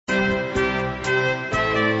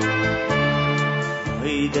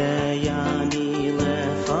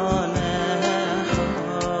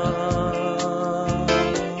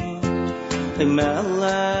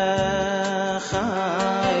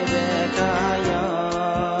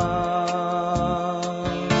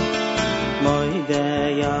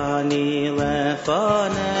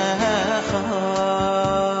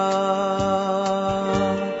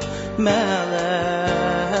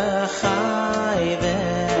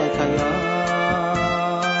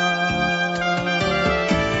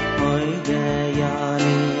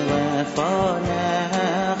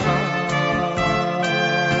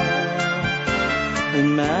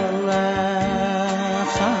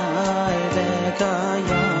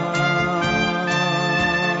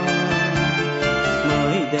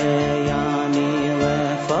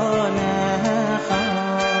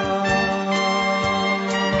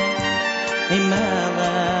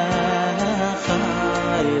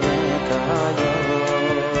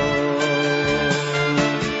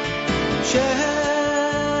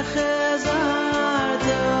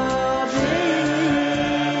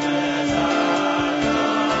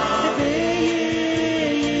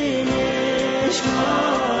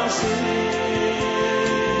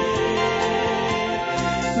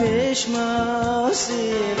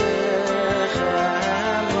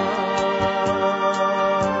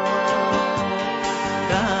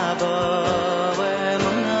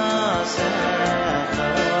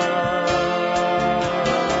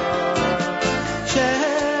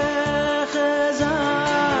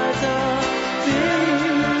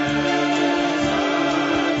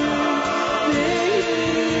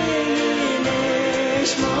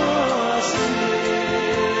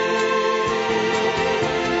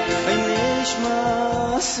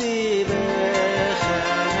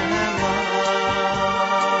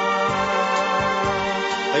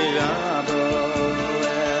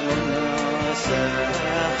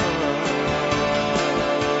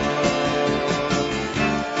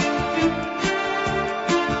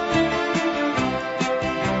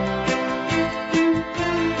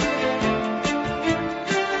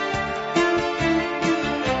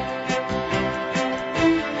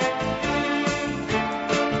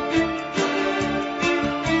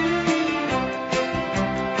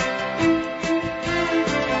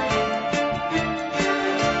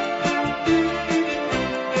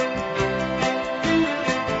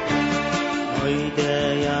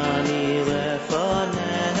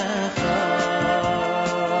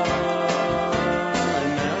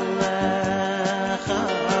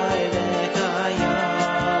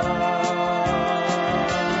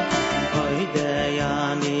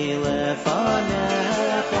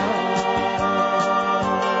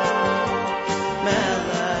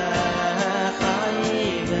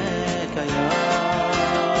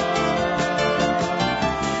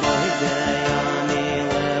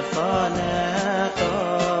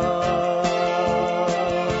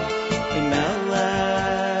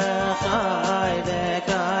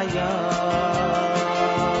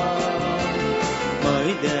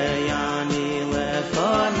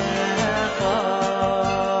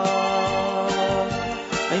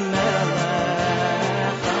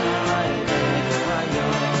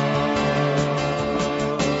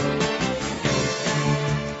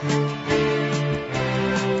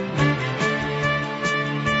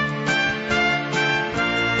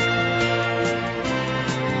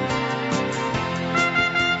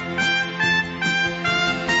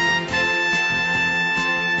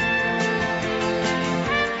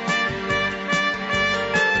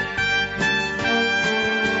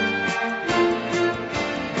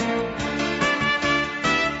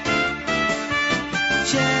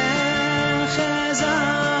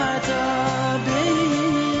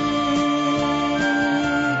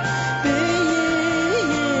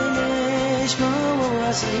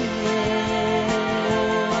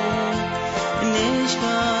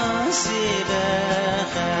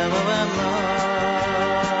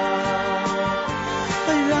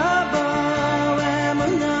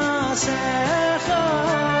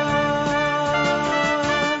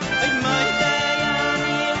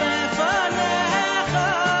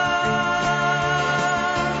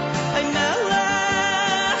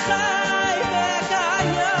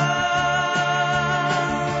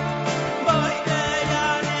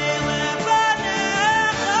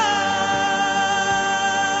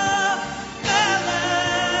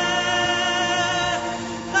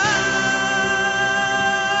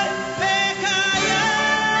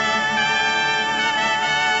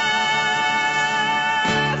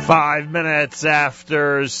Minutes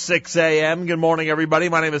after 6 a.m. Good morning, everybody.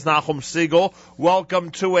 My name is Nachum Siegel.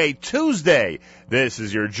 Welcome to a Tuesday. This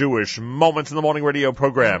is your Jewish Moments in the Morning radio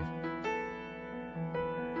program.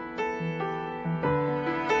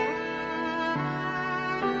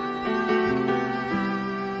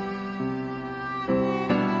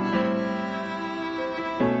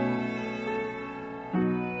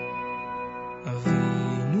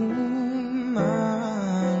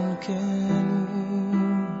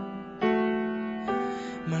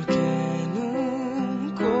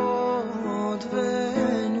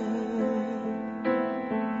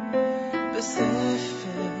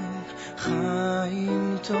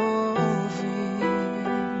 חיים טובים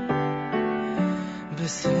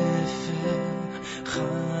בספר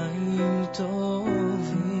חיים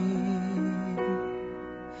טובים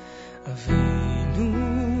אבינו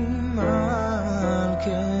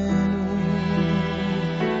מלכנו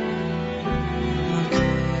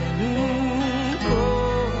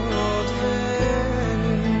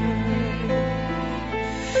כותבנו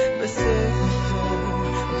בספר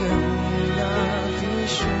גאולה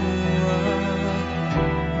וישועה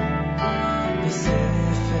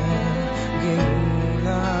בספר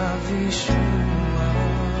גאולה וישועה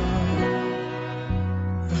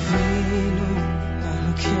אבינו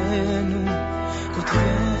מלכנו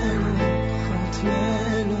כותבנו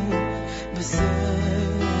חותמנו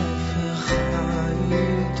בספר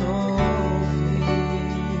חיים טובים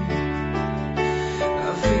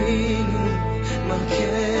אבינו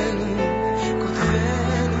מלכנו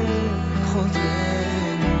כותבנו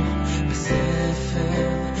חותמנו בספר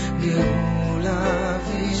גאולה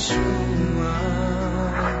וישועה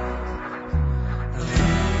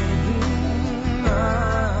אבינו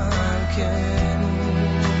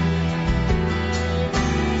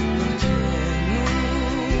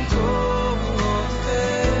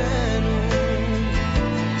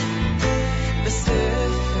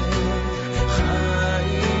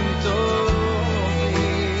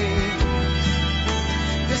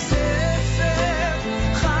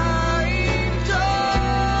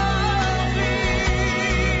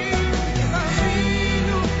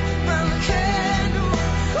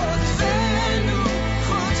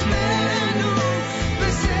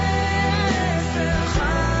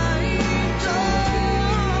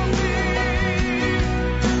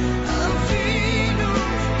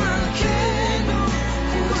מלכנו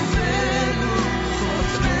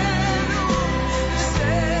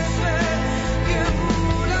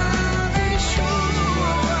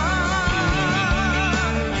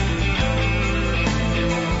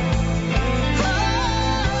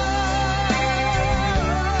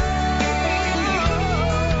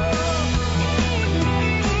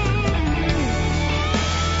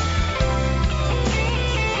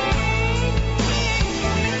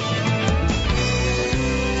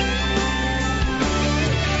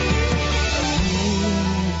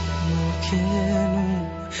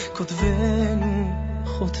כותבנו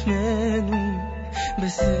חותמנו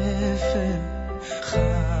בספר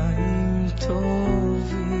חיים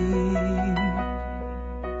טובים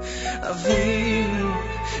אבינו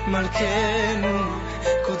מלכנו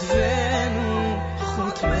כותבנו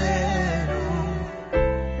חותמנו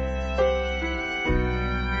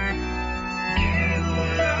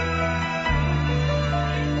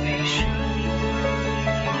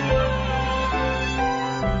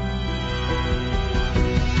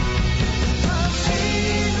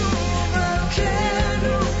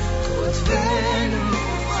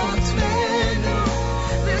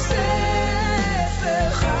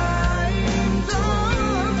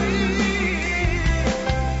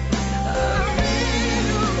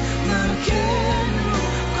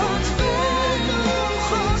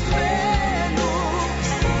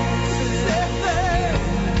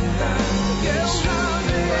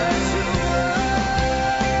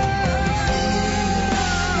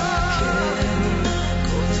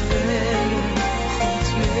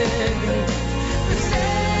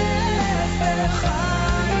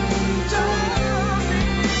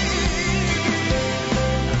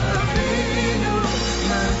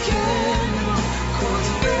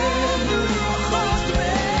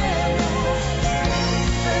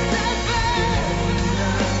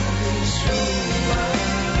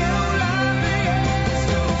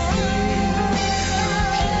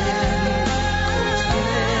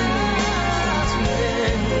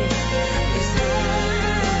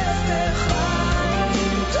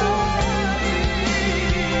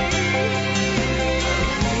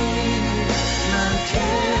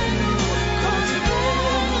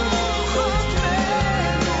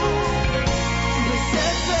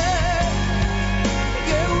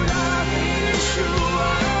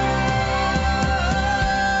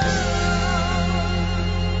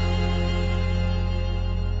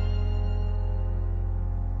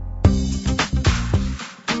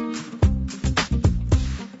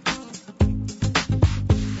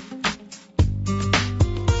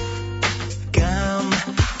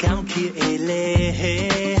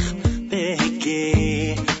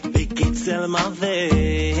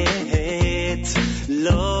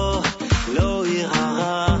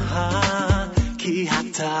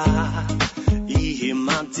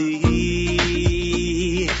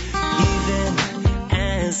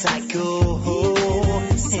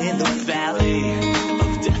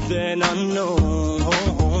unknown.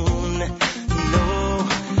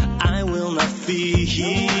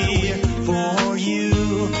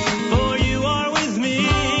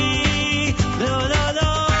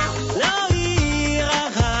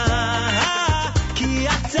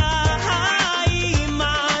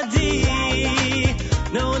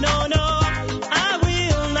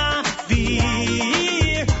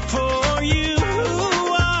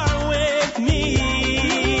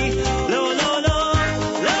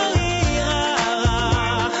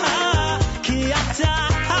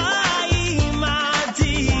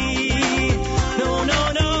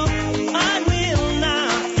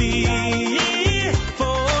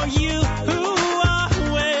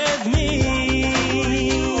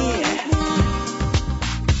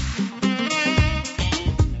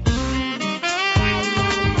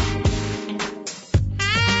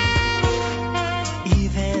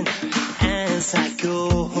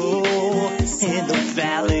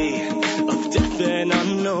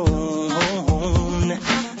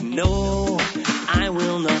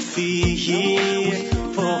 here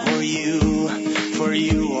for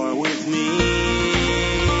you are with me.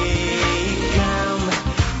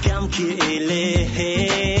 Gam ke'eleh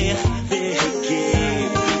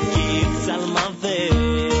ve'hekif salmavet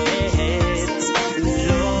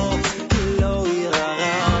lo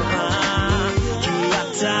irara ki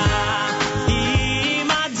ata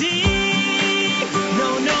imadi. No,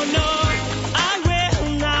 I will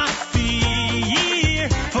not fear,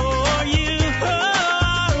 for you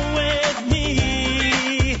are with me.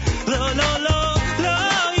 Lo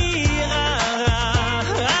irara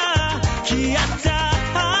ki ata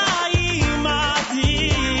imadi.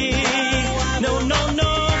 No,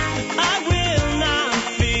 I will not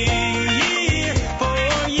fear, for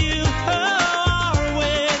you are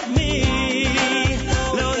with me.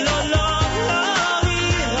 Lo irara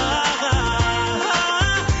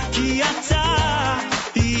ki ata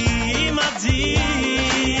imadi.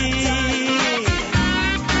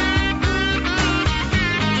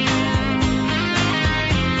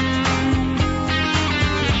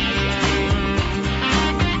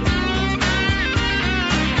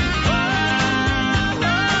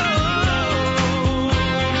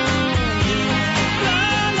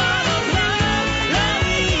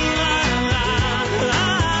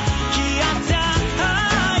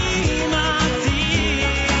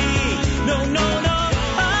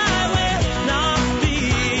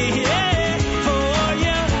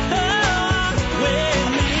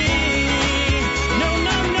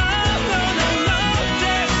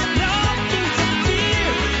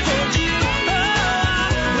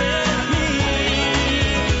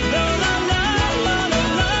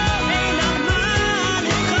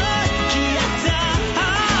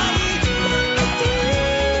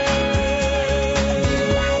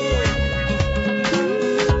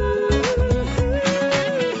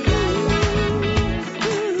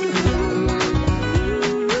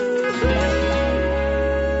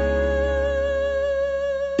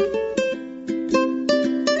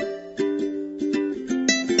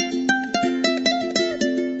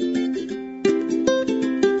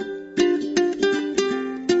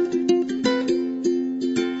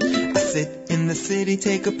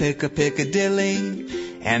 Take a Piccadilly.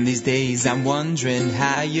 And these days I'm wondering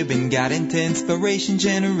how you've been got into inspiration,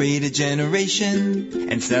 generation.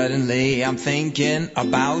 And suddenly I'm thinking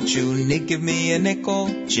about you. Nick give me a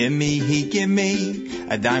nickel, Jimmy he give me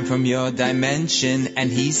a dime from your dimension. And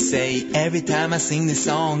he say, every time I sing this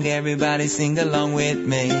song, everybody sing along with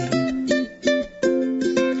me.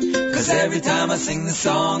 Cause every time I sing the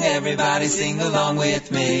song, everybody sing along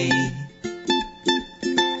with me.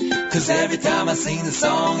 Cause every time I sing the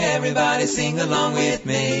song, everybody sing along with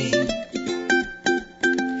me.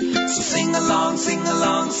 So sing along, sing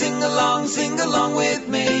along, sing along, sing along with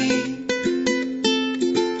me.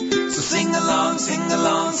 So sing along, sing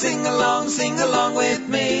along, sing along, sing along with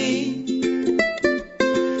me.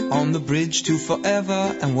 On the bridge to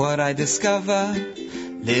forever, and what I discover,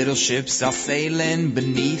 little ships are sailing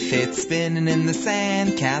beneath it, spinning in the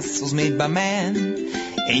sand, castles made by man.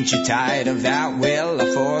 Ain't you tired of that wheel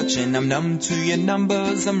of fortune? I'm numb to your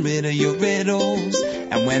numbers, I'm rid of your riddles.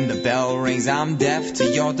 And when the bell rings, I'm deaf to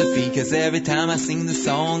your defeat. Cause every time I sing the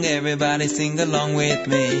song, everybody sing along with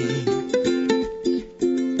me.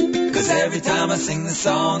 Cause every time I sing the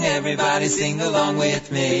song, everybody sing along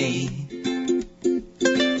with me.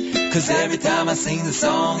 Cause every time I sing the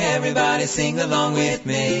song, everybody sing along with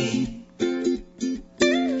me.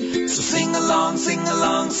 So sing along, sing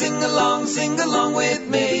along, sing along, sing along with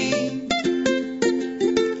me.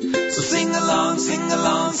 So sing along, sing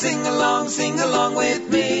along, sing along, sing along with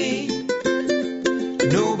me.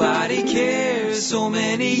 Nobody cares, so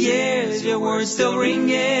many years, your words still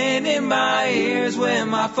ringing in my ears. When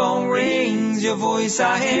my phone rings, your voice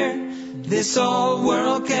I hear. This whole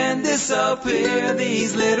world can disappear.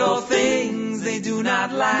 These little things, they do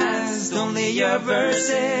not last. Only your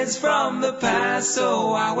verses from the past.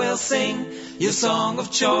 So I will sing your song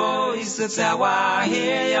of choice. That's how I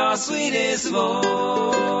hear your sweetest voice.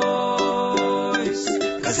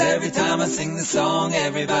 Cause every time I sing the song,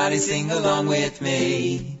 everybody sing along with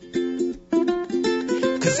me.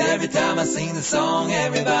 Cause every time I sing the song,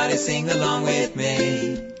 everybody sing along with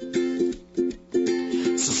me.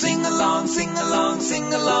 So sing along, sing along,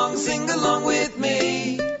 sing along, sing along with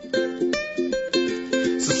me.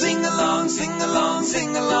 So sing along, sing along,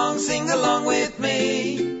 sing along, sing along with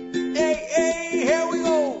me. Hey, hey, here we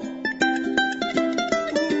go.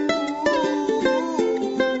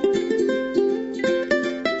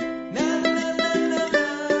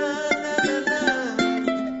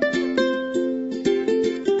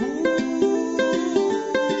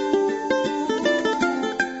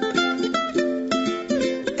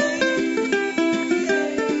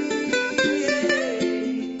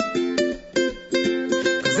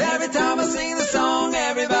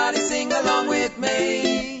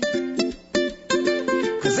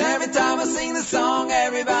 every time I sing the song,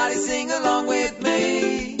 everybody sing along with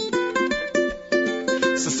me.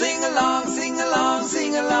 So sing along, sing along,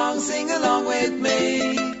 sing along, sing along with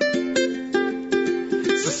me.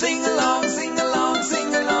 So sing along, sing along,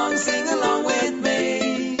 sing along, sing along with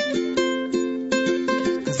me.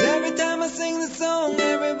 'Cause every time I sing the song,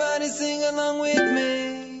 everybody sing along with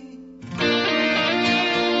me.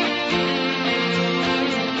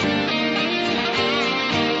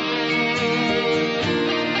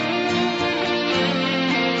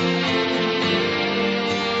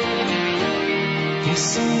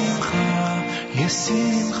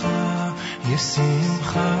 Yesimcha,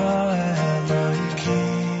 Yesimcha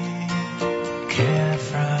Elokim,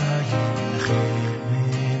 Kefrayim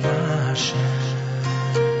Min Hashem.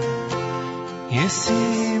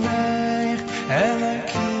 Yesimech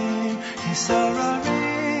Elokim, Yisara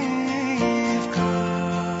Rivka,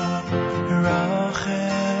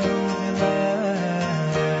 Rachel Leah.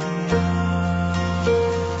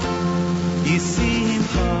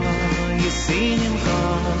 Yesimcha, Yesimcha,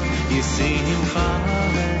 Yesimcha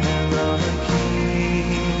Elokim,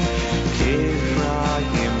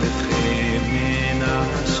 Kefrayim min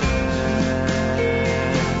Hashem.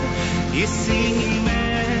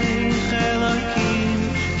 Yesimech Elokim,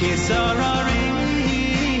 Kisara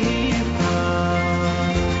Rivka,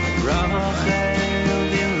 Rachel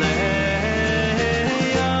Leah.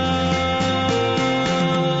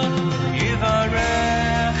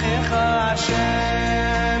 Yivarechecha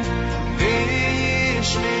Hashem,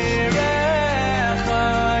 V'yishmerecha,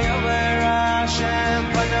 Yover Hashem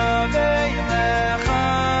panav eilecha,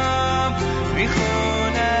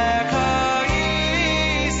 V'chunecha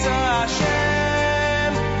Yisa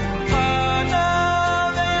Hashem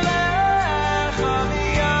panav eilecha,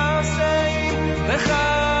 V'yaseim lecha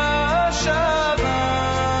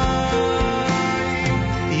shalom.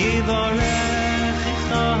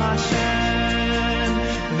 Yivarechecha Hashem,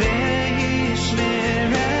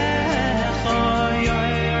 V'yishmerecha,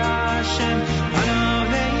 Yover Hashem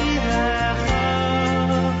panav eilecha,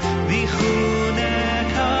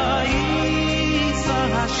 V'chunecha Yisa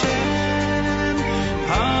Hashem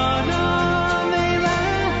panav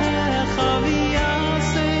eilecha,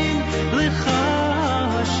 V'yaseim lecha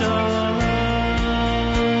shalom.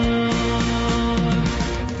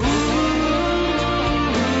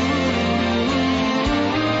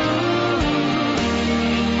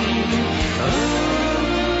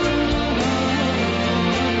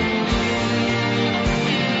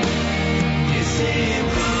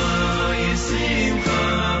 Yesimcha,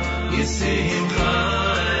 Yesimcha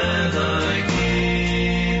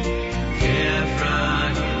Elokim,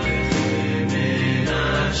 Kefrayim min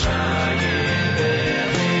Hashem.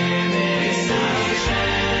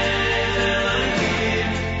 Yesimech Elokim,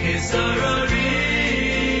 Kisara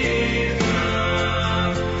Rivka,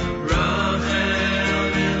 Rachel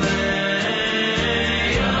Leah.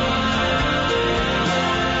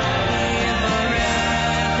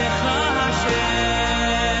 Yivarechecha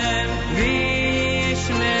Hashem,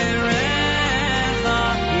 V'yishmerecha,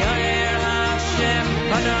 Yover Hashem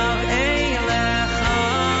panav eilecha,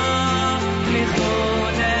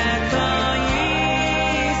 V'chunecha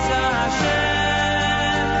Yisa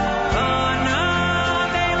Hashem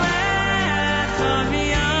panav eilecha,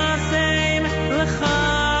 V'yaseim lecha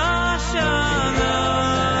shalom.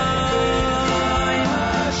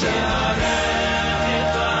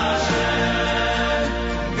 Yivarechecha Hashem,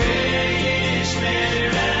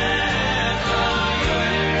 V'yishmerecha,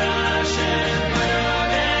 Yover Hashem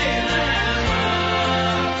panav eilecha,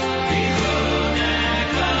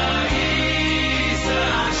 V'chunecha Yisa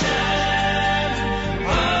Hashem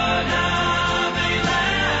panav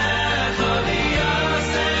eilecha,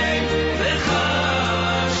 V'yaseim lecha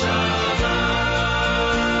shalom.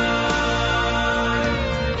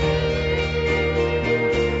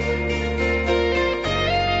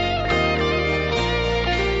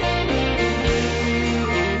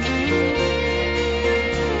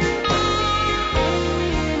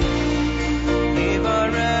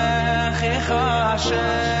 Yivarechecha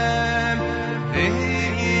Hashem,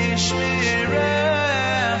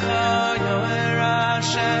 V'yishmerecha, Yover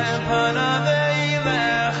Hashem panav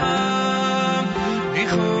eilecha,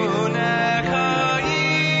 V'chunecha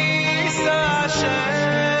Yisa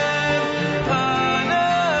Hashem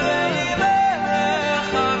panav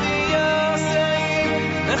eilecha, V'yaseim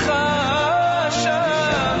lecha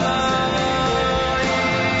shalom.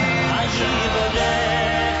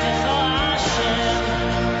 Yivarechecha Hashem,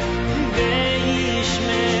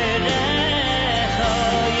 V'yishmerecha,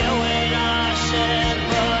 Yover Hashem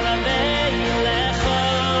panav eilecha,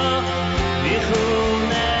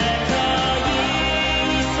 V'chunecha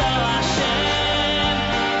Yisa Hashem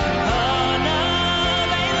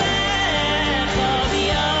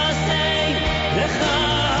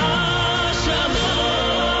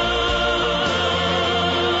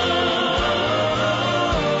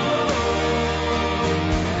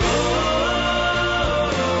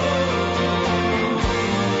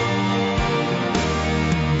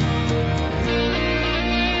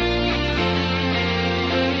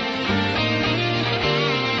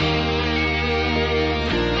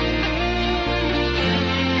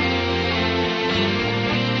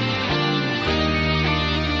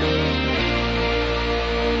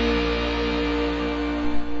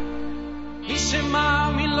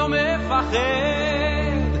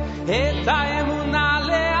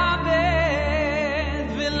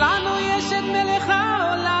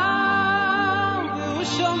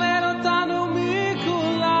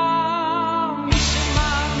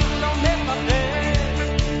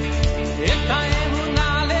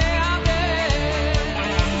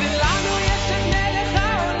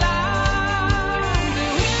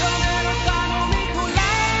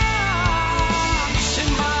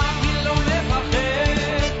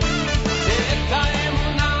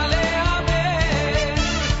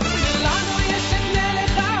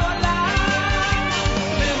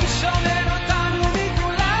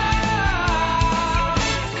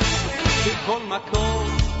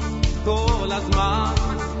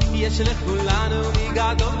לכולנו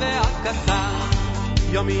מגדול ועד קטן,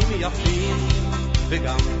 יומים יפים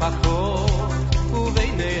וגם פחות,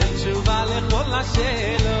 וביניהם תשובה לכל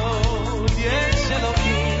השאלות. יש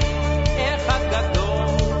אלוקים אחד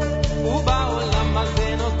גדול, ובעולם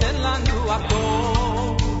הזה נותן לנו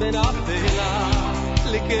הכל, בין אפלה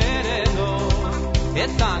לקרנו,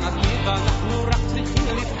 את הנתיב אנחנו רק צריכים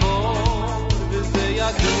לבחור, וזה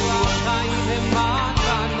ידוע, חיים הם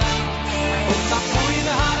מתנה, עוד צפוי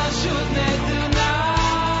והרשות נתונה.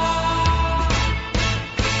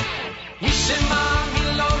 מי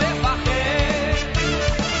שמאמין לא מפחד,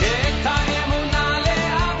 את האמונה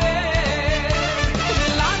לאבד,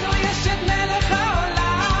 ולנו יש את מלך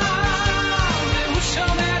העולם, והוא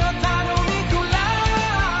שומר אותנו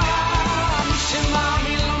מכולם. מי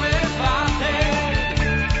שמאמין לא מפחד,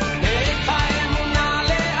 את האמונה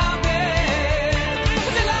לאבד,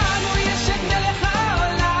 ולנו יש את מלך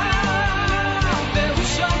העולם, והוא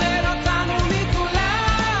שומר אותנו מכולם.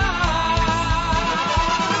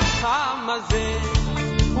 העם הזה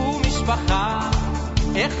הוא משפחה,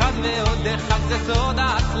 אחד ועוד אחד זה סוד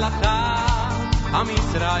ההצלחה. עם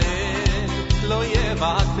ישראל לא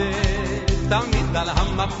יוותר, תמיד על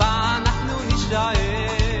המפה אנחנו נשאר,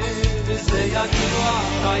 וזה ידוע,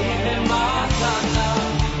 חיים הם מתנה,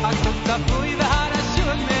 הסוף צפוי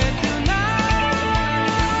והרשות נתונה.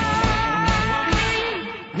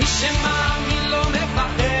 מי שמאמין לא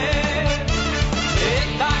מפחד,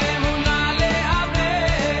 את האמונה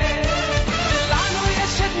לאבד, ולנו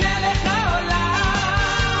יש את מלך העולם,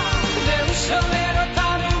 והוא שומר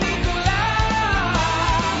אותנו מכולם.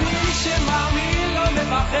 מי שמאמין לא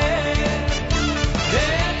מפחד,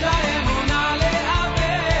 את האמונה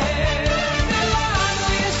לאבד, ולנו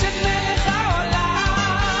יש את מלך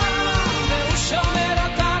העולם, והוא שומר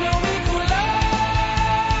אותנו מכולם.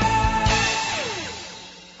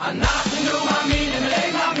 אנחנו מאמינים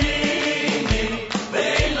למאמינים,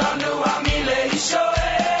 ואין לנו אמין לישועל.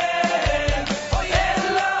 אוי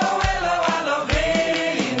אלוהו אלוהו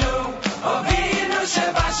אבינו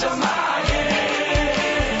שבשמיים.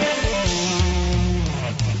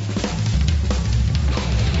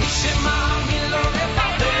 מי שמאמין לא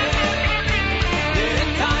מפחד,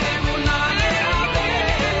 את האמונה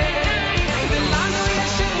לאבד, ולנו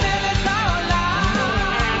יש את מלך העולם,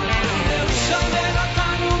 והוא שומר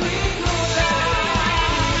אותנו מכולם.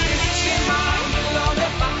 מי שמאמין לא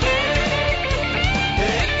מפחד,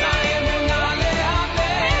 את האמונה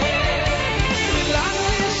לאבד, ולנו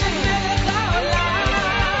יש את מלך העולם,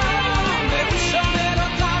 והוא שומר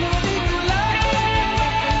אותנו מכולם.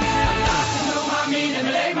 אנחנו מאמינים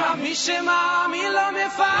למה, מי שמאמין לא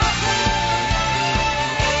מפחד.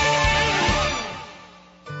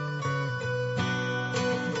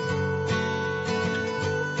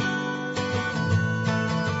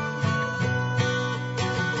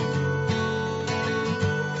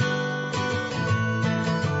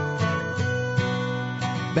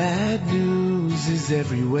 Bad news is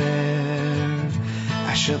everywhere.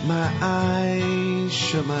 I shut my eyes,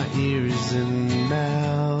 shut my ears and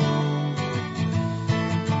mouth,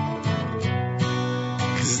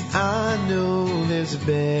 'cause I know there's a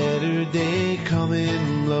better day coming,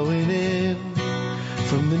 blowing in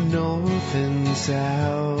from the north and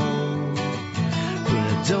south. But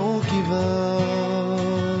I don't give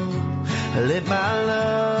up, I let my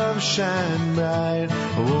love shine bright.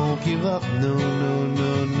 I won't give up, no, no,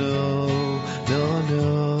 no, no, no, no.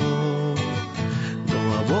 No,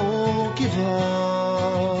 I won't give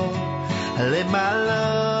up, I let my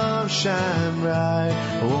love shine bright.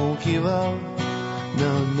 I won't give up,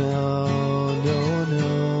 no, no, no, no.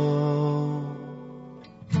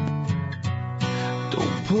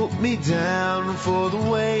 Don't put me down for the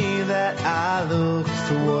way that I look,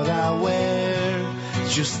 for what I wear.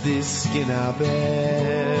 It's just this skin I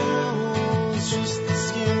bear. It's just the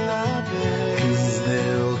skin I bear. 'Cause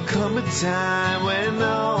there'll come a time when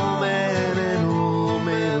all man and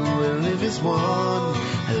woman will live as one.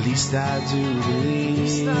 At least I do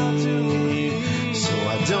believe. So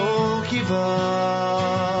I don't give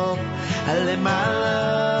up, I let my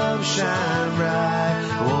love shine bright.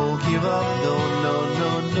 I won't give up, no, no,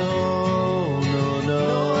 no, no, no, no.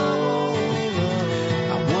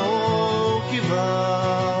 I won't give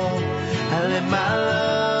up, I let my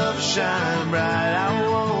love shine bright. I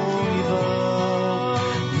won't give up,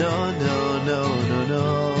 no, no, no, no, no.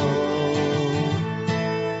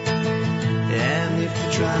 And if you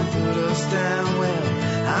try and put us down, well,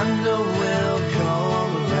 I know we'll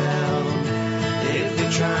come around. If they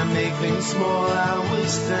try and make things small, I will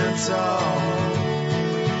stand tall.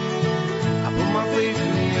 I put my faith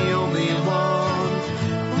in the only one.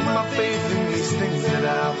 I put my faith in these things that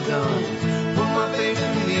I've done. Put my faith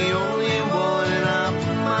in the only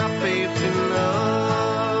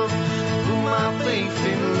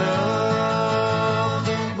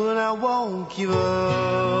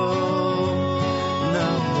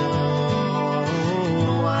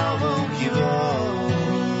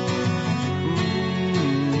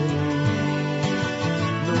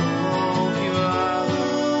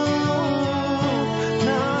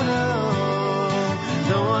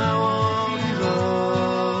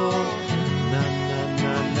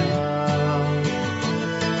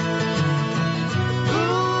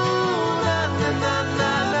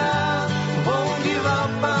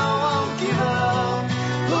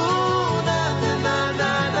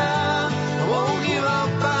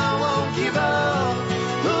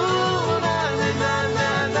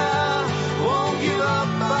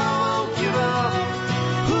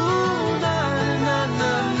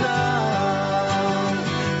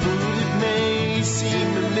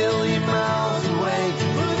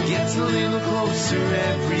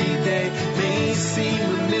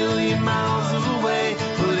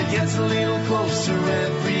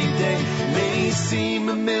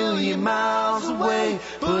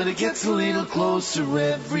but it gets a little closer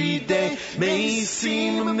every day. May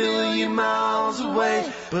seem a million miles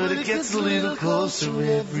away, but it gets a little closer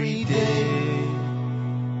every day.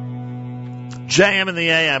 JM in the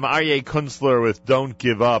AM, Aryeh Kunstler with Don't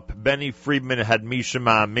Give Up. Benny Friedman had Misha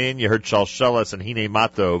Ma'amin. You heard Shalshelas and Hine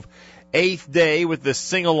Matov. Eighth Day with the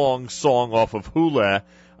sing-along song off of Hula.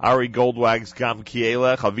 Ari Goldwag's Gam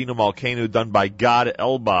Kielech, Avinu Malkeinu, done by Gad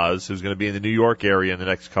Elbaz, who's going to be in the New York area in the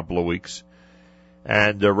next couple of weeks.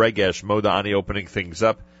 And Regesh Modani opening things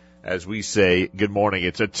up as we say good morning.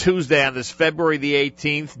 It's a Tuesday on this February the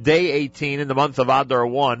 18th, day 18 in the month of Adar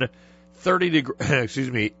 1, 30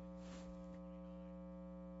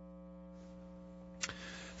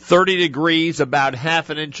 degrees, about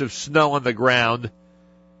half an inch of snow on the ground.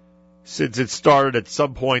 Since it started at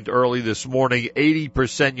some point early this morning,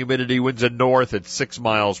 80% humidity, winds at north at 6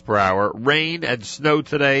 miles per hour. Rain and snow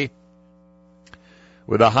today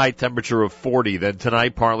with a high temperature of 40. Then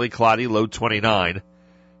tonight, partly cloudy, low 29.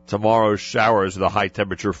 Tomorrow, showers with a high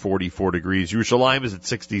temperature 44 degrees. Yerushalayim is at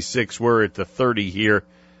 66. We're at the 30 here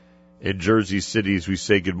in Jersey City as we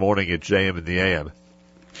say good morning at JM in the AM.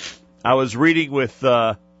 I was reading with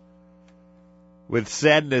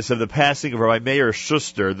sadness of the passing of Rabbi Meir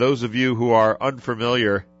Schuster. Those of you who are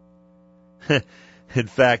unfamiliar, in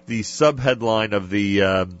fact, the subheadline of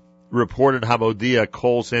the report in Hamodia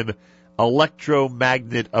calls him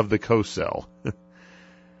electromagnet of the Kosel.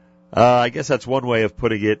 I guess that's one way of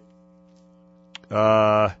putting it.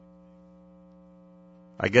 I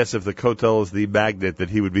guess if the Kotel is the magnet, that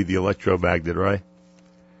he would be the electromagnet, right?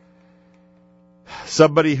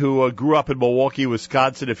 Somebody who grew up in Milwaukee,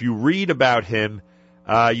 Wisconsin. If you read about him,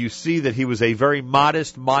 you see that he was a very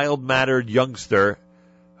modest, mild-mannered youngster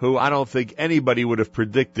who I don't think anybody would have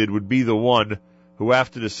predicted would be the one who,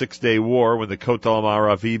 after the Six-Day War, when the Kotel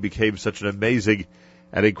Ma'aravi became such an amazing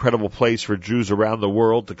and incredible place for Jews around the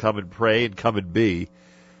world to come and pray and come and be,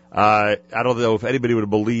 I don't know if anybody would have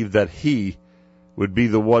believed that he would be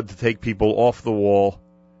the one to take people off the wall,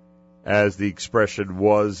 as the expression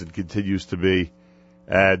was and continues to be,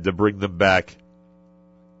 and to bring them back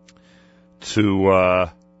to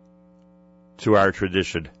our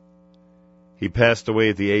tradition. He passed away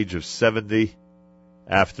at the age of 70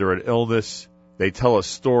 after an illness. They tell a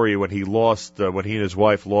story when he and his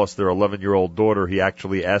wife lost their 11-year-old daughter. He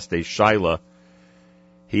actually asked a shaila.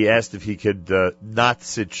 He asked if he could not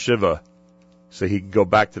sit shiva, so he could go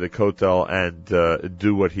back to the Kotel and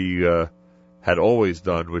do what he had always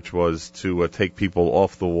done, which was to take people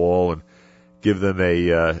off the wall and give them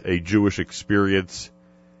a Jewish experience.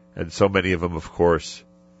 And so many of them, of course,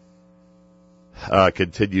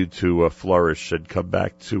 continued to flourish and come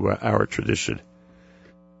back to our tradition.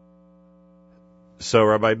 So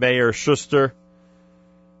Rabbi Meir Schuster,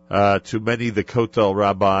 to many the Kotel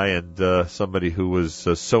rabbi and somebody who was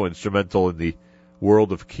so instrumental in the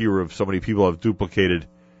world of Kiruv, so many people have duplicated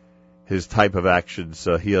his type of actions.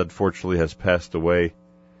 He unfortunately has passed away.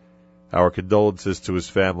 Our condolences to his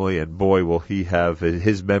family, and boy, will he have,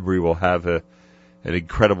 his memory will have an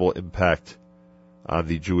incredible impact on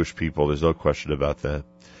the Jewish people. There's no question about that.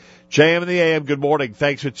 JM in the AM, good morning.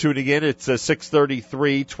 Thanks for tuning in. It's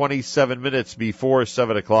 6:33, 27 minutes before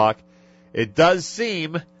 7 o'clock. It does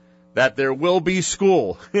seem that there will be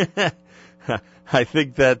school. I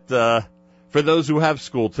think that for those who have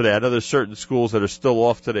school today, I know there's certain schools that are still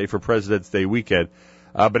off today for President's Day weekend.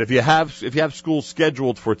 But if you have school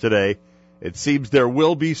scheduled for today, it seems there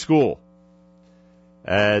will be school.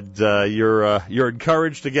 And you're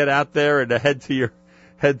encouraged to get out there and head to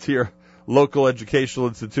your local educational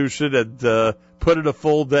institution and put in a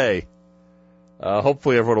full day.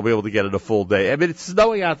 Hopefully everyone will be able to get in a full day. I mean, it's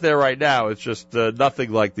snowing out there right now. It's just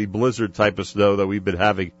nothing like the blizzard type of snow that we've been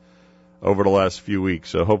having over the last few weeks.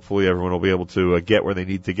 So hopefully everyone will be able to get where they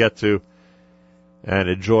need to get to and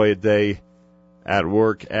enjoy a day at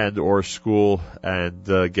work and or school and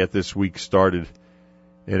get this week started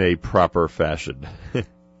in a proper fashion.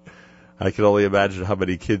 I can only imagine how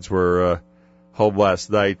many kids were home last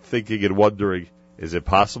night thinking and wondering, is it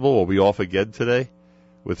possible? Will we off again today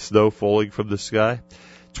with snow falling from the sky?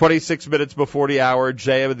 26 minutes before the hour,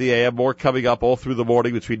 JM and the AM. More coming up all through the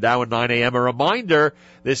morning between now and 9 a.m. A reminder,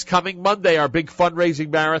 this coming Monday, our big fundraising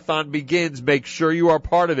marathon begins. Make sure you are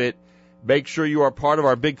part of it. Make sure you are part of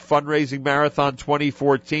our big fundraising marathon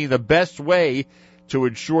 2014. The best way to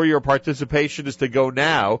ensure your participation is to go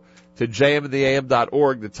now to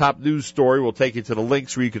jmandtheam.org. The top news story will take you to the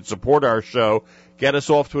links where you can support our show, get us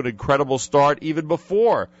off to an incredible start even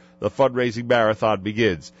before the fundraising marathon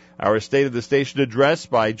begins. Our State of the Station address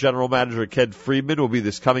by General Manager Ken Friedman will be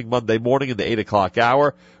this coming Monday morning in the 8 o'clock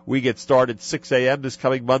hour. We get started 6 a.m. this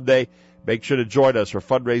coming Monday. Make sure to join us for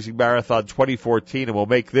Fundraising Marathon 2014, and we'll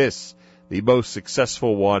make this the most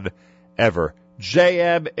successful one ever.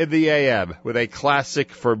 JM in the AM with a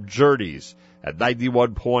classic from Journeys at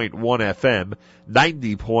 91.1 FM,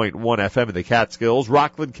 90.1 FM in the Catskills,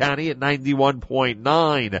 Rockland County at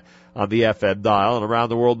 91.9 on the FM dial, and around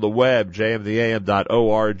the world on the web,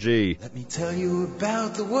 jmtheam.org. Let me tell you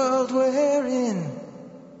about the world we're in.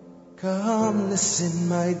 Come listen,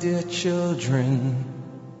 my dear children.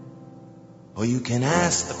 Or you can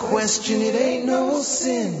ask the question, it ain't no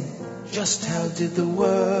sin. Just how did the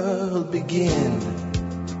world begin?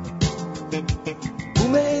 Who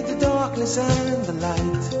made the darkness and the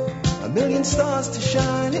light? A million stars to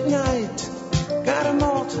shine at night. Got 'em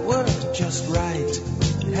all to work just right.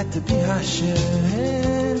 It had to be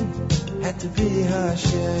Hashem. Had to be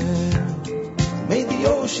Hashem. Made the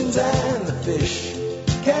oceans and the fish.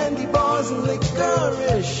 Candy bars and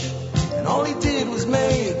licorice. And all he did was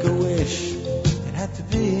make a wish. It had to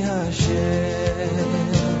be Hashem.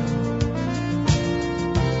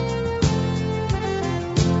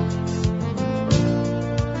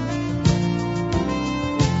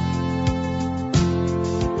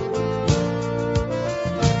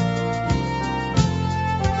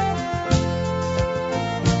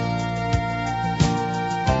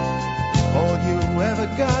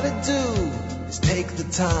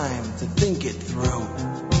 Time to think it through,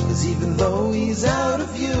 'cause even though he's out of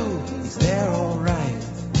view, he's there alright,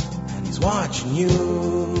 and he's watching you.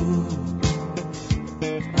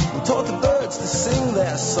 He taught the birds to sing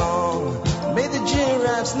their song, made the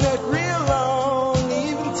giraffe's neck real long. He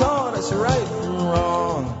even taught us right from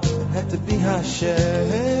wrong. Had to be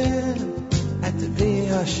Hashem, had to be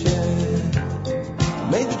Hashem.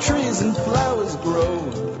 Made the trees and flowers grow,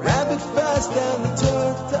 the rabbit fast and the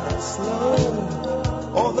turtle slow.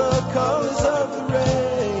 All the colors of the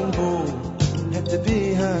rainbow had to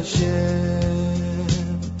be Hashem.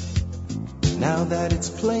 Now that it's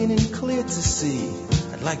plain and clear to see,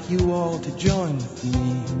 I'd like you all to join with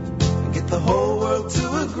me and get the whole world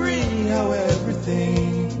to agree how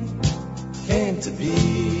everything came to be.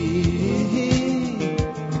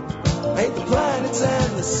 Made the planets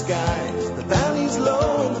and the skies, the valleys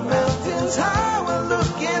low and the mountains high. Well,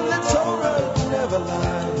 look in the Torah, it never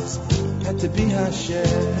lies. Had to be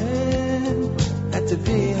Hashem, had to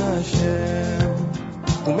be Hashem.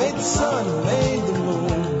 Who made the sun, who made the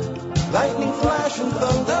moon, lightning flash and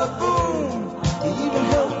thunder boom. He even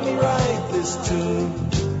helped me write this tune.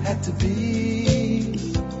 Had to be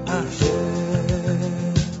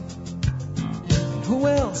Hashem. And who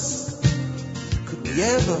else could we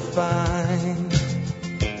ever find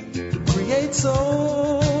to create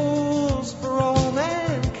souls for all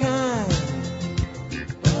mankind?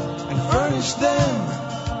 Furnish them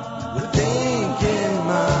with a think in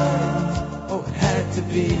mind. Oh, it had to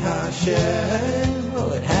be Hashem.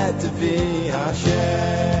 Oh, it had to be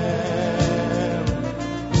Hashem.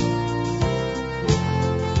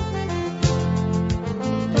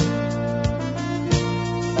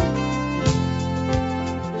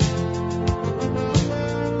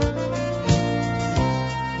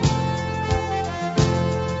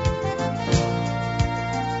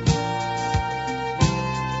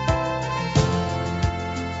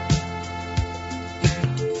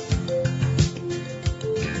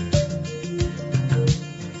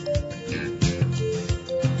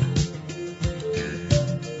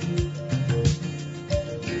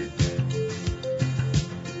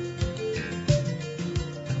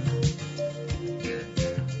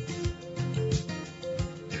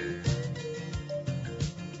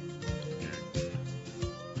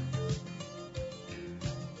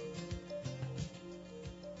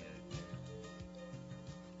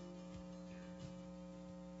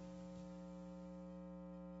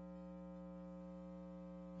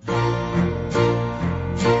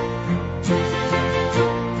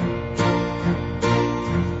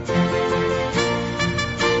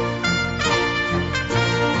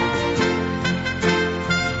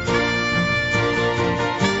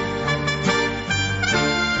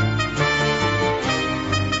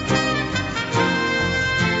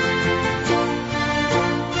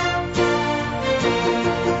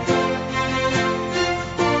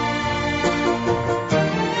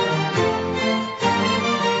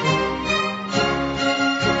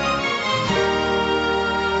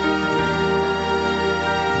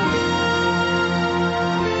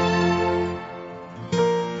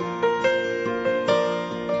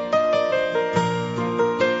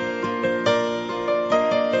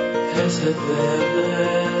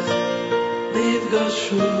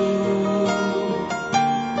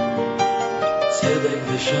 Tzedek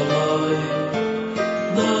v'shalom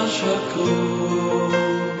nashaku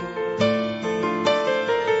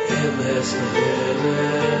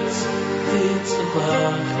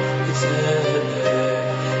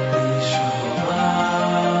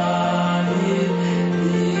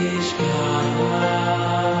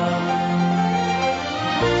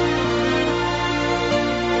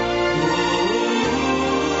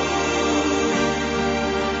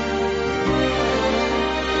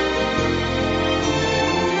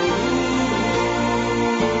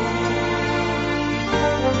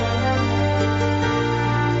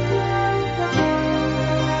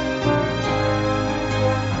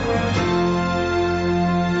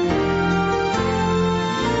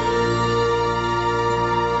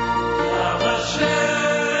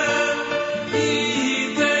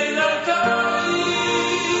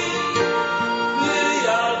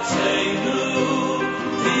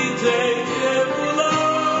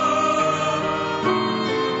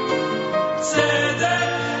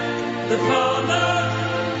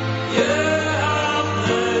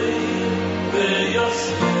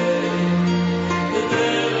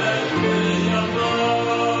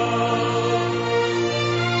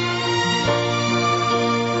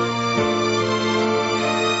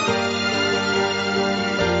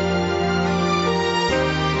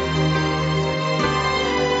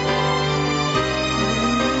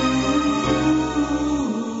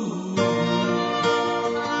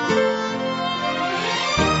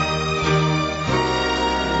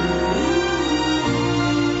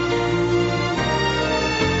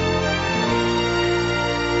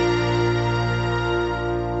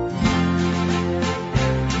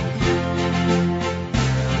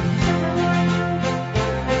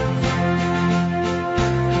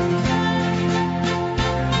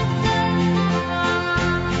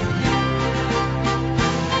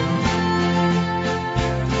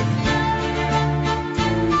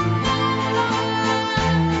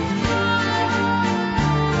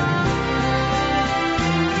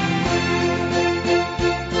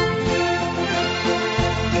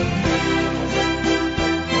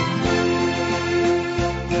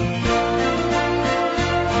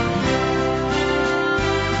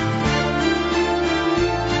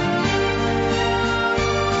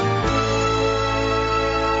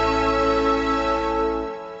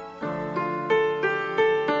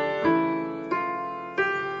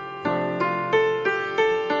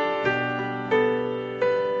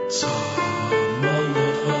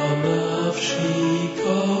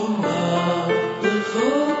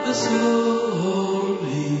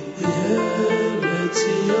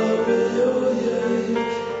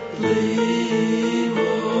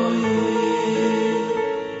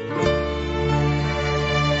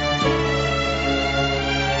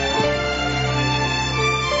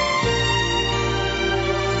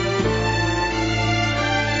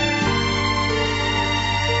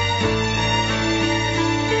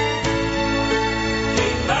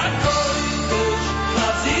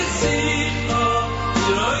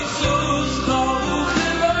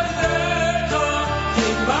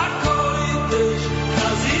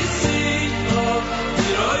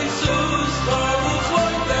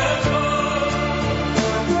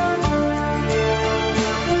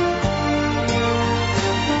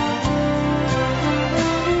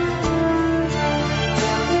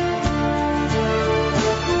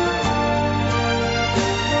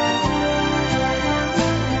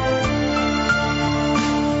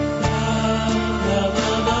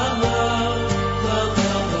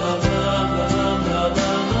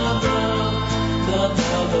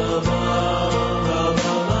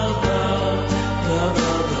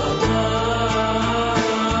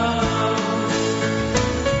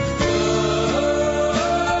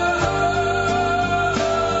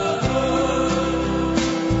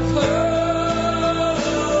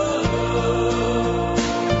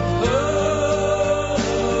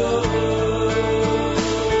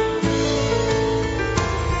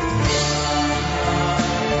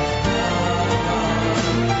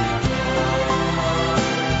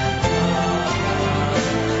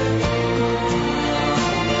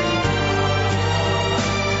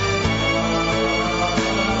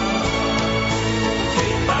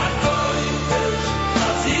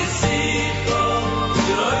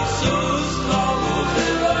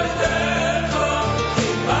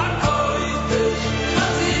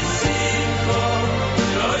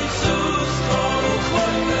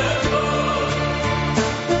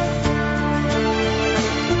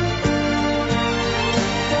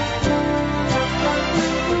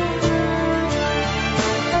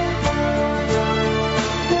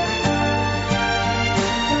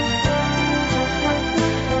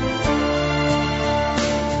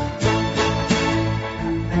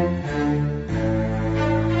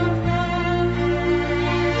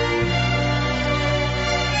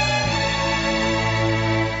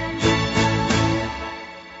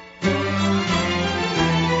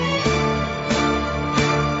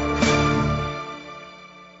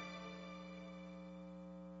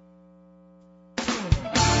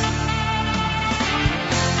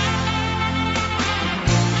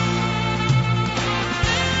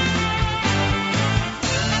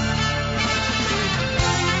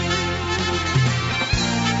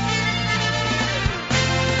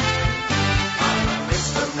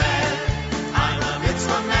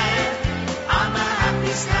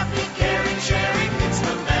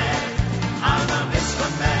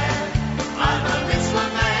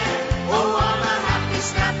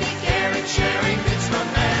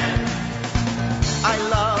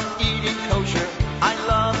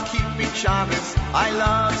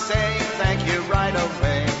say thank you right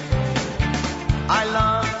away. I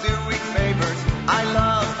love doing favors, I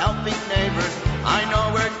love helping neighbors. I know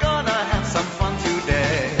we're gonna have some fun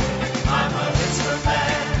today. I'm a mitzvah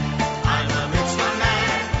man, I'm a mitzvah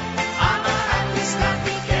man. I'm a happy,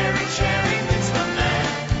 snappy, caring, sharing mitzvah man.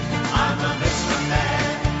 I'm a mitzvah man,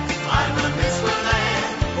 I'm a mitzvah man.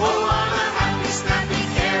 Oh, I'm a happy, snappy,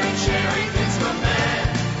 caring, sharing mitzvah man.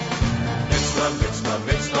 Mitzvah, mitzvah,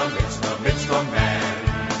 mitzvah, mitzvah, mitzvah man.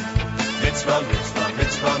 Mitzvah, mitzvah,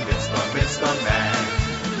 mitzvah, mitzvah, mitzvah man.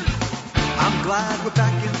 I'm glad we're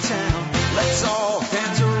back in town. Let's all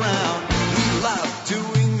dance around. We love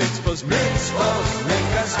doing mitzvahs. Mitzvahs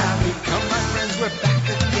make us happy. Come, my friends, we're back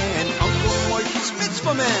again. Uncle Moishe's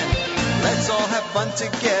mitzvah man. Let's all have fun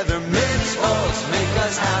together. Mitzvahs make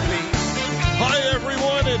us happy. Hi,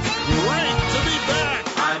 everyone. It's great to be back.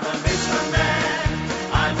 I'm a mitzvah man.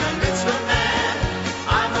 I'm a mitzvah man.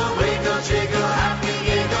 I'm a wiggle, jiggle, happy,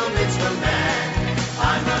 giggle mitzvah man.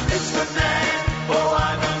 I'm a mitzvah man. Oh,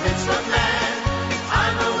 I'm a mitzvah man.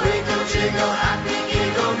 I'm a wiggle, jiggle, happy,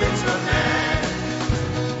 giggle mitzvah man.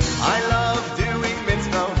 I love doing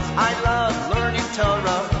mitzvahs. I love learning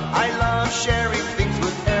Torah. I love sharing things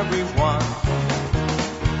with everyone.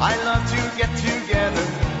 I love to get together.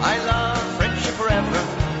 I love friendship forever.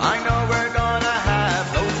 I know we're gonna have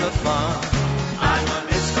loads of fun. I'm a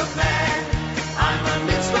mitzvah man. I'm a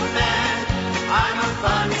mitzvah man. I'm a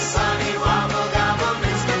funny, sunny, wobble, gobble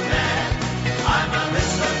mitzvah man. I'm a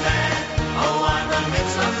mitzvah man. Oh, I'm a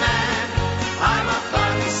mitzvah man. I'm a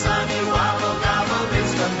funny, sunny, wobble, gobble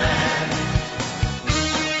mitzvah man.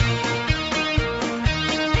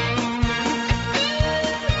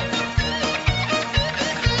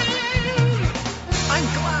 I'm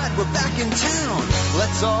glad we're back in town.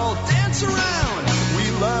 Let's all dance around. We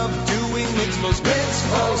love doing mitzvahs.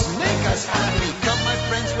 Mitzvahs make us happy. Come, my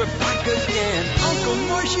friends, we're back again. Uncle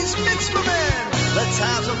Moishe's mitzvah man. Let's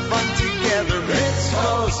have some fun together.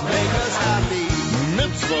 Mitzvahs make us happy.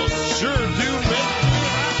 Mitzvahs sure do make me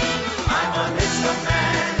happy. I'm a mitzvah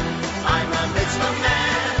man. I'm a mitzvah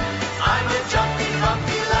man. I'm a jumpy,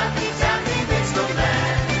 bumpy, lappy, tappy mitzvah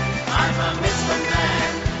man. I'm a mitzvah man.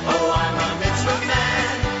 Oh, I'm a mitzvah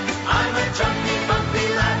man. I'm a jumpy, bumpy,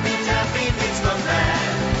 lappy, tappy mitzvah man.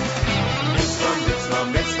 Mitzvah, mitzvah,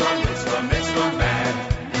 mitzvah, mitzvah, mitzvah man.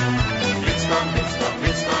 Mitzvah, mitzvah,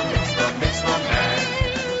 mitzvah, mitzvah, mitzvah man.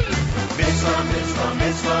 Mitzvah, mitzvah,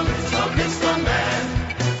 mitzvah, mitzvah, mitzvah man.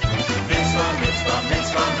 Mitzvah, mitzvah,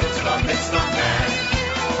 mitzvah, mitzvah, mitzvah man.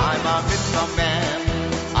 I'm a mitzvah man.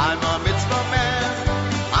 I'm a mitzvah man.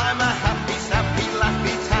 I'm a happy, snappy,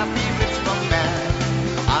 lappy, tappy mitzvah man.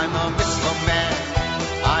 I'm a mitzvah man.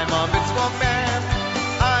 I'm a mitzvah man.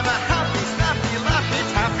 I'm a happy, snappy, lappy,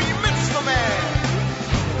 tappy mitzvah man.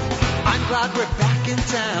 I'm glad we're back in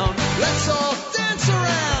town. Let's all dance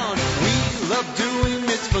around. We love doing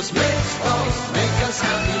mitzvahs. Mitzvahs make us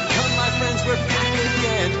happy. Come, my friends, we're back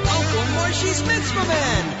again. Uncle Moishe's mitzvah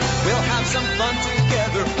man. We'll have some fun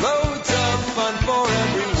together. Loads of fun for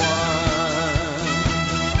everyone.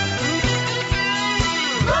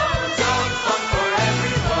 Loads of fun for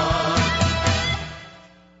everyone.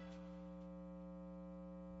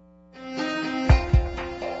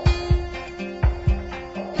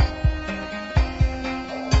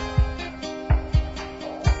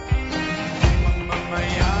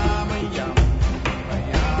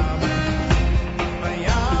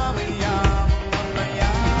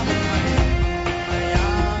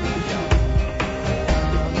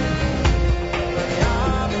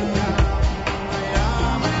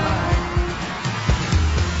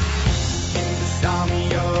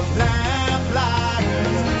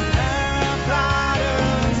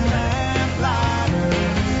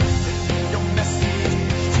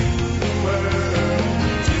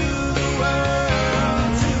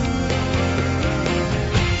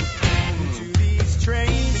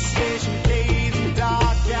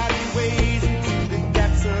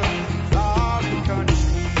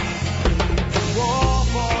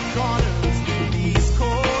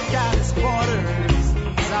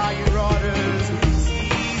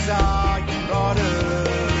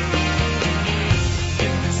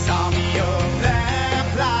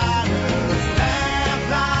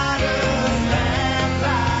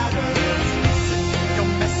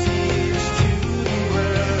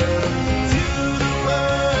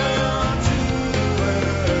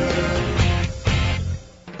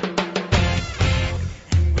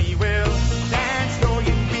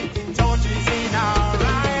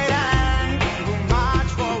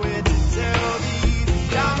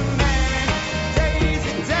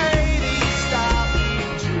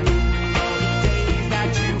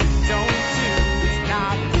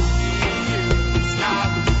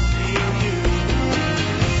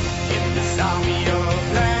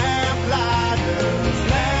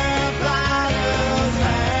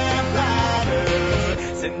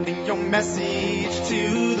 message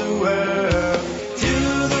to the world, to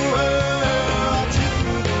the world, to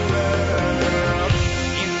the world.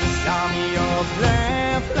 In this army of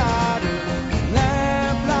lamplighters,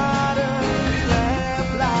 lamplighters,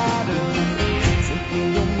 lamplighters,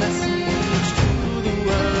 sending your message to the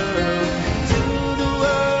world, to the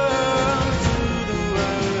world, to the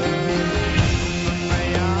world.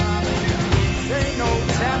 This ain't no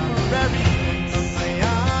temporary fix.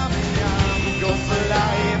 Go for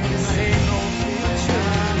life, this ain't no future.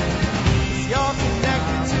 This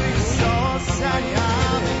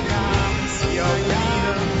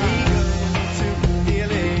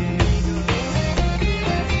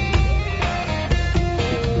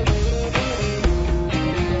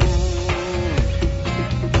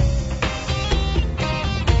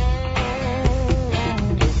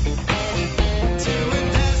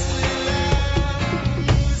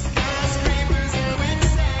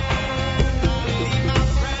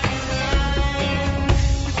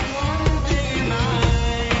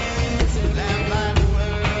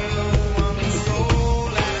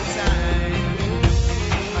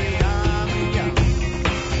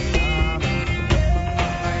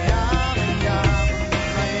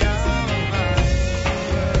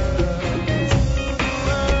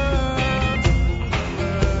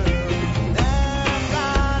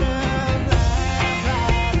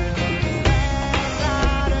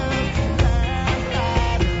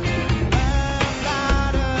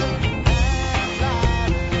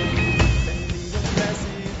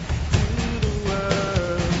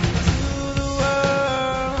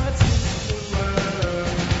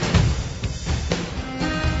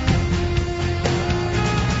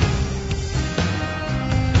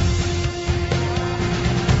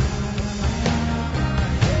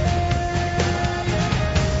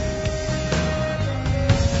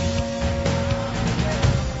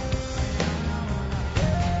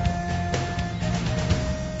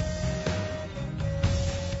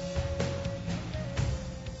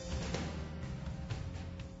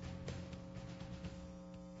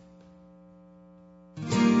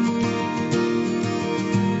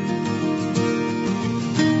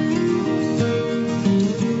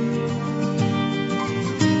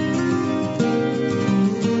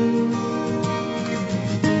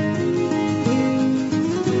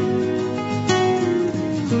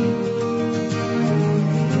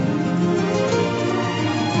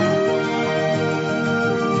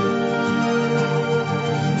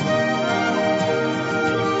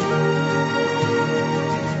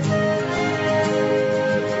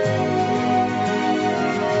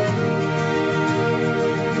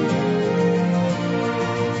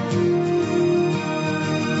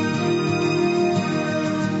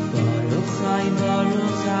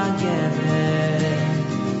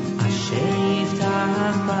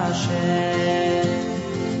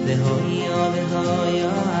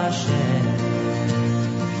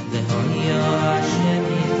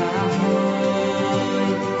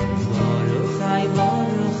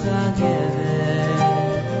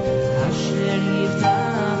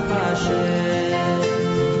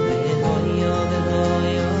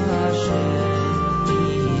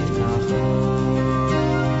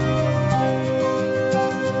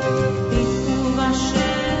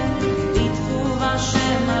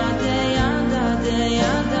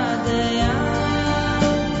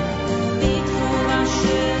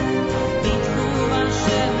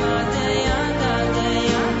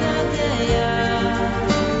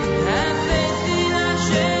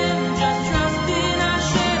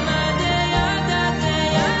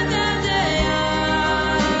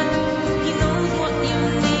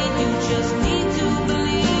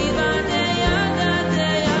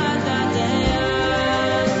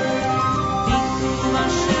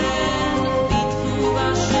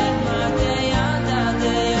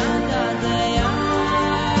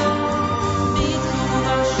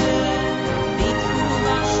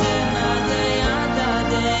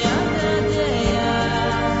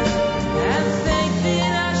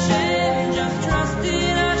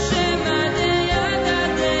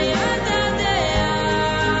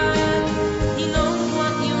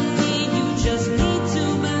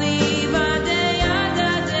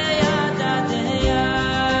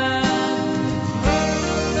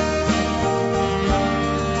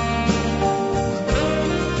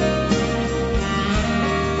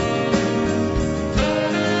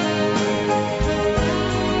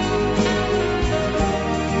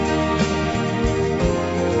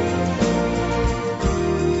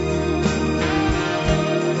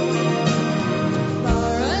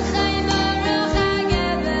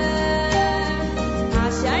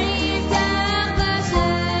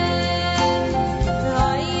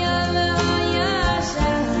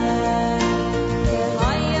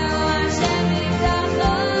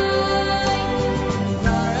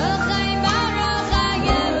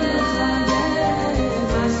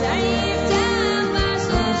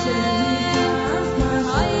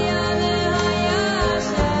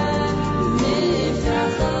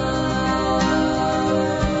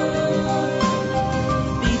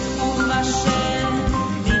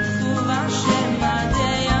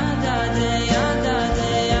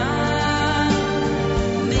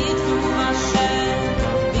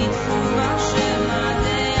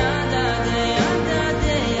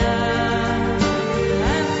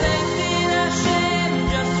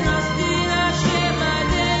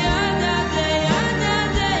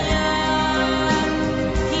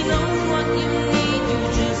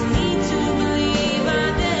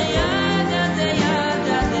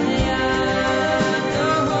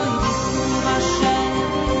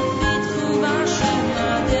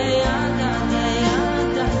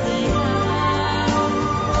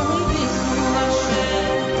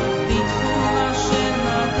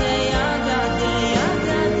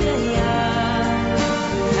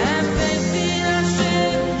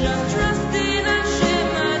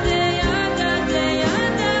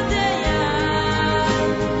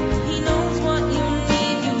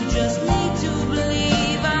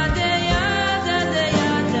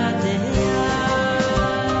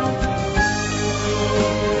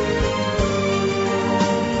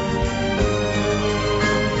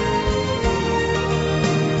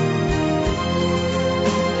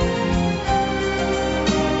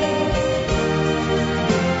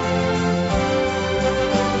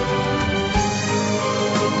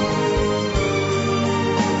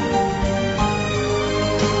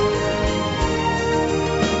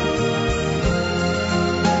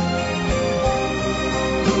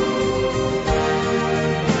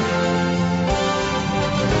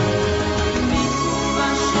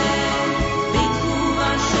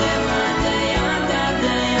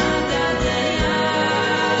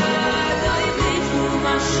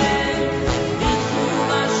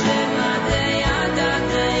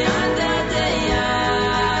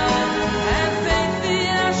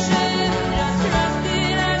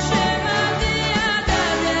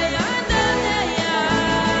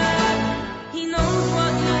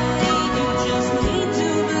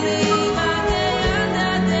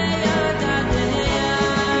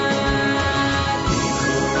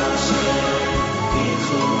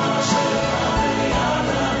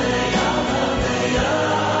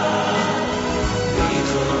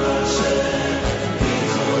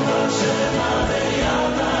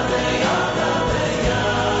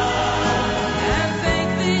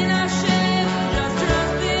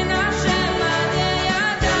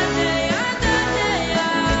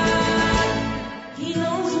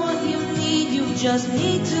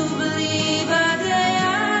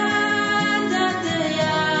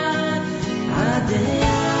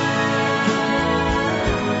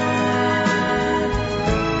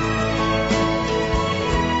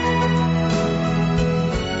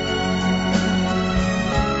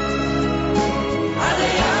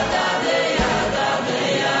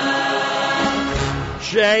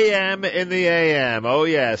in the AM. Oh,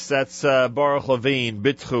 yes, that's Baruch Levine.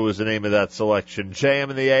 Bitchu is the name of that selection. JM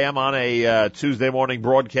in the AM on a Tuesday morning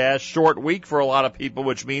broadcast. Short week for a lot of people,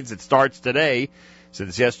 which means it starts today,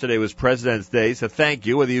 since yesterday was President's Day. So thank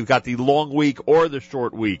you, whether you've got the long week or the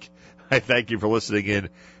short week. I thank you for listening in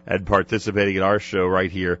and participating in our show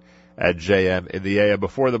right here at JM in the AM.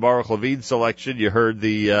 Before the Baruch Levine selection, you heard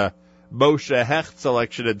the Moshe Hecht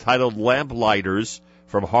selection entitled Lamplighters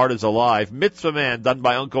from Heart is Alive. Mitzvah Man, done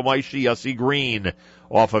by Uncle Maishi Yossi Green,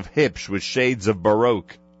 off of Hipsh with shades of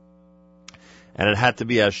Baroque. And it had to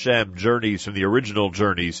be Hashem, Journeys from the original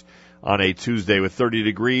Journeys, on a Tuesday with 30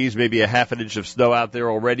 degrees, maybe a half an inch of snow out there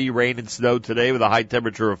already. Rain and snow today with a high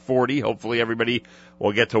temperature of 40. Hopefully everybody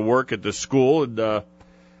will get to work and to school and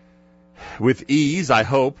with ease, I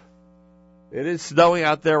hope. It is snowing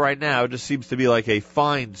out there right now. It just seems to be like a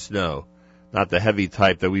fine snow, not the heavy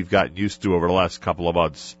type that we've gotten used to over the last couple of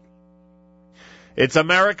months. It's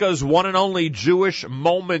America's one and only Jewish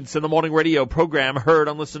Moments in the Morning radio program, heard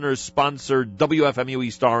on listeners-sponsored WFMU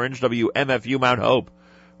East Orange, WMFU Mount Hope,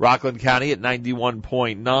 Rockland County at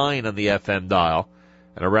 91.9 on the FM dial,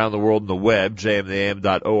 and around the world on the web,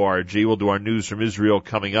 jmtheam.org. We'll do our news from Israel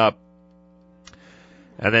coming up.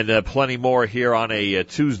 And then plenty more here on a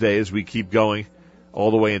Tuesday as we keep going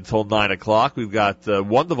all the way until 9 o'clock. We've got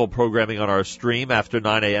wonderful programming on our stream after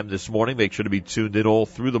 9 a.m. this morning. Make sure to be tuned in all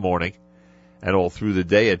through the morning and all through the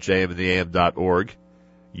day at jmtheam.org.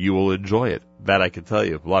 You will enjoy it. That I can tell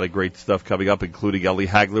you. A lot of great stuff coming up, including Eli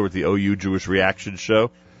Hagler with the OU Jewish Reaction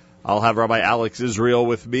Show. I'll have Rabbi Alex Israel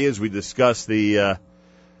with me as we discuss the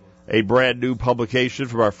a brand new publication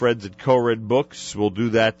from our friends at Koren Books. We'll do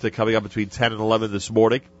that coming up between 10 and 11 this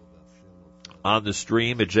morning on the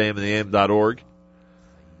stream at jmtheam.org.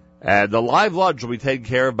 And the live lunch will be taken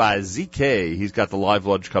care of by ZK. He's got the live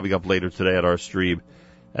lunch coming up later today at our stream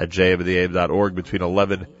at jmtheam.org between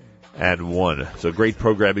 11 and 1. So great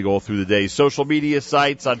programming all through the day. Social media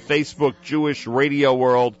sites on Facebook, Jewish Radio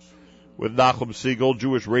World with Nachum Siegel,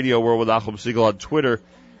 Jewish Radio World with Nachum Siegel on Twitter,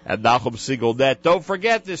 and Nachum Siegel.net. Don't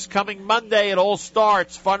forget, this coming Monday it all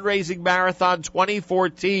starts, Fundraising Marathon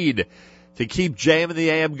 2014, to keep JM and the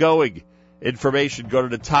AM going. Information, go to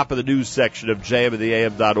the top of the news section of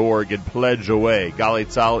jmandtheam.org and pledge away. Galei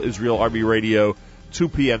Tzahal, Israel Army Radio, 2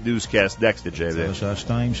 p.m. newscast next to JM. השעה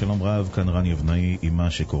 2, שלום רב, כאן רן יבנאי עם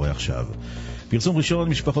מה שקורה עכשיו. פרסום ראשון,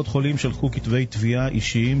 משפחות חולים שלחו כתבי תביעה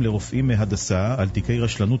אישיים לרופאים מהדסה על תיקי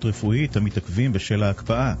רשלנות רפואית המתעכבים בשל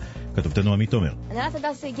ההקפאה. כתבתנו עמית תומר. הנהלת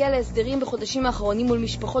הדסה הגיעה להסדרים בחודשים האחרונים מול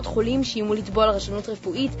משפחות חולים שאיימו לתבוע על רשלנות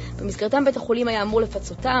רפואית. במסגרתם בית החולים היה אמור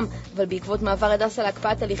לפצותם, אבל בעקבות מעבר הדסה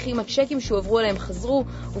להקפאת הליכים, הצ'קים שהועברו אליהם חזרו,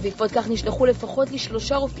 ובעקבות כך נשלחו לפחות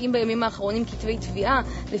ל3 רופאים בימים האחרונים כתבי תביעה.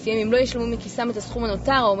 לפיהם אם לא ישלמו מכיסם את הסכום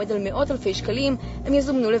הנותר, העומד על מאות אלפי שקלים, הם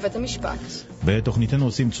יזומנו לבית המשפט. בתוכניתנו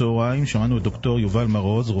עושים צהריים, שמענו את דוקטור יובל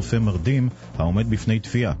מרוז, רופא מרדים, העומד בפני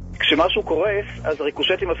תביעה. כשמשהו קורס, אז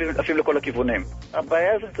ריקושטים עפים לכל הכיוונים.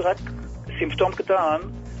 הבעיה זה רק סימפטום קטן.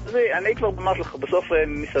 אני כבר ממש בסוף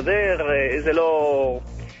מסדר, זה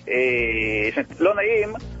לא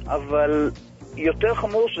נעים, אבל יותר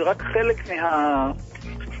חמור שרק חלק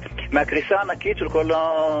מהקריסה הענקית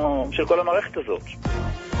של כל המערכת הזאת.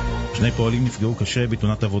 2 פועלים נפגעו קשה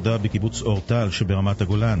בתאונת עבודה בקיבוץ אורטל שברמת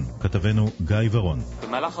הגולן. כתבנו גיא ורון.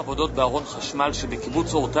 במהלך עבודות בארון חשמל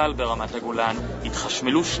שבקיבוץ אורטל ברמת הגולן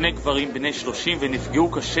התחשמלו 2 גברים בני 30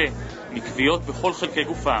 ונפגעו קשה מכוויות בכל חלקי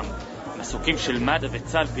גופם. מסוקים של מד"א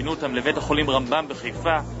וצה"ל פינו אותם לבית החולים רמב"ם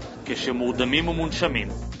בחיפה כשמורדמים ומונשמים.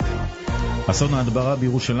 אסון ההדברה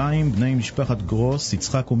בירושלים, בני משפחת גרוס,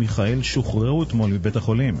 יצחק ומיכאל שוחררו אתמול מבית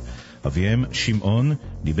החולים. אביהם שמעון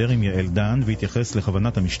דיבר עם יעל דן והתייחס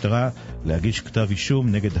לכוונת המשטרה להגיש כתב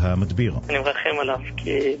אישום נגד המדביר. אני מרחם עליו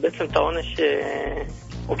כי בעצם את העונש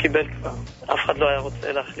הוא קיבל כבר. אף אחד לא היה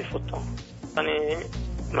רוצה להחליף אותו. אני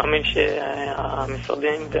מאמין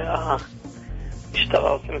שהמשרדים והמשטרה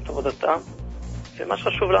עושים את עבודתם. ומה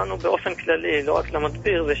שחשוב לנו באופן כללי, לא רק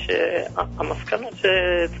למדביר, זה שהמסקנות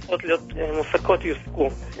שצריכות להיות מופקות יוסקו.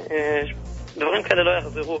 דברים כאלה לא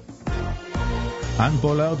יחזרו. אן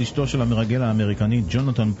פולארד, אשתו של המרגל האמריקני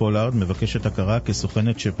ג'ונתן פולארד, מבקשת הכרה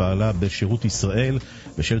כסוכנת שפעלה בשירות ישראל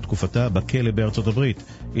בשל תקופתה בכלא בארצות הברית.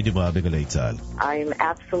 היא דיברה בגלי צה"ל.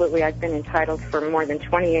 I've been entitled for more than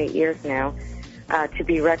 28 years now to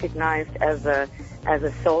be recognized as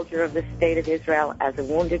a soldier of the state of Israel, as a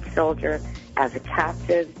wounded soldier, as a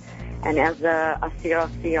captive, and as a Asir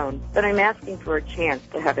Sion. But I'm asking for a chance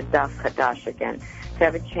to have a Das Hadash again, to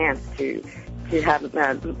have a chance to have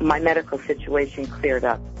my medical situation cleared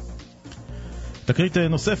up. תקרית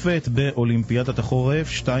נוספת באולימפיאדת החורף,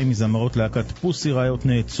 2 מזמרות להקת פוסי ראיות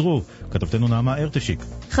נעצרו. כתבתנו נעמה ארטשיק.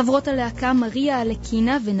 חברות הלהקה מריה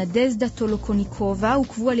אלקינה ונדזדה טולוקוניקובה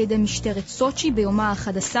עוכבו על ידי משטרת סוצ'י ביומה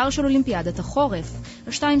ה-11 של אולימפיאדת החורף.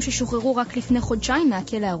 השתיים ששוחררו רק לפני חודשיים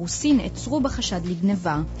מהכלא הרוסי נעצרו בחשד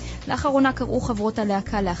לגנבה. לאחרונה קראו חברות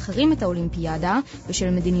הלהקה להחרים את האולימפיאדה בשל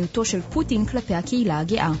מדיניותו של פוטין כלפי הקהילה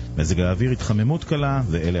הגאה. מזג האוויר התחממות קלה,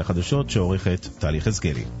 ואלה החדשות שעורכת טלי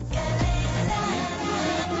חזקאלי.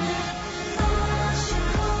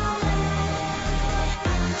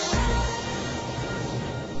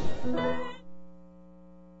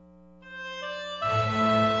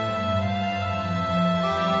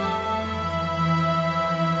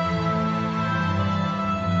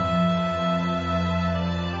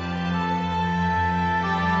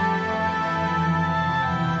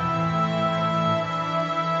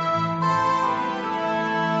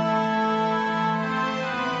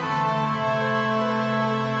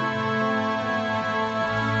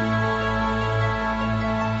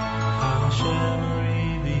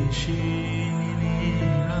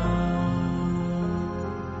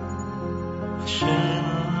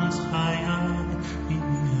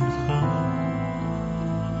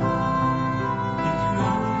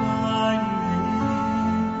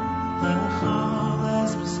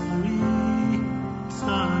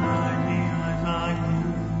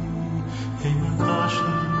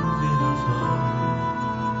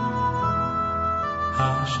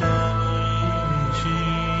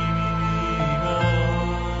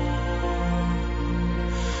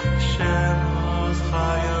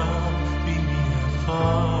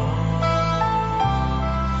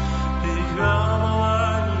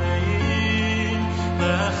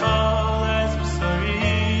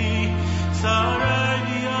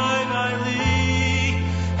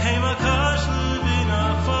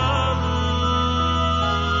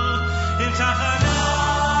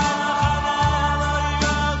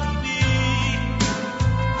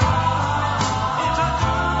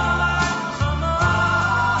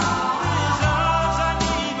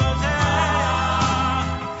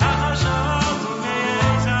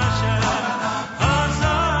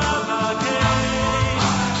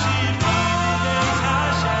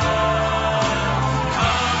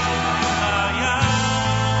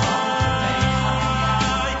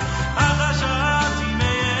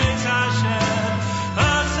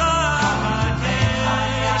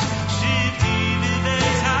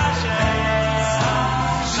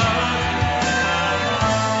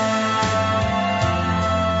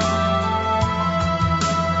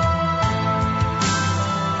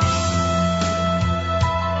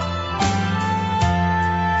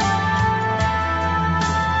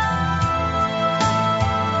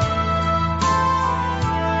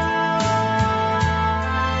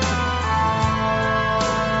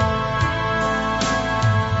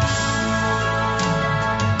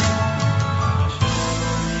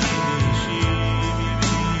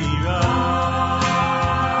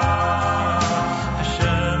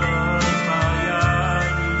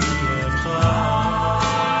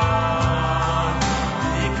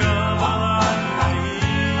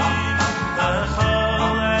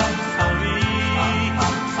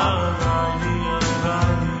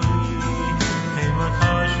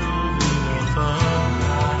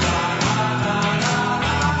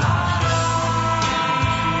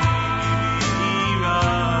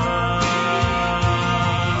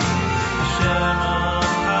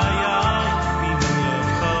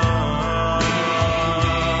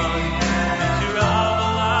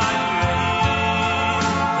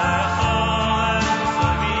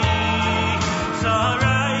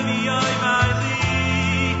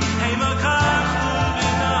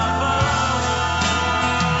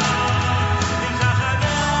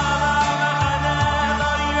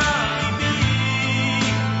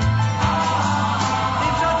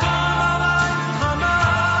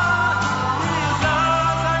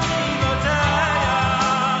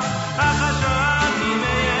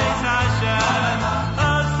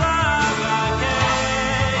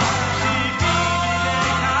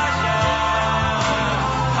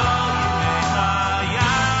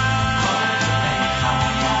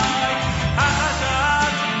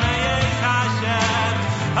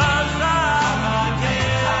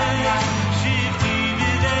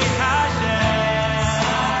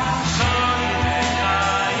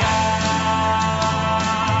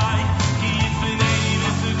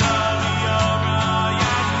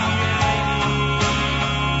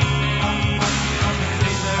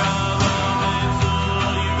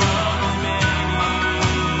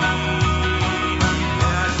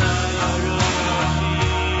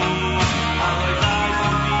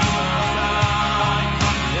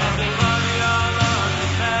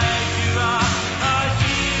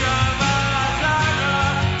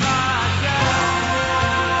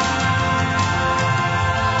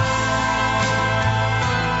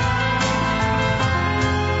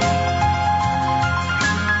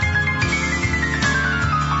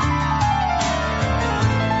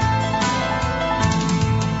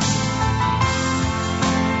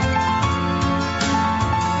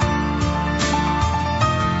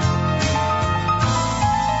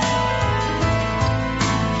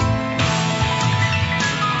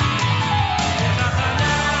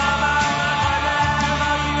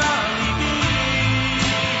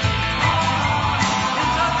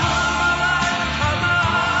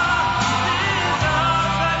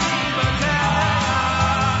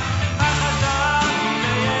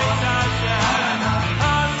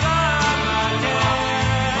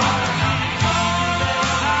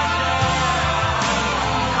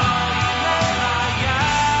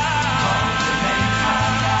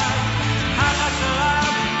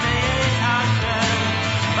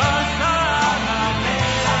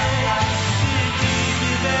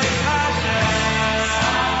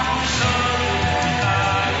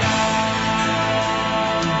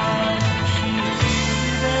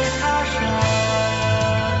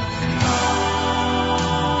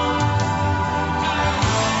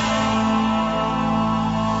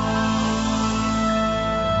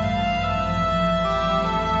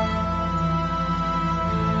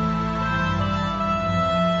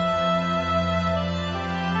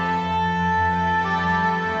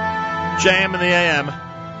 JM in the AM.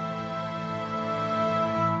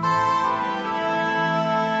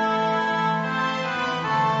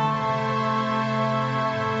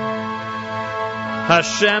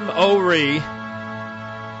 Hashem Ori,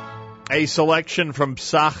 a selection from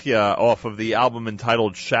Psachia off of the album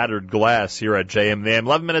entitled Shattered Glass here at JM in the AM.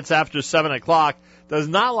 11 minutes after 7 o'clock. Does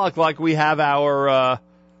not look like we have our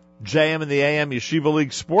JM in the AM Yeshiva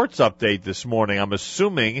League sports update this morning. I'm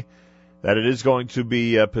assuming that it is going to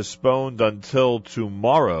be postponed until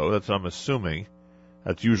tomorrow. That's what I'm assuming.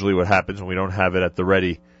 That's usually what happens when we don't have it at the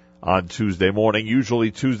ready on Tuesday morning.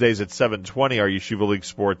 Usually Tuesdays at 7:20 our Yeshiva League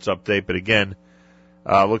sports update, but again,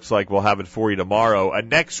 looks like we'll have it for you tomorrow.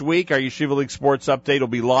 Next week, our Yeshiva League sports update will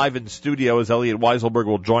be live in studio as Elliot Weiselberg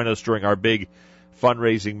will join us during our big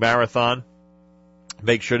fundraising marathon.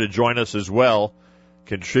 Make sure to join us as well.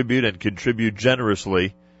 Contribute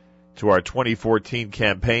generously to our 2014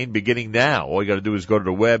 campaign beginning now. All you got to do is go to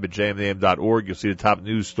the web at jmam.org. You'll see the top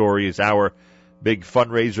news story is our big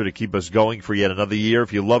fundraiser to keep us going for yet another year.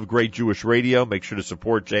 If you love great Jewish radio, make sure to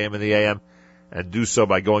support JM in the AM and do so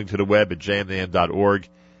by going to the web at jmam.org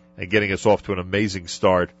and getting us off to an amazing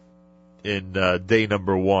start in day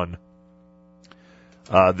number 1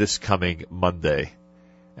 this coming Monday.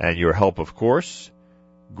 And your help, of course,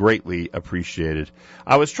 greatly appreciated.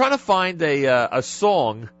 I was trying to find a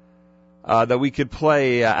song that we could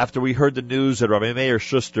play after we heard the news that Rabbi Meir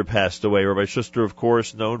Schuster passed away. Rabbi Schuster, of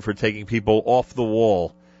course, known for taking people off the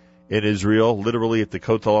wall in Israel, literally at the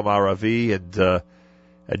Kotel HaMaravi,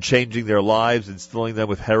 and changing their lives, instilling them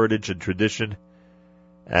with heritage and tradition.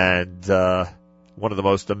 And one of the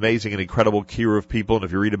most amazing and incredible kiruv people. And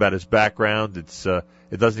if you read about his background, it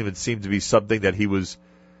doesn't even seem to be something that he was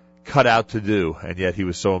cut out to do, and yet he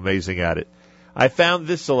was so amazing at it. I found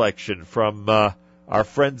this selection from our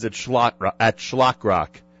friends at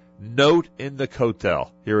Schlockrock. Note in the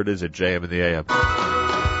Kotel. Here it is at JM in the AM.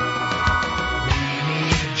 We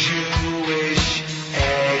need Jewish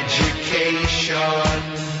education.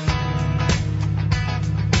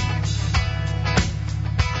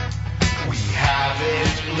 We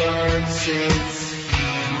haven't learned since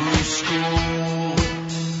Hebrew school.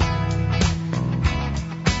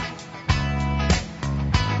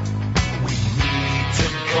 We need to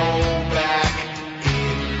go back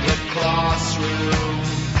in the classroom.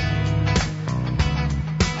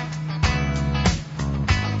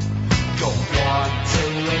 Don't want to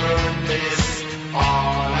learn this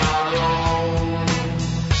on our own.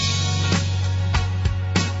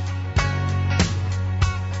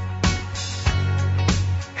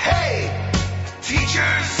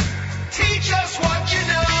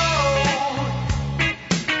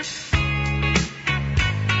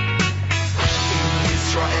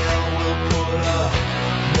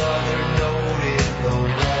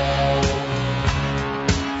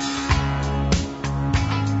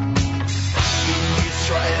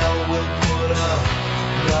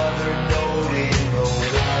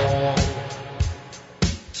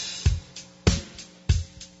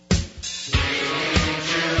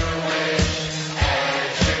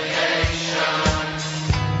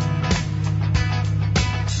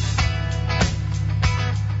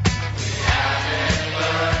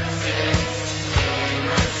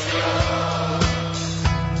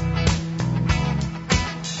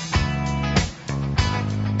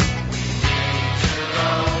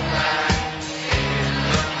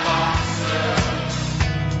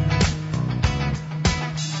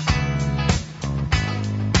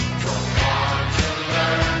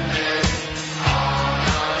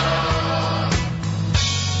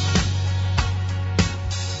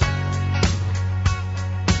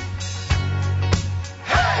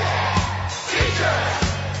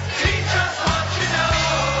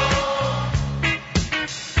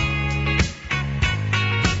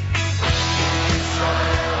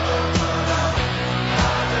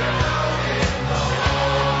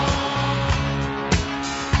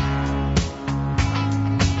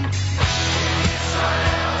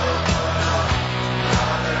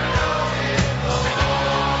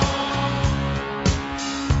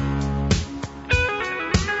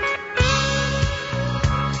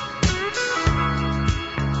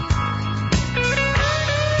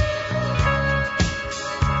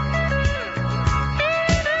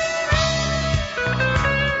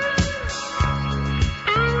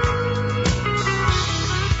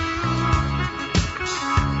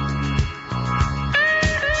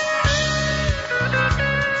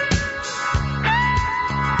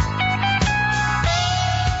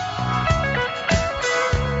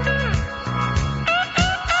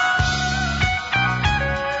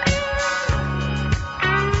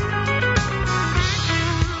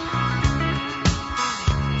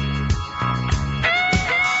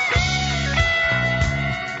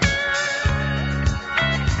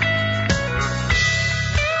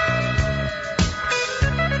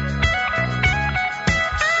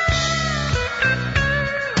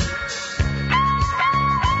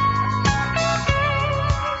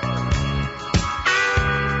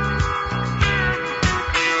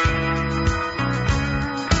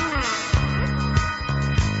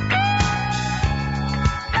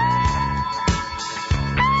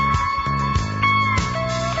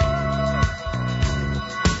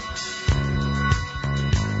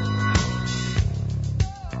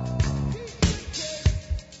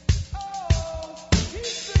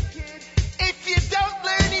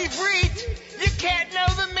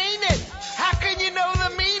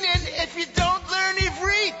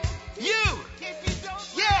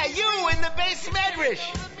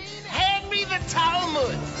 English. Hand me the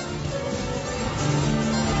Talmud.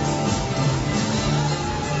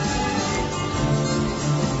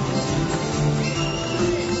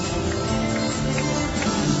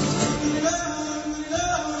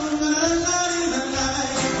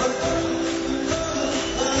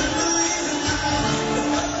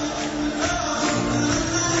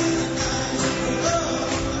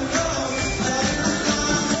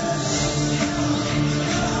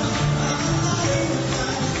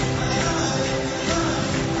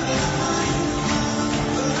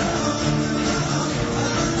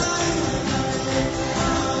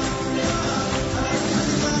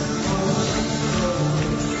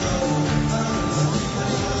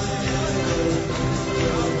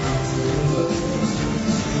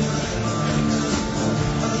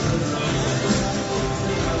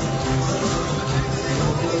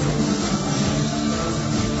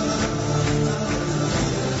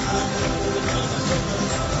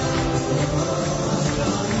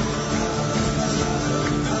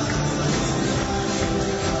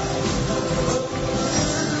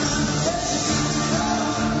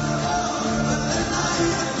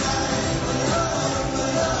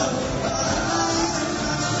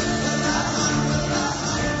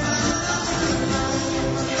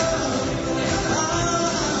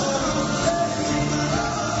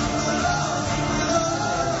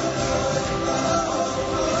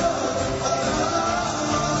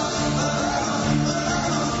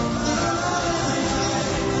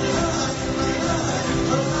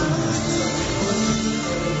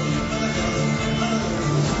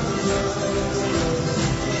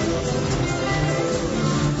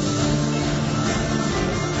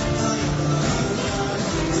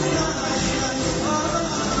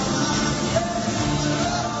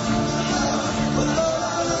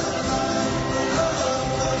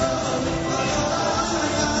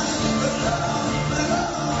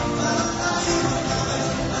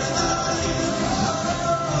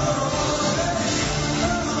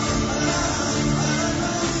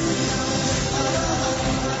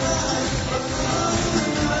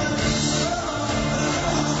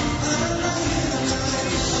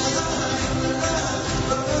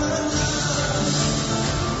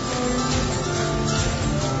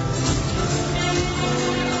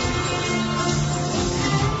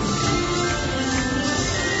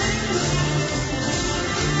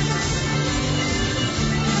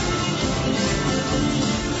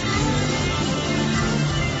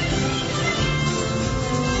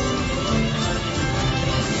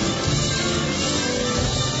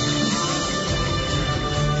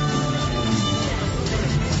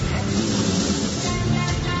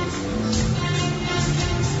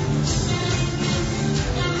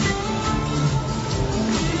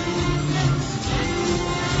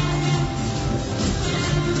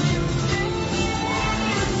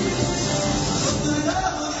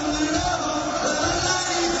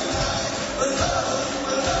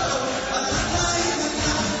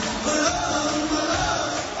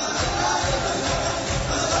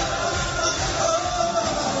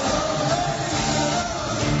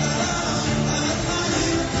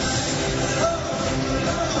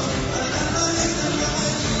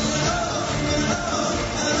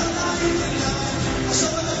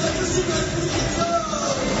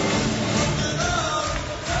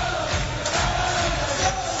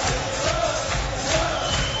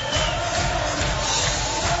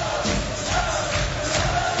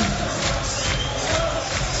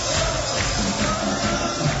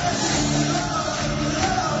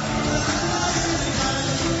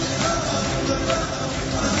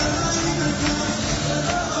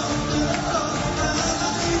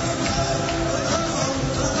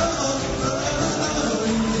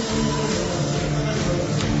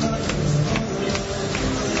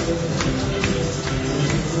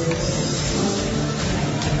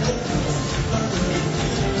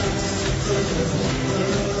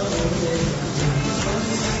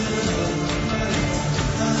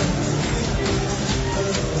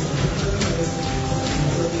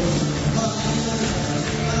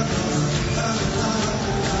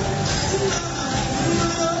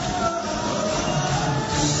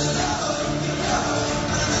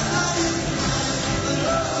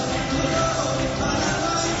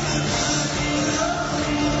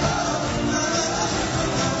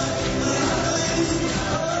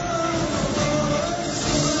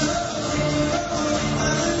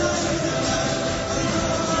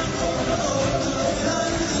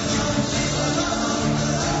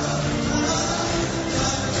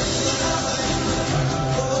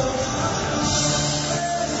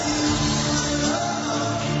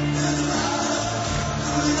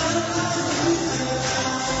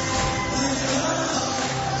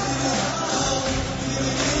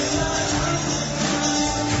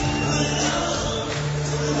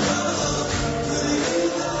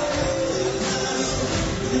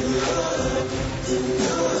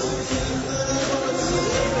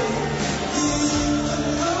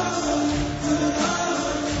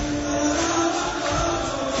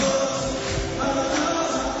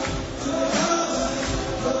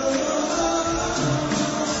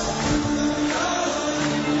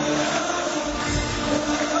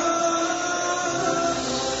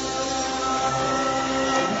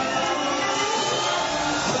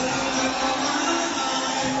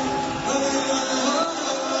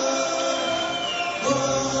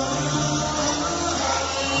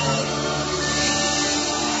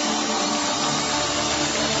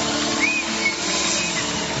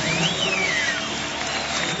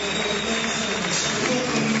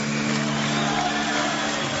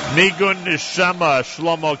 Nigun Neshama,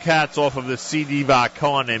 Shlomo Katz off of the CD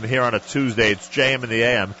Vakonim here on a Tuesday. It's JM in the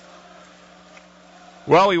AM.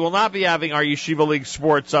 Well, we will not be having our Yeshiva League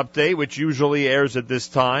Sports Update, which usually airs at this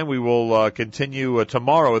time. We will continue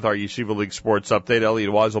tomorrow with our Yeshiva League Sports Update. Elliot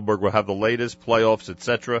Weiselberg will have the latest, playoffs,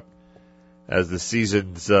 etc., as the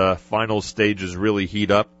season's final stages really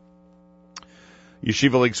heat up.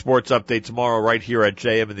 Yeshiva League Sports Update tomorrow right here at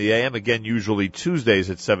JM in the AM. Again, usually Tuesdays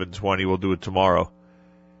at 7:20. We'll do it tomorrow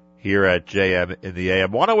here at JM in the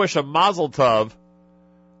AM. Want to wish a mazel tov.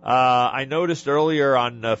 I noticed earlier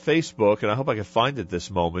on Facebook, and I hope I can find it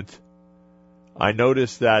this moment, I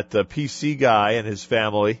noticed that the PC guy and his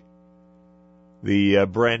family, the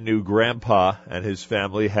brand new grandpa and his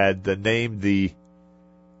family, had named the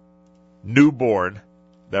newborn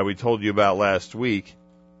that we told you about last week.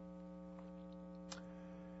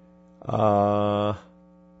 And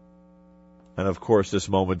of course, this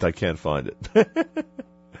moment I can't find it.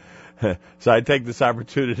 So I take this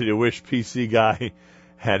opportunity to wish PC Guy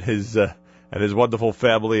and his wonderful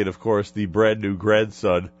family, and of course the brand new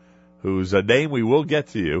grandson, whose name we will get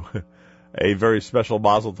to you, a very special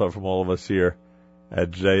mazel tov from all of us here at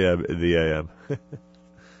JM in the AM.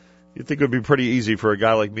 You'd think it would be pretty easy for a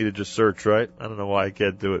guy like me to just search, right? I don't know why I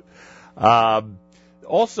can't do it.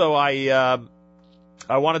 Also, I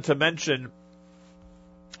wanted to mention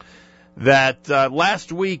that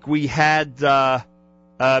last week we had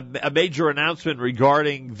a major announcement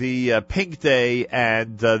regarding the Pink Day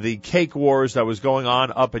and the cake wars that was going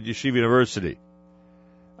on up at Yeshiva University.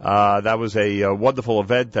 That was a wonderful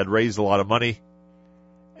event that raised a lot of money,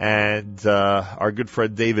 and our good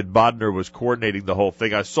friend David Bodner was coordinating the whole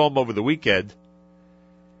thing. I saw him over the weekend,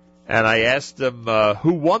 and I asked him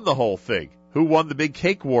who won the whole thing, who won the big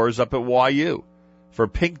cake wars up at YU for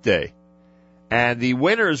Pink Day. And the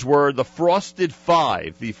winners were the Frosted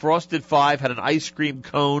Five. The Frosted Five had an ice cream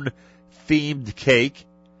cone-themed cake.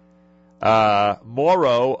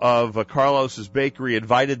 Morrow of Carlos's Bakery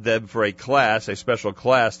invited them for a class, a special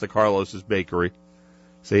class to Carlos's Bakery,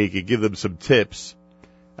 so he could give them some tips.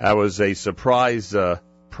 That was a surprise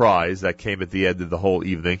prize that came at the end of the whole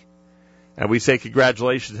evening. And we say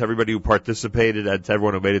congratulations to everybody who participated and to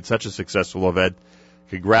everyone who made it such a successful event.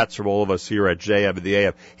 Congrats from all of us here at JM in the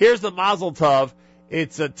AM. Here's the mazel tov.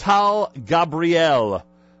 It's a Tal Gabriel.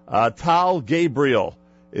 Tal Gabriel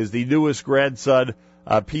is the newest grandson.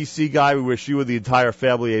 PC Guy, we wish you and the entire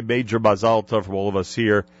family a major mazel tov from all of us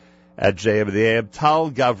here at JM in the AM. Tal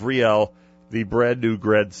Gabriel, the brand new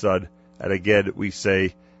grandson. And again, we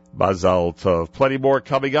say mazel tov. Plenty more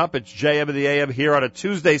coming up. It's JM in the AM here on a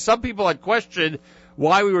Tuesday. Some people had questioned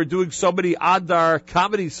why we were doing so many Adar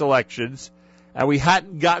comedy selections, and we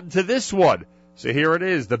hadn't gotten to this one. So here it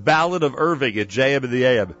is, the Ballad of Irving at JM in the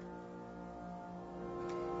AM.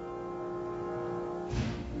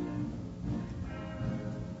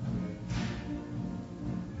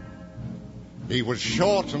 He was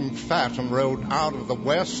short and fat and rode out of the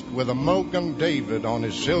west with a Mogan David on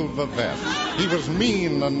his silver vest. He was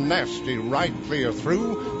mean and nasty right clear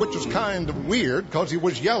through, which was kind of weird because he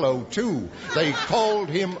was yellow too. They called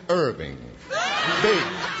him Irving. Big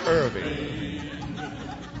Irving.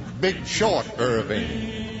 Big short Irving.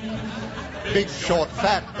 Big short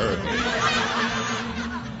fat Irving.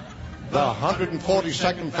 The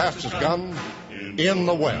 142nd fastest gun in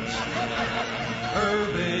the West.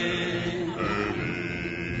 Irving.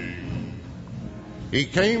 He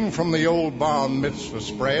came from the old bar mitzvah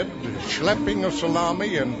spread, schlepping a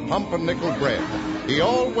salami and pumpernickel bread. He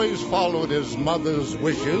always followed his mother's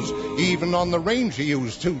wishes. Even on the range he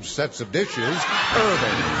used 2 sets of dishes.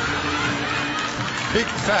 Irving. Big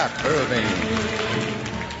fat Irving.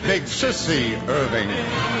 Big sissy Irving.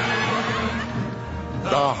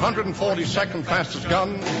 The 142nd fastest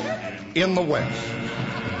gun in the West.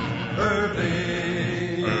 Irving.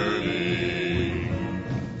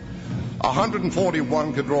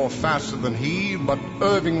 141 could draw faster than he, but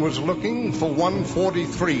Irving was looking for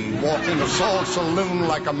 143, walked in a Saul saloon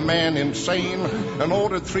like a man insane, and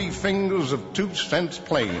ordered 3 fingers of 2 cents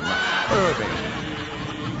plain. Irving.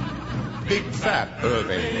 Big fat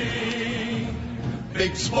Irving.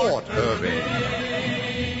 Big sport Irving.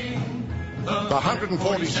 The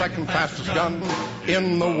 142nd fastest gun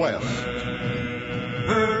in the West.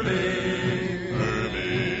 Irving.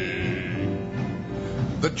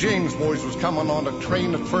 The James boys was coming on a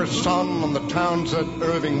train at first sun, and the town said,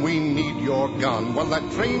 Irving, we need your gun. Well,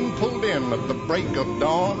 that train pulled in at the break of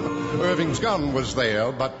dawn. Irving's gun was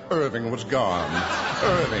there, but Irving was gone.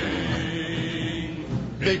 Irving.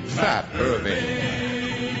 Big fat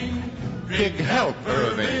Irving. Big help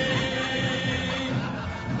Irving.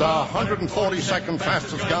 The 142nd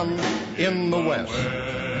fastest gun in the West.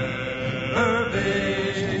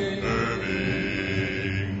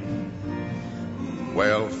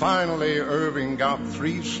 Well, finally, Irving got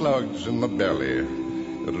 3 slugs in the belly.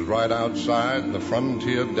 It was right outside the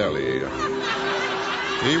frontier deli.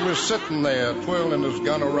 He was sitting there twirling his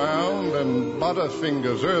gun around, and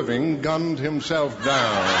Butterfingers Irving gunned himself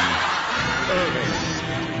down. Irving.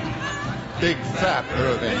 Big fat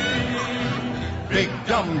Irving. Big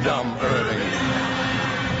dum-dum Irving.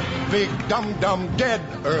 Big dum-dum dead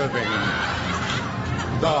Irving.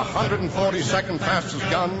 The 142nd fastest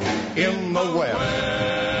gun in the West.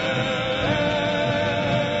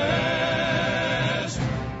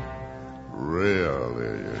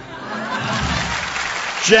 Really?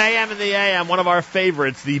 JM in the AM, one of our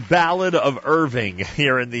favorites, the Ballad of Irving,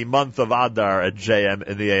 here in the month of Adar at JM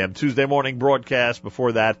in the AM. Tuesday morning broadcast.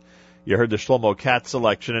 Before that, you heard the Shlomo Katz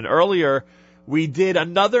selection. And earlier, we did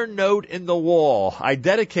Another Note in the Wall. I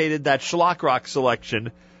dedicated that Shlock Rock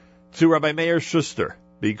selection to Rabbi Meir Schuster,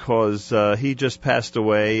 because he just passed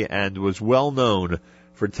away and was well known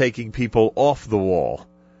for taking people off the wall,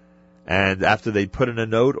 and after they put in a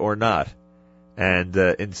note or not, and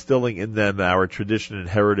instilling in them our tradition and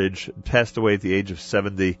heritage. Passed away at the age of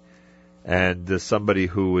 70, and somebody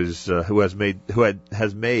who has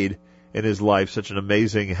made in his life such an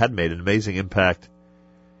amazing impact,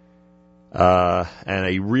 and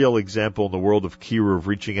a real example in the world of Kiruv, of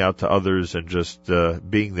reaching out to others and just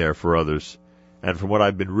being there for others. And from what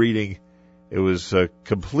I've been reading, it was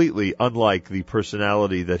completely unlike the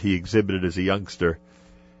personality that he exhibited as a youngster.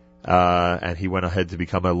 And he went ahead to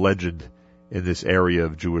become a legend in this area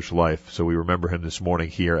of Jewish life. So we remember him this morning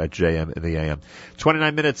here at JM in the AM.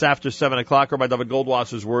 29 minutes after 7 o'clock, Rabbi David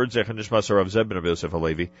Goldwasser's words, Zechon Nishmas Rav Zeb ben Rav Yosef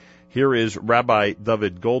Halevi. Here is Rabbi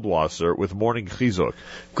David Goldwasser with Morning Chizuk.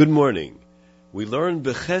 Good morning. We learn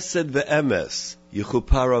B'chesed ve'emes,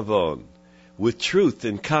 Yechupar Avon. With truth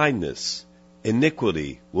and kindness,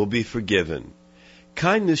 iniquity will be forgiven.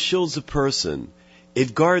 Kindness shields a person.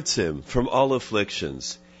 It guards him from all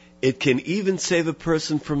afflictions. It can even save a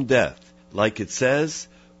person from death. Like it says,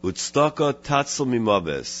 Utstaka tatzel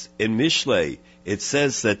mimabes. In Mishlei, it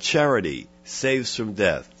says that charity saves from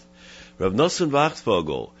death. Rav Nosson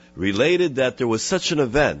Wachtfogel related that there was such an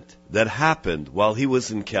event that happened while he was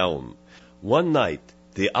in Kelm. One night,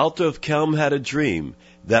 the Alter of Kelm had a dream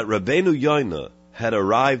that Rabbeinu Yoina had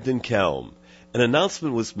arrived in Kelm. An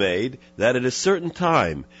announcement was made that at a certain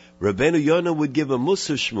time, Rabbeinu Yonah would give a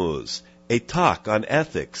Musar Shmuz, a talk on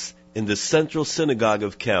ethics, in the central synagogue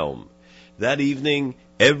of Kelm. That evening,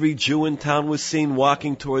 every Jew in town was seen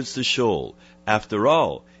walking towards the shul. After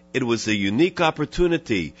all, it was a unique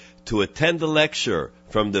opportunity to attend a lecture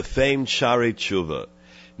from the famed Sharei Tshuva.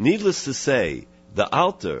 Needless to say, the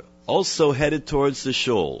Alter also headed towards the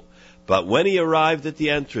shul. But when he arrived at the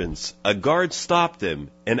entrance, a guard stopped him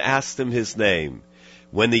and asked him his name.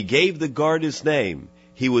 When he gave the guard his name,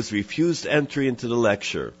 he was refused entry into the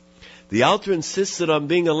lecture. The Alter insisted on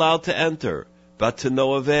being allowed to enter, but to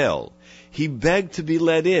no avail. He begged to be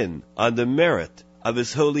let in on the merit of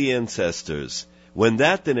his holy ancestors. When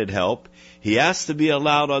that didn't help, he asked to be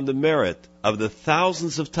allowed on the merit of the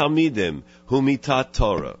thousands of Talmidim whom he taught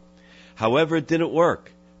Torah. However, it didn't work.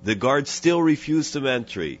 The guard still refused him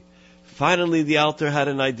entry. Finally, the Alter had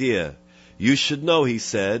an idea. You should know, he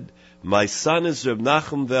said, my son is Reb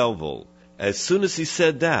Nachum Velvel. As soon as he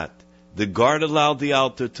said that, the guard allowed the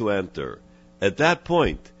Alter to enter. At that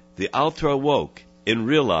point, the Alter awoke and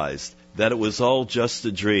realized that it was all just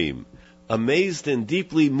a dream. Amazed and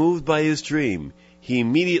deeply moved by his dream, he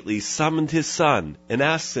immediately summoned his son and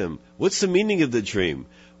asked him, what's the meaning of the dream?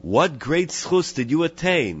 What great schus did you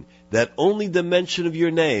attain that only the mention of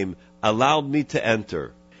your name allowed me to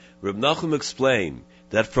enter? Reb Nachum explained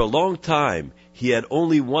that for a long time he had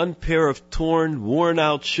only one pair of torn,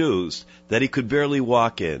 worn-out shoes that he could barely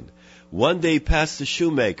walk in. One day he passed a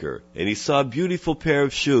shoemaker and he saw a beautiful pair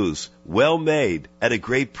of shoes, well made, at a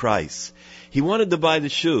great price. He wanted to buy the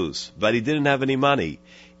shoes, but he didn't have any money.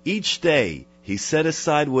 Each day he set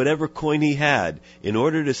aside whatever coin he had in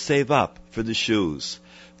order to save up for the shoes.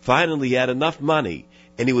 Finally he had enough money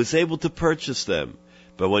and he was able to purchase them.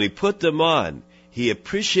 But when he put them on, he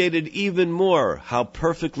appreciated even more how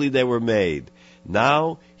perfectly they were made.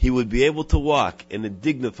 Now he would be able to walk in a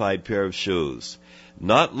dignified pair of shoes.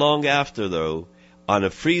 Not long after, though, on a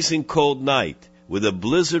freezing cold night, with a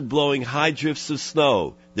blizzard blowing high drifts of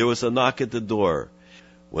snow, there was a knock at the door.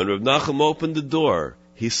 When Reb Nachum opened the door,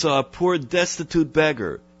 he saw a poor destitute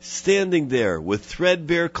beggar standing there with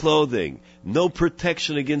threadbare clothing, no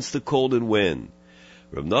protection against the cold and wind.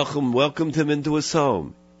 Reb Nachum welcomed him into his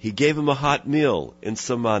home. He gave him a hot meal and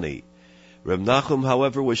some money. Reb Nachum,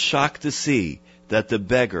 however, was shocked to see that the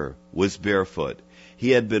beggar was barefoot.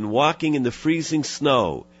 He had been walking in the freezing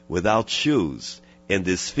snow without shoes, and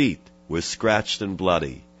his feet were scratched and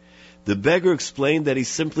bloody. The beggar explained that he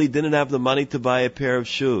simply didn't have the money to buy a pair of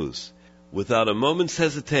shoes. Without a moment's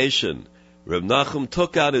hesitation, Reb Nachum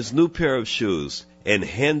took out his new pair of shoes and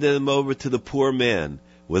handed them over to the poor man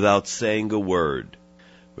without saying a word.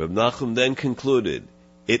 Reb Nachum then concluded,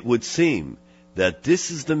 "It would seem that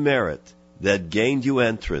this is the merit that gained you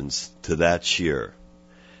entrance to that shir."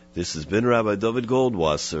 This has been Rabbi David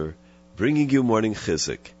Goldwasser, bringing you Morning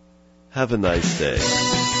Chizuk. Have a nice day.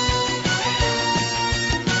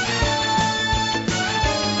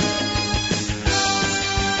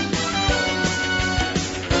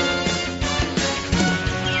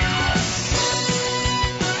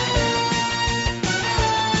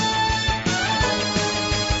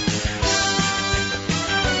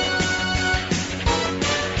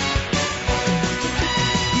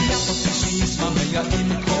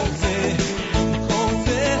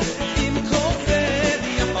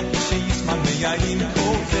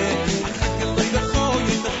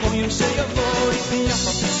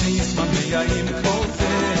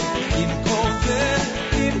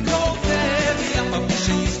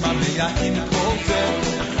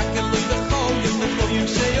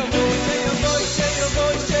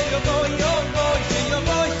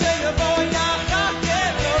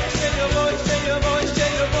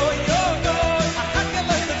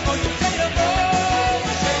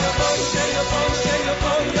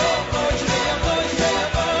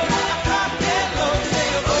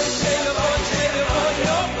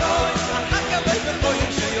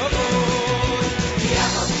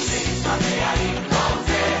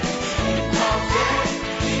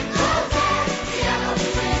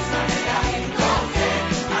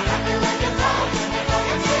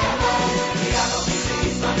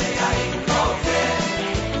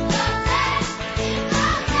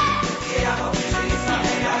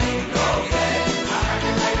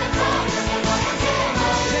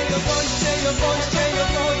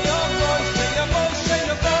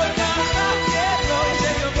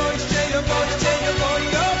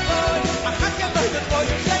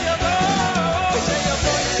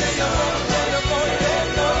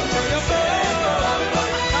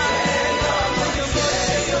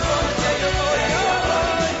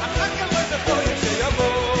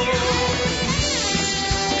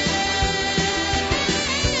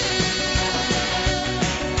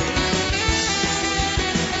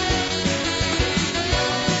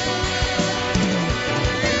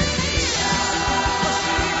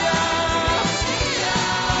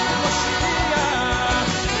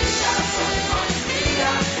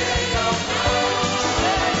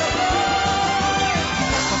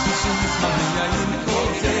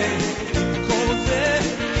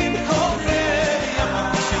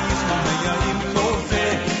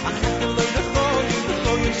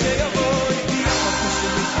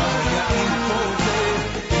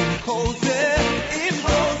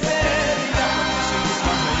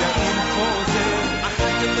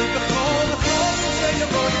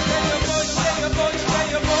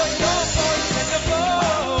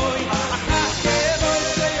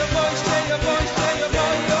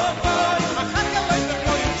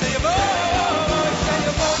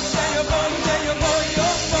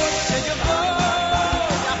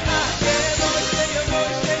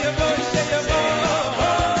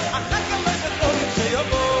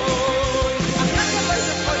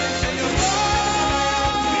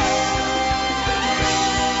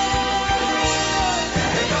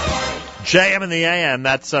 JM in the AM,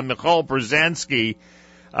 that's Michoel Pruzansky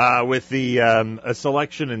with the a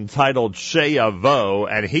selection entitled Sheyavo,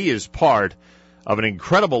 and he is part of an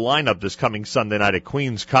incredible lineup this coming Sunday night at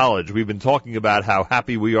Queens College. We've been talking about how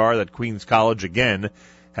happy we are that Queens College, again,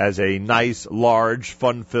 has a nice, large,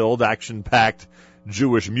 fun-filled, action-packed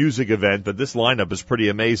Jewish music event, but this lineup is pretty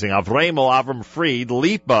amazing. Avram Fried,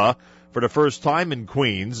 Lipa, for the first time in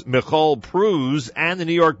Queens, Michoel, Pruz, and the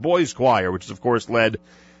New York Boys Choir, which is, of course, led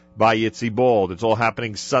by Yitzy Bald. It's all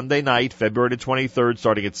happening Sunday night, February the 23rd,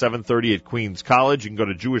 starting at 7:30 at Queens College. You can go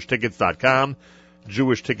to jewishtickets.com,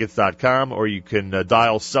 jewishtickets.com, or you can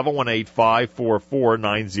dial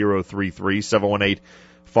 718-544-9033,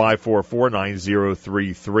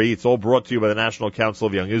 718-544-9033. It's all brought to you by the National Council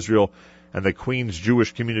of Young Israel and the Queens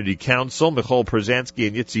Jewish Community Council. Michoel Pruzansky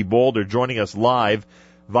and Yitzy Bald are joining us live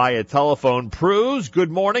via telephone. Pruz,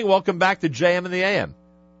 good morning. Welcome back to JM in the AM.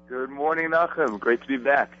 Good morning, Nachum. Great to be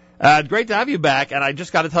back. Great to have you back, and I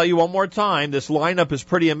just got to tell you one more time, this lineup is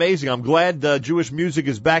pretty amazing. I'm glad Jewish music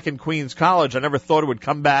is back in Queens College. I never thought it would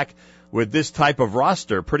come back with this type of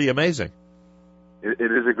roster. Pretty amazing.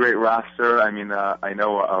 it is a great roster. I mean, I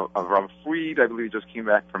know of Rav Fried. I believe he just came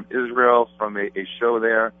back from Israel from a show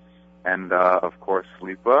there. And, of course,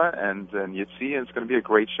 Lipa and Yitzy, and it's going to be a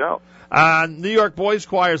great show. New York Boys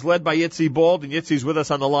Choir is led by Yitzy Bald, and Yitzy's with us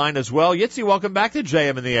on the line as well. Yitzy, welcome back to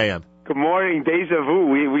JM in the AM. Good morning, deja vu.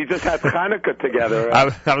 We just had Hanukkah together.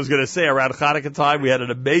 I was going to say, around Hanukkah time, we had an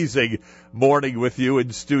amazing morning with you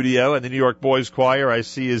in studio, and the New York Boys Choir, I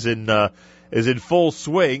see, is in full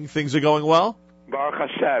swing. Things are going well? Baruch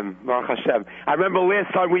Hashem, Baruch Hashem. I remember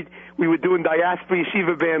last time we were doing Diaspora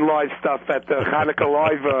Yeshiva Band live stuff at the Hanukkah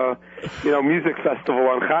Live, music festival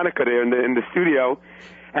on Hanukkah there in the studio.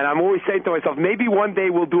 And I'm always saying to myself, maybe one day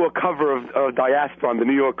we'll do a cover of Diaspora on the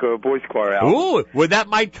New York Boys Choir album. Ooh, that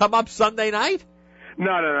might come up Sunday night?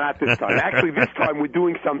 No, not this time. Actually, this time we're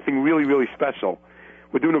doing something really, really special.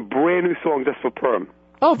 We're doing a brand new song just for Purim.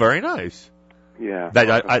 Oh, very nice. Yeah.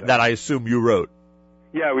 That I assume you wrote.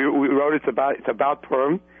 Yeah, we wrote it. It's about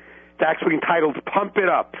Purim. It's actually entitled "Pump It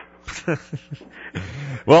Up."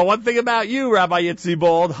 Well, one thing about you, Rabbi Yitzy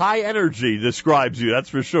Bald, high energy describes you. That's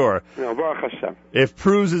for sure. Baruch Hashem. If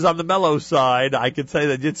Pruz is on the mellow side, I can say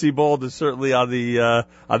that Yitzy Bald is certainly on the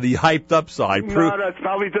hyped up side. No, that's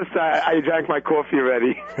probably just I drank my coffee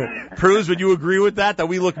already. Pruz, would you agree with that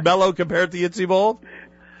we look mellow compared to Yitzy Bald?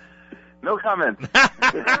 No comment.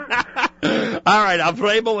 All right,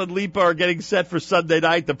 Avremel and Lipa are getting set for Sunday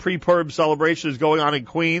night. The Pre-Purim Celebration is going on in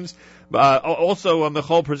Queens. Also,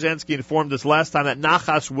 Michoel Pruzansky informed us last time that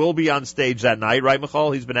Nachas will be on stage that night, right,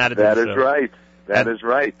 Michoel? He's been added to the show. That is right. That is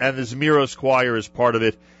right. And the Zmiros Choir is part of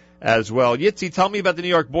it as well. Yitzy, tell me about the New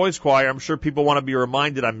York Boys Choir. I'm sure people want to be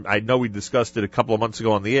reminded. I know we discussed it a couple of months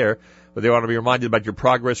ago on the air, but they want to be reminded about your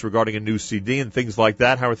progress regarding a new CD and things like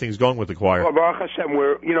that. How are things going with the choir? Well, Baruch Hashem,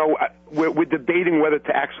 we're debating whether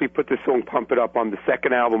to actually put the song "Pump It Up" on the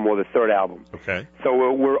second album or the third album. Okay.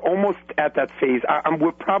 So we're almost at that phase.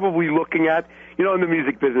 We're probably looking at, in the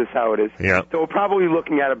music business how it is. Yeah. So we're probably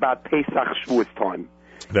looking at about Pesach Shavuos time.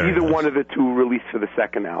 Very Either nice. one of the two released for the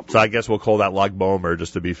second album. So I guess we'll call that Lag Bomer,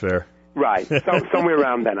 just to be fair. Right. Somewhere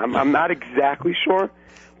around then. I'm not exactly sure,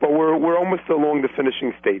 but we're almost along the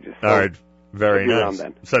finishing stages. So All right. Very we'll be nice. around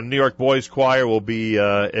then. So New York Boys Choir will be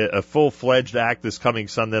a full-fledged act this coming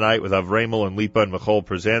Sunday night with Avremel and Lipa and Michoel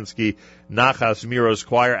Pruzansky, Nachas Miros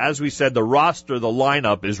Choir. As we said, the roster, the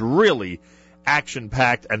lineup is really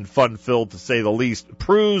action-packed and fun-filled, to say the least.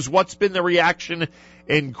 Pruz, what's been the reaction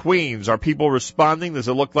in Queens? Are people responding? Does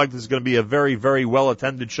it look like this is going to be a very, very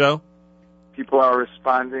well-attended show? People are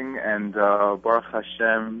responding, and Baruch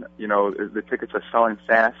Hashem, the tickets are selling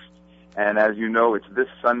fast. And as you know, it's this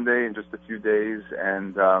Sunday in just a few days,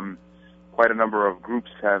 and quite a number of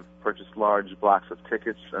groups have purchased large blocks of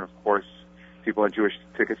tickets. And, of course, people at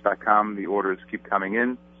JewishTickets.com, the orders keep coming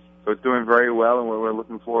in. So it's doing very well, and we're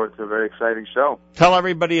looking forward to a very exciting show. Tell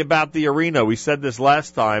everybody about the arena. We said this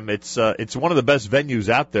last time. It's one of the best venues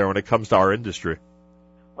out there when it comes to our industry.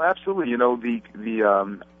 Well, absolutely.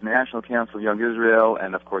 The National Council of Young Israel,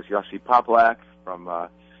 and, of course, Yossi Poplak from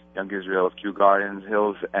Young Israel of Kew Gardens,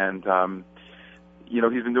 Hills, and,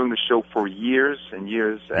 he's been doing the show for years and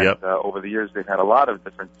years, and Yep. Over the years they've had a lot of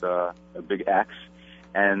different big acts,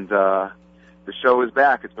 and the show is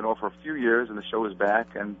back. It's been over for a few years, and the show is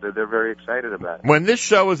back, and they're very excited about it. When this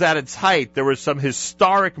show was at its height, there were some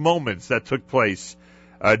historic moments that took place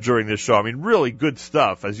during this show. I mean, really good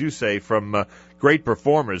stuff, as you say, from great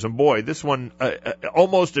performers. And boy, this one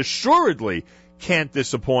almost assuredly can't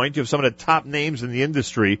disappoint. You have some of the top names in the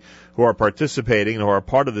industry who are participating and who are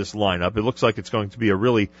part of this lineup. It looks like it's going to be a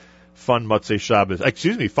really fun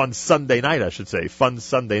fun Sunday night, I should say. Fun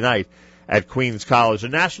Sunday night at Queens College. The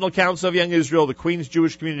National Council of Young Israel, the Queens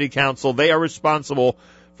Jewish Community Council, they are responsible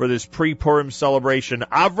for this pre-Purim celebration.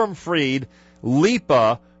 Avram Fried,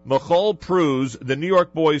 Lipa, Michoel Pruz, the New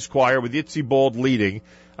York Boys Choir with Yitzy Bald leading,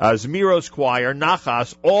 Zmiros Choir,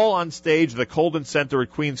 Nachas, all on stage at the Colden Center at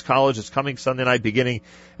Queens College. It's coming Sunday night beginning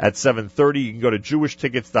at 7:30. You can go to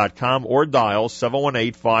JewishTickets.com or dial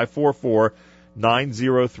 718-544-9033,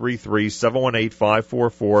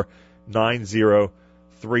 718-544-9033.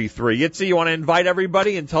 Yitzy, you want to invite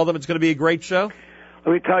everybody and tell them it's going to be a great show?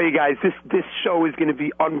 Let me tell you guys, this show is going to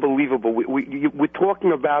be unbelievable. We're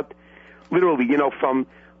talking about literally, from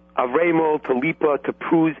Avremel to Lipa to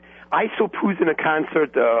Pruz. I saw Pruz in a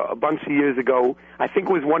concert a bunch of years ago. I think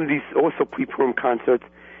it was one of these also pre-Purim concerts.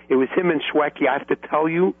 It was him and Shweki. I have to tell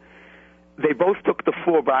you, they both took the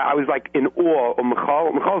floor, but I was like in awe of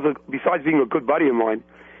Michoel. Michel's, besides being a good buddy of mine,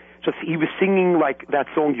 just he was singing like that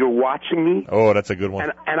song, "You're Watching Me." Oh, that's a good one.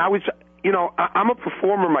 And I was, I'm a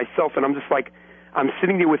performer myself, and I'm just like, I'm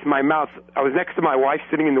sitting there with my mouth. I was next to my wife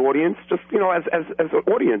sitting in the audience, just, as an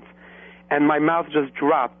audience. and my mouth just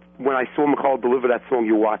dropped when I saw Michoel deliver that song,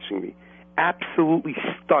 You're Watching Me. Absolutely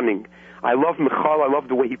stunning. I love Michoel. I love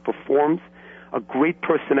the way he performs. A great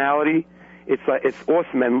personality. It's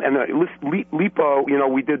awesome. And Lipa, you know,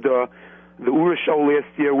 we did the Ura show last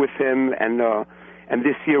year with him, and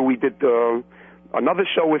this year we did another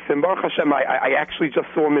show with him. Baruch Hashem, I actually just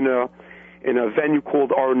saw him in a venue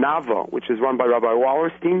called Arnava, which is run by Rabbi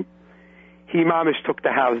Wallerstein. He mamish took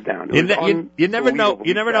the house down. You never know.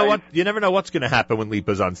 You never know what's going to happen when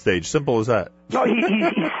Lipa's on stage. Simple as that. No,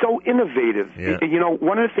 he's so innovative. Yeah. You know,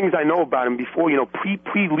 one of the things I know about him before, you know,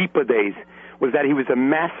 pre-Lipa days, was that he was a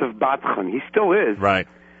massive batchan. He still is. Right.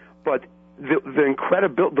 But the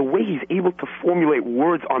incredible, the way he's able to formulate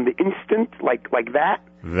words on the instant, like that.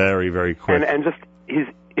 Very, very quick. And just if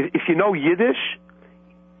you know Yiddish,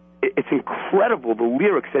 it's incredible, the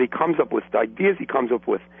lyrics that he comes up with, the ideas he comes up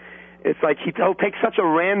with. It's like he'll take such a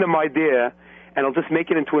random idea and he'll just make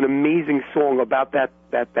it into an amazing song about that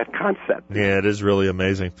concept. Yeah, it is really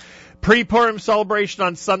amazing. Pre-Purim Celebration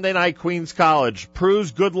on Sunday night, Queens College.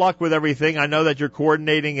 Pruz, good luck with everything. I know that you're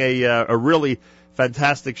coordinating a really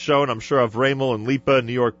fantastic show, and I'm sure of Raymel and Lipa,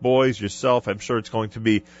 New York boys, yourself. I'm sure it's going to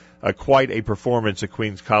be quite a performance at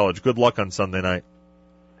Queens College. Good luck on Sunday night.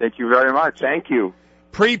 Thank you very much. Thank you.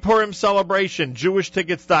 Pre-Purim Celebration,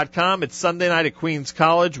 JewishTickets.com. It's Sunday night at Queens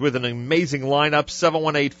College with an amazing lineup,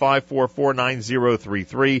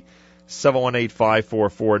 718-544-9033,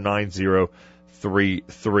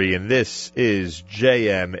 718-544-9033. And this is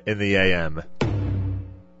JM in the AM.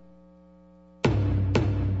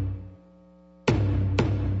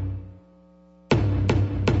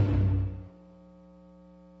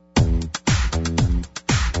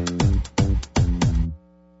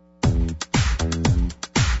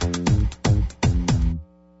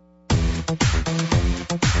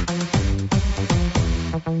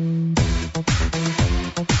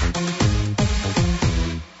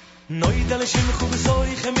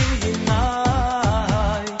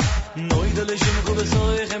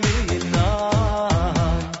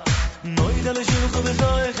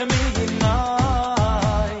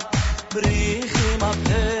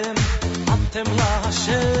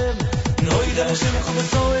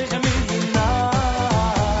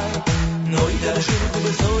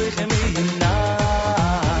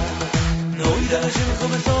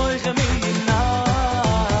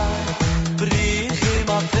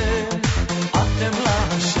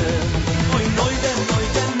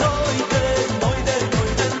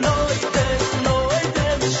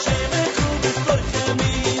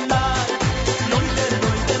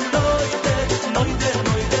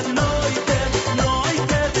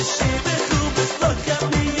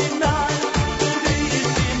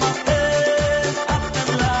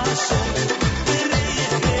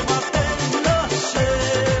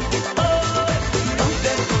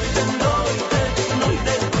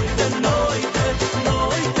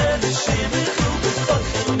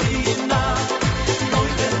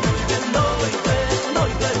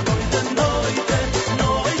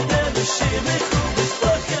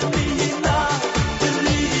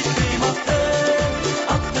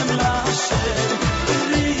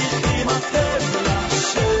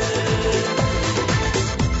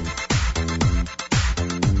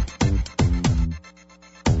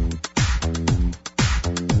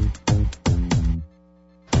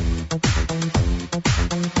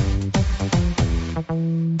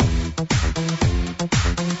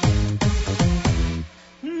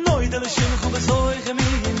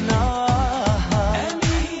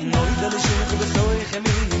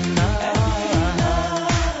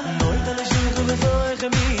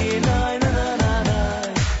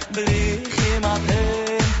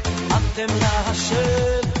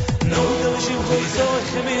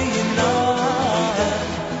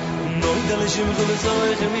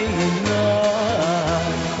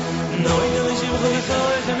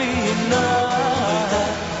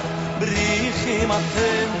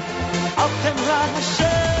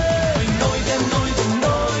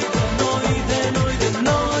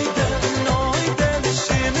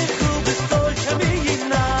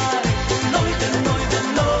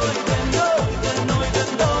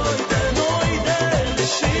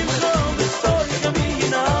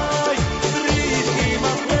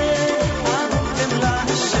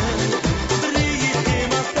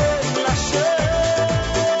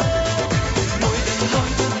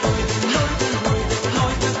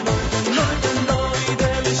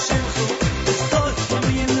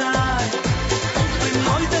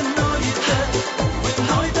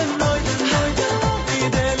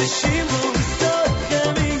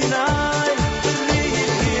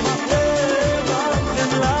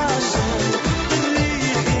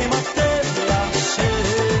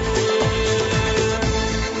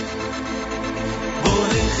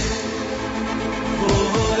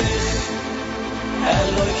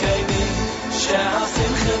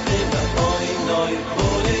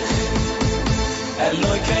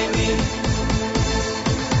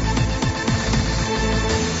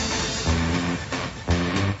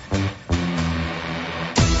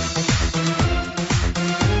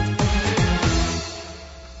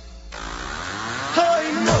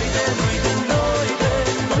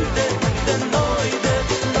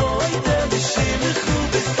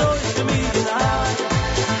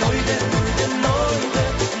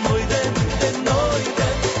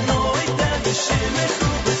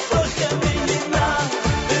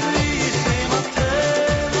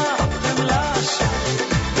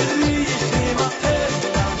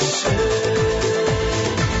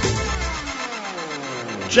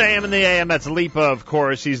 JM in the AM, that's Lipa, of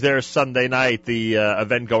course. He's there Sunday night, the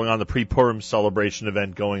event going on, the Pre-Purim Celebration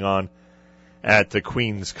event going on at the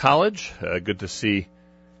Queens College. Good to see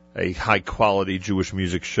a high-quality Jewish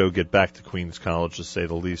music show get back to Queens College, to say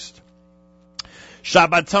the least.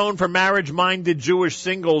 Shabbaton for marriage-minded Jewish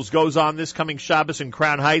singles goes on this coming Shabbos in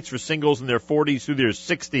Crown Heights for singles in their 40s through their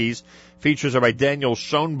 60s. Features are by Daniel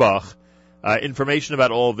Schoenbach. Information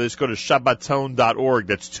about all of this, go to Shabbaton.org.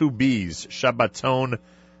 That's 2 B's, Shabbaton.org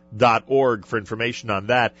for information on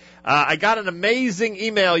that. I got an amazing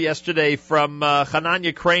email yesterday from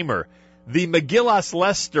Hananya Kramer, the Megillas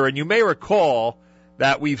Lester, and you may recall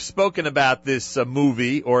that we've spoken about this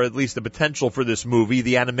movie, or at least the potential for this movie,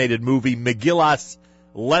 the animated movie Megillas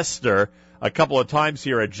Lester, a couple of times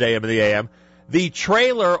here at JM and the AM. The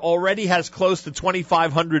trailer already has close to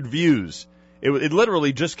 2,500 views. It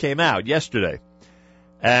literally just came out yesterday.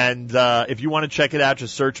 And if you want to check it out,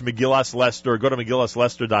 just search Megillas Lester, or go to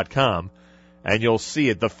MegillasLester.com, and you'll see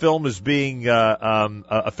it. The film is being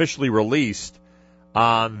officially released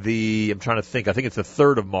on the, I think it's the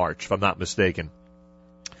 3rd of March, if I'm not mistaken.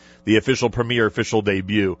 The official premiere, official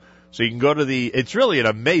debut. So you can go to it's really an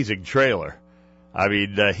amazing trailer. I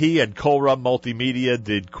mean, he and Kolram Multimedia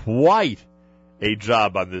did quite a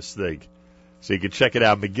job on this thing. So you can check it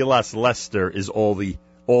out. Megillas Lester is all the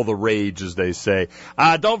rage, as they say.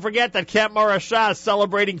 Don't forget that Camp Marashah is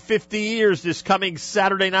celebrating 50 years this coming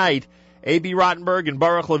Saturday night. A.B. Rottenberg and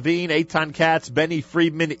Baruch Levine, Eitan Katz, Benny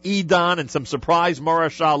Friedman, Edon, and some surprise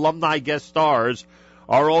Marashah alumni guest stars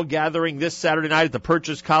are all gathering this Saturday night at the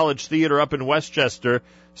Purchase College Theater up in Westchester,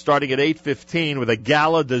 starting at 8:15 with a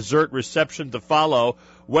gala dessert reception to follow.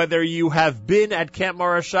 Whether you have been at Camp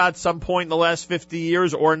Marashah at some point in the last 50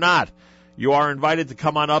 years or not, you are invited to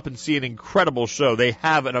come on up and see an incredible show. They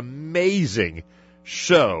have an amazing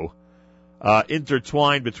show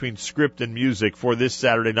intertwined between script and music for this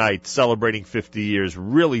Saturday night, celebrating 50 years.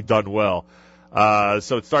 Really done well.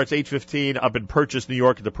 So it starts 8:15 up in Purchase, New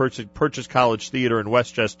York, at the Purchase College Theater in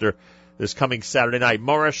Westchester this coming Saturday night.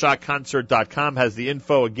 MorashahConcert.com has the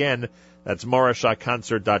info again. That's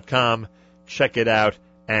MorashahConcert.com. Check it out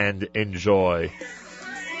and enjoy.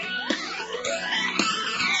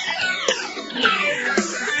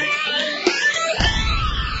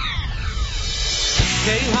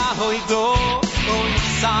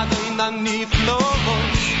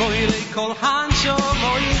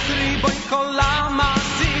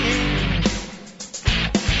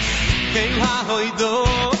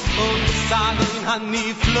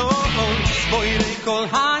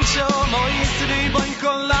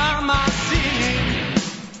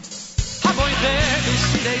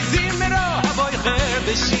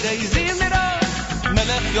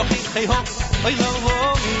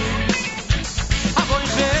 Aboy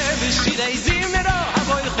khair b'shirei zimero,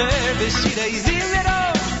 aboy khair b'shirei zimero,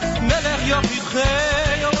 melech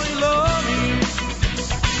yochidchei oilomi.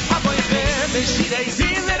 Aboy khair b'shirei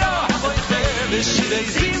zimero, aboy khair b'shirei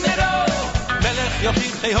zimero, melech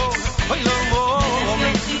yochidchei oilomi.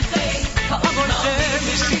 Aboy khair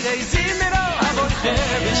b'shirei zimero, aboy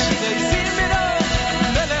khair b'shirei zimero,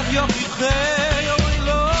 melech yochidchei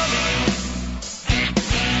oilomi.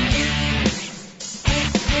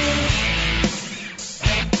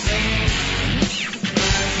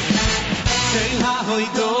 Hoy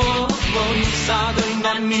do boy sado in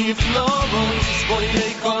the niflo boy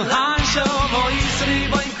kol hansho boy sri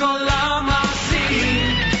boy kol amasi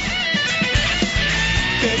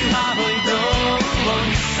hoy do boy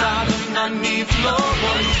sado in the niflo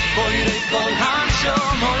boy kol hansho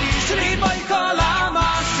boy sri boy kol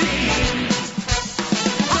amasi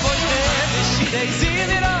boy shirei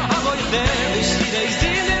zinero boy shirei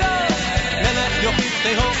zinero melech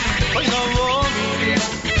yochite ho boy no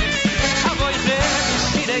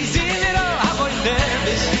Shirei zinero, avoy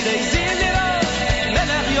there, shirei zinero,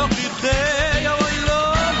 melech yochidchei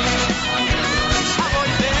oilomi. Avoy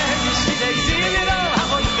there, shirei zinero,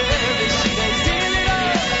 avoy there, shirei zinero,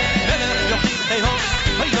 melech yochidchei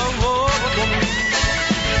oilomi.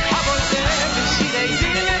 Avoy there, shirei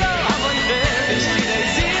zinero, avoy there, shirei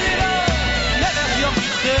zinero, melech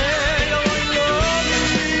yochidchei oilomi.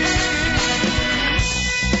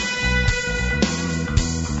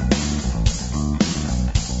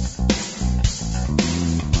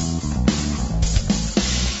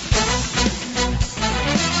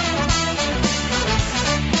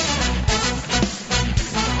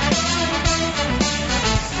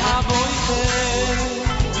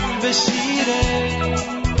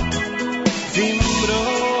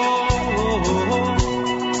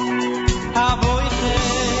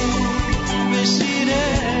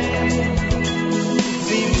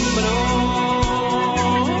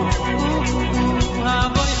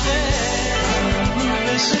 Avoy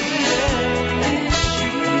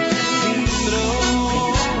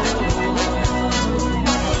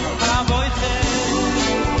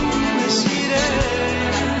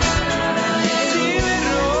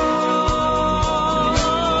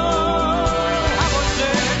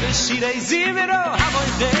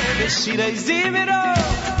Beshirei Zimiro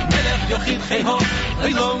Melech Yochid Cheho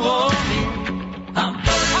Oilom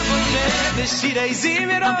Beshirei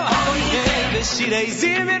Zimiro Beshirei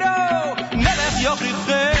Zimiro Melech Yochid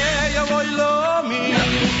Cheho Oilom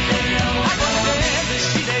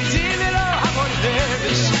Beshirei Zimiro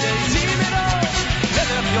Beshirei Zimiro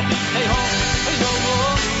Melech Yochid Cheho Oilom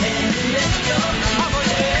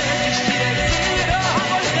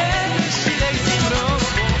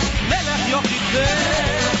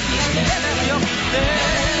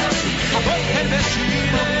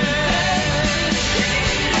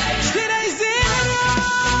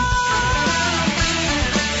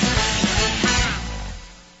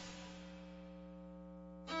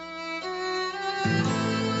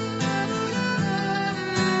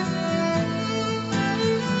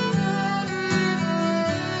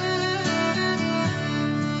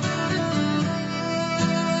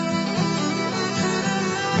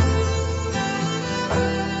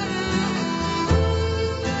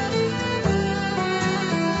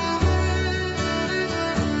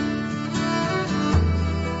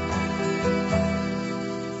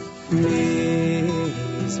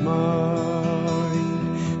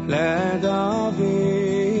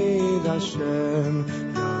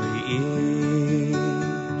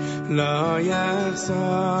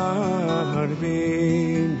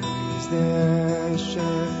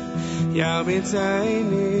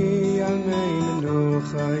Yabitzaini al mein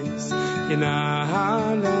nuchais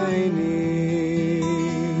Yenahaleini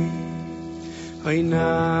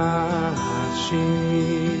Oinashi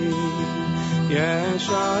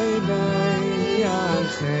Yeshai ben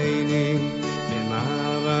Yalcheini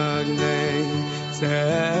B'mavagnei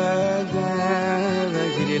Tzedek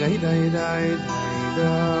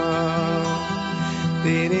Di-di-di-di-di-di-di-da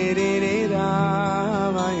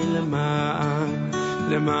Di-di-di-di-di-da-vai-lema'an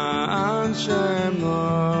למען שם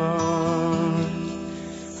נור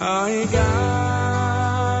אוי גם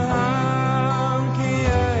כי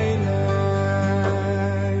אלף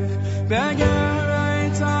בגרי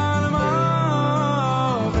צלמובס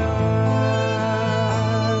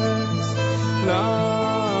לא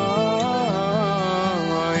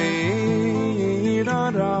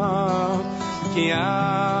יררה כי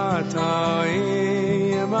אתה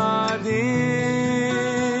עמדי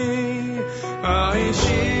אוי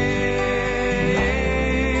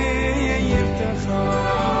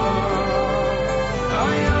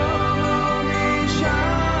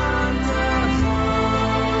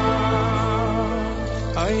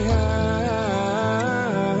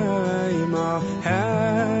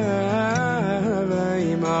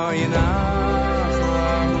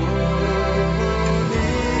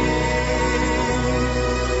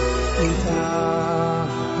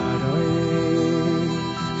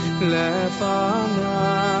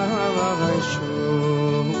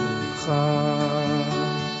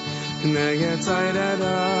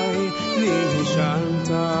Tzaydarai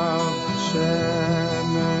Nishanta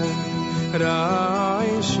Hashem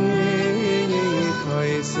Raishi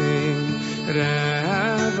Koisim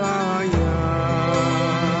Rebaya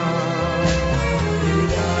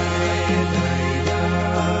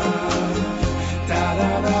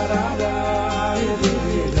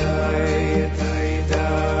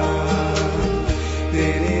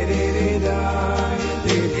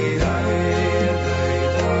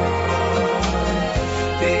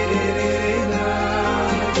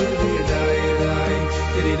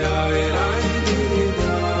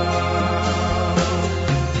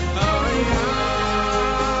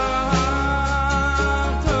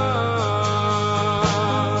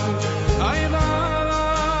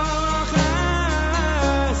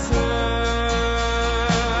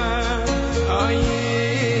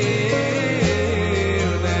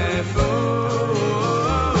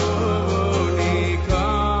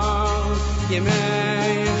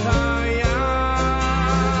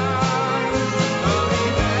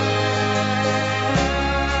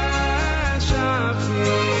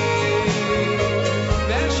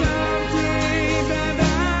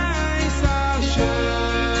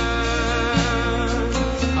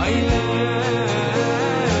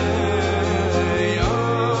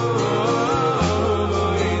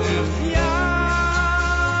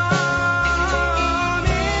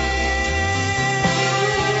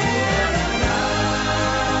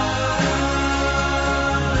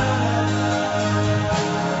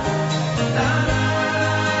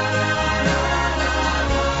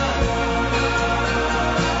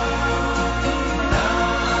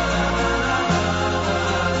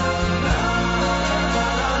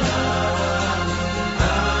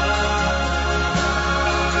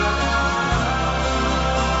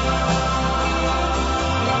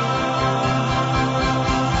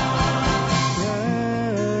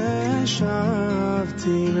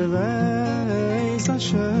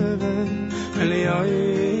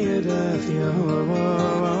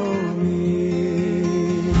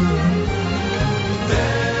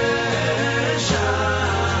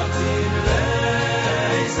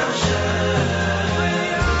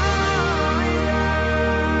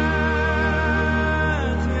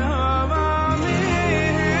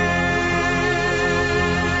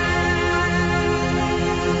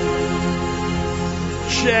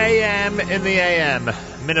JM in the AM,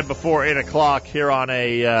 minute before 8 o'clock here on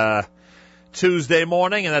a Tuesday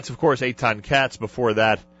morning, and that's, of course, Eitan Katz. Before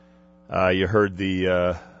that, you heard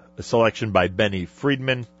the selection by Benny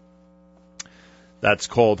Friedman. That's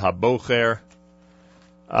called Habocher.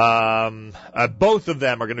 Both of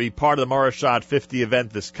them are going to be part of the Morashot 50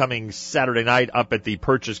 event this coming Saturday night up at the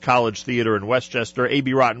Purchase College Theater in Westchester.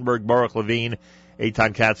 A.B. Rottenberg, Baruch Levine,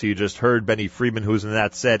 Eitan Katz, who you just heard, Benny Friedman, who's in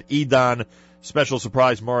that set, Edan, special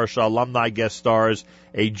surprise Morashah alumni guest stars,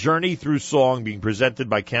 a journey through song being presented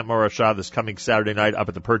by Camp Morashah this coming Saturday night up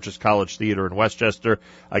at the Purchase College Theater in Westchester.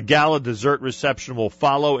 A gala dessert reception will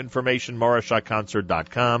follow. Information,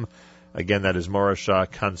 morashahconcert.com. Again, that is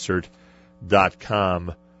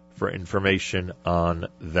morashahconcert.com for information on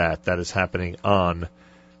that. That is happening on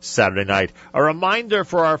Saturday night. A reminder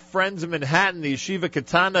for our friends in Manhattan, the Yeshiva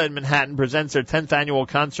Katana in Manhattan presents their 10th annual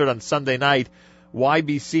concert on Sunday night.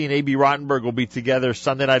 YBC and A.B. Rottenberg will be together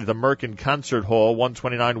Sunday night at the Merkin Concert Hall,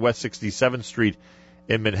 129 West 67th Street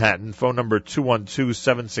in Manhattan. Phone number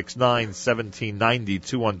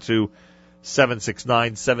 212-769-1790,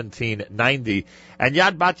 212-769-1790. And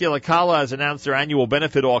Yad Batya Lakala has announced their annual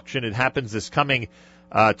benefit auction. It happens this coming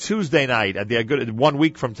Tuesday night, at the Agudas, 1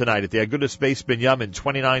 week from tonight, at the Agudas Beis Binyamin,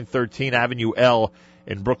 2913 Avenue L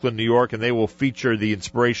in Brooklyn, New York, and they will feature the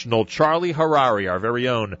inspirational Charlie Harari, our very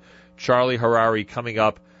own Charlie Harari, coming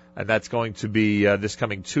up, and that's going to be this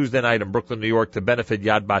coming Tuesday night in Brooklyn, New York, to benefit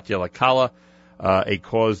Yad Batya Lakala, a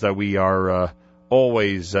cause that we are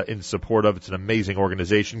always in support of. It's an amazing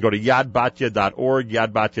organization. Go to yadbatya.org,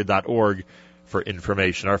 yadbatya.org, for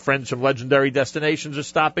information. Our friends from Legendary Destinations are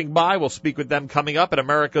stopping by. We'll speak with them coming up at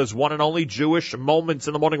America's one and only Jewish Moments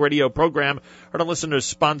in the Morning radio program. Heard on listeners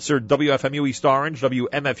sponsored WFMU East Orange,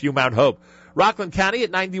 WMFU Mount Hope. Rockland County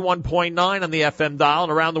at 91.9 on the FM dial,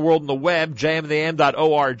 and around the world on the web,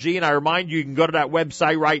 jmtheam.org. And I remind you, you can go to that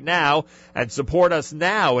website right now and support us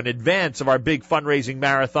now in advance of our big fundraising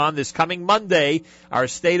marathon. This coming Monday, our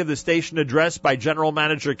State of the Station address by General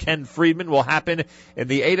Manager Ken Friedman will happen in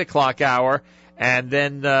the 8 o'clock hour. And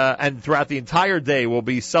then, and throughout the entire day, we'll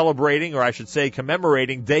be celebrating, or I should say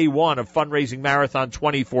commemorating, day one of Fundraising Marathon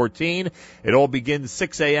 2014. It all begins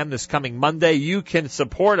 6 a.m. this coming Monday. You can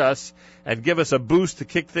support us and give us a boost to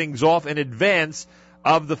kick things off in advance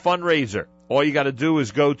of the fundraiser. All you got to do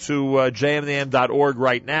is go to jmam.org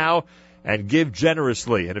right now and give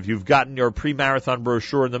generously. And if you've gotten your pre-marathon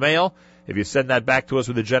brochure in the mail, if you send that back to us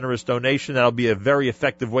with a generous donation, that'll be a very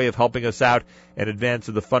effective way of helping us out in advance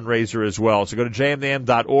of the fundraiser as well. So go to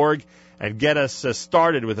jmam.org and get us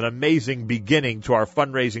started with an amazing beginning to our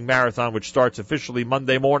fundraising marathon, which starts officially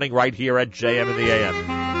Monday morning right here at JM in the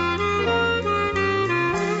AM.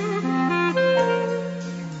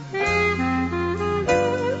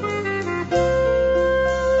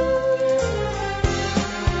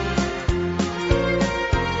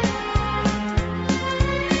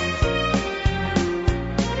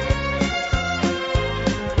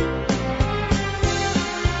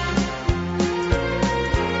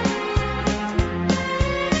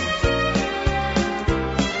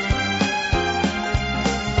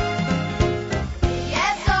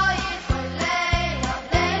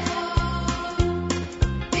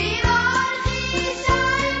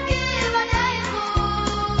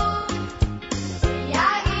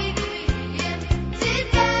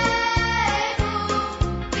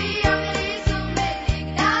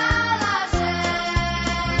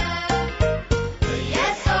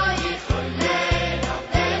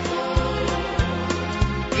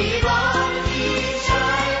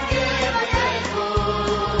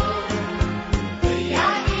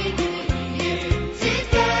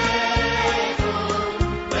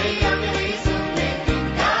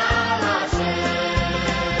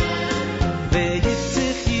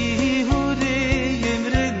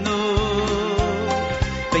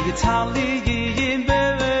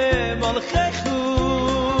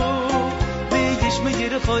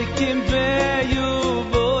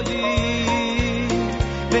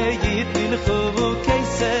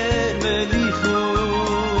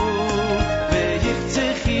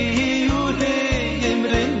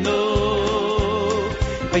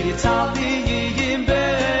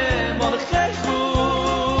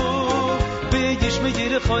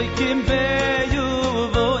 Kim be you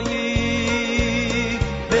boy be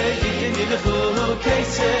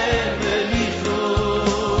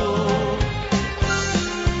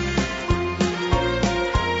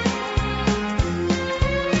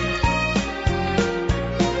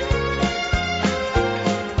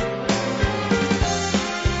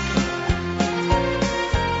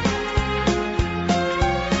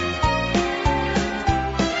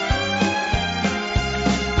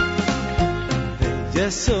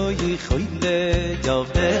yesoy khoyle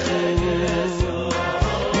yavdechu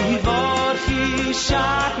Ivar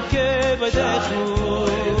khishak kevedechu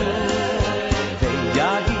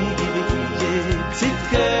Veyagi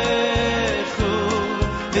tzitkechu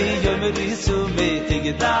Veyomrisu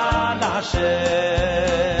metigdal Hashem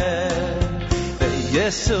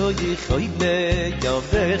Yesoy khoyle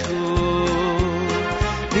yavdechu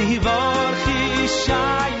Ivar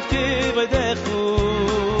khishak kevedechu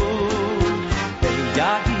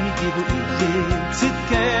Veyagi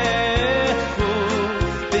tzitkechu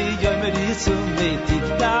Veyomrisu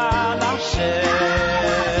metigdal Hashem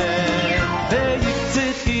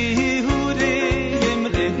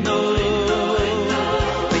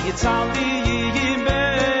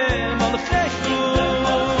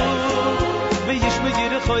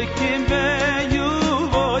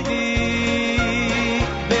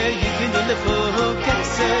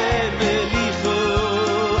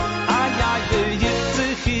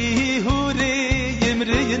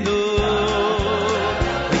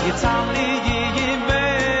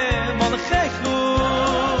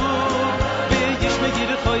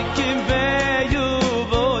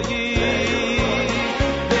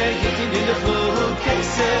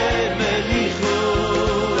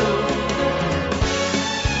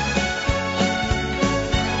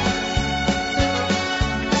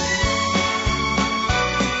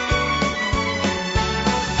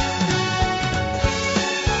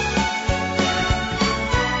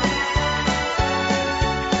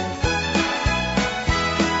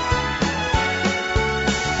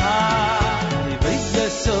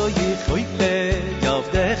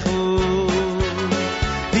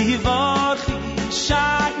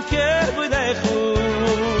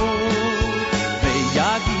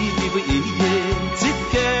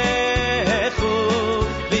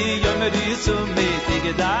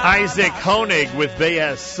Isaac Honig with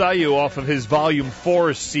Beyaz Sayu off of his Volume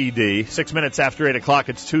 4 CD. 6 minutes after 8 o'clock,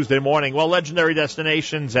 it's Tuesday morning. Well, Legendary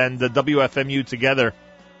Destinations and the WFMU together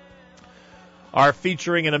are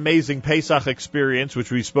featuring an amazing Pesach experience,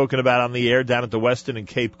 which we've spoken about on the air down at the Westin and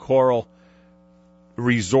Cape Coral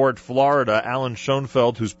Resort, Florida. Alan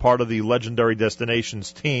Schonfeld, who's part of the Legendary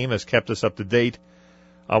Destinations team, has kept us up to date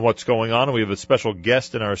on what's going on. And we have a special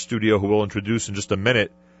guest in our studio who we'll introduce in just a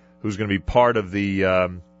minute, who's going to be part of the,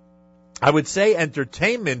 I would say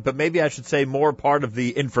entertainment, but maybe I should say more part of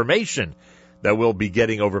the information that we'll be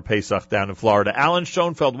getting over Pesach down in Florida. Alan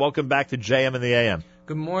Schonfeld, welcome back to JM and the AM.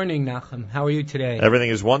 Good morning, Nachum. How are you today?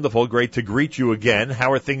 Everything is wonderful. Great to greet you again.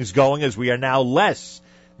 How are things going as we are now less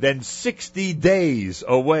than 60 days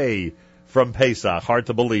away from Pesach? Hard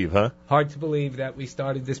to believe, huh? Hard to believe that we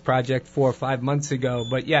started this project 4 or 5 months ago.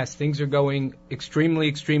 But yes, things are going extremely,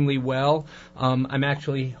 extremely well. I'm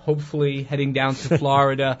actually hopefully heading down to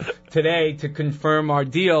Florida today to confirm our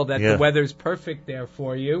deal that the weather's perfect there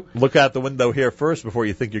for you. Look out the window here first before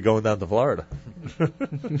you think you're going down to Florida. I'm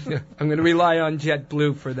going to rely on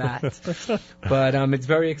JetBlue for that. But it's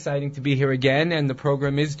very exciting to be here again, and the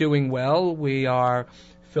program is doing well. We are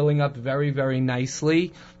filling up very, very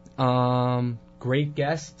nicely. Great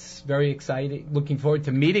guests, very excited. Looking forward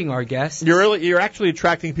to meeting our guests. You're actually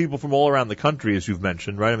attracting people from all around the country, as you've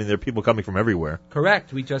mentioned, right? I mean, there are people coming from everywhere.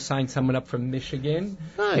 Correct. We just signed someone up from Michigan.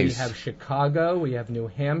 Nice. We have Chicago. We have New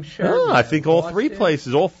Hampshire. Oh, I think all three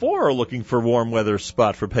places, all four are looking for warm weather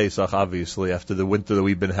spot for Pesach, obviously, after the winter that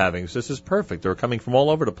we've been having. So this is perfect. They're coming from all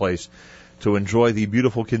over the place to enjoy the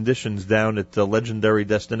beautiful conditions down at Legendary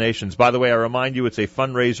Destinations. By the way, I remind you, it's a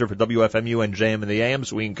fundraiser for WFMU and JM and the AM,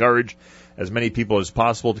 so we encourage as many people as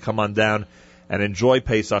possible to come on down and enjoy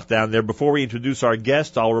Pesach down there. Before we introduce our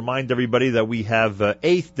guest, I'll remind everybody that we have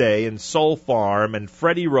Eighth Day and Soul Farm and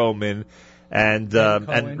Freddie Roman and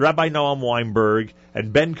Rabbi Noam Weinberg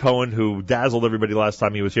and Ben Cohen, who dazzled everybody last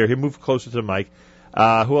time he was here. He moved closer to the mic.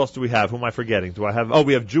 Who else do we have? Who am I forgetting?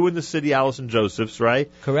 We have Jew in the City, Allison Josephs, right?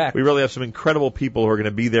 Correct. We really have some incredible people who are going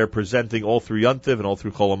to be there presenting all through Yontiv and all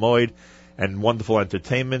through Chol Hamoed and wonderful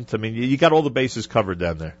entertainment. I mean, you got all the bases covered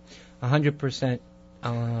down there. 100%,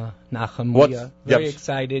 Nachum. We are very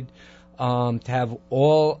excited to have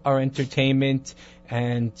all our entertainment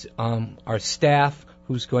and our staff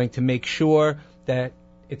who's going to make sure that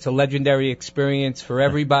it's a legendary experience for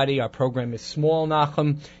everybody. Our program is small,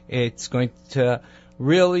 Nachum. It's going to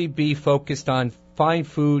really be focused on fine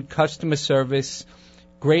food, customer service,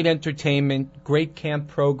 great entertainment, great camp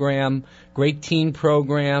program, great teen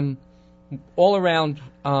program, all around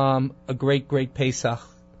a great, great Pesach.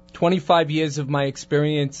 25 years of my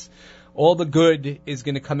experience, all the good is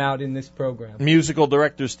going to come out in this program. Musical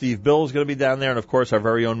director Steve Bill is going to be down there, and of course our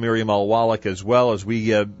very own Miriam Al-Wallach as well as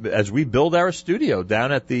we build our studio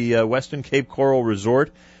down at the Westin Cape Coral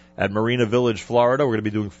Resort at Marina Village, Florida. We're going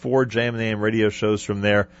to be doing 4 JM and the AM radio shows from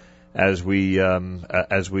there as we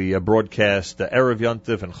broadcast Erev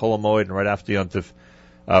Yontif and Chol HaMoed and right after Yontif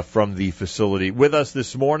from the facility. With us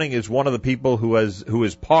this morning is one of the people who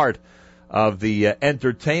is part of the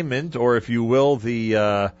entertainment, or if you will,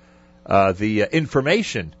 the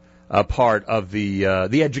information part of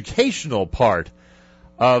the educational part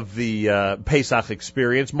of the Pesach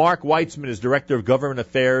experience. Mark Weitzman is Director of Government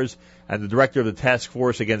Affairs and the Director of the Task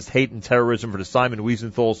Force Against Hate and Terrorism for the Simon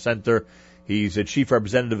Wiesenthal Center. He's a Chief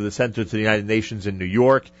Representative of the Center to the United Nations in New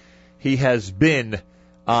York. He has been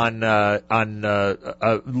on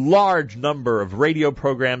a large number of radio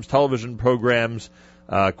programs, television programs,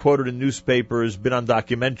 quoted in newspapers, been on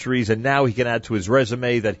documentaries, and now he can add to his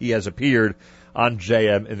resume that he has appeared on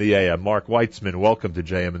JM in the AM. Mark Weitzman, welcome to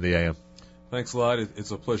JM in the AM. Thanks a lot.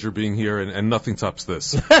 It's a pleasure being here, and nothing tops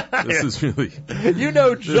this. This is really... You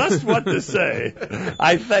know just what to say.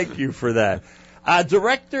 I thank you for that.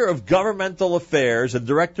 Director of Governmental Affairs and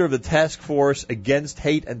Director of the Task Force Against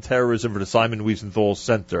Hate and Terrorism for the Simon Wiesenthal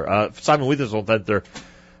Center. Simon Wiesenthal Center,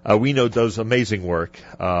 we know, does amazing work,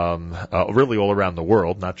 really all around the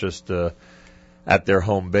world, not just at their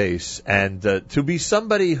home base. And to be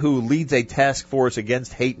somebody who leads a task force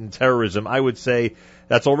against hate and terrorism, I would say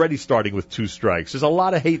that's already starting with 2 strikes. There's a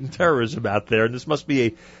lot of hate and terrorism out there, and this must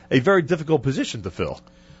be a very difficult position to fill.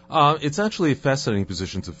 It's actually a fascinating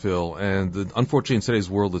position to fill, and unfortunately in today's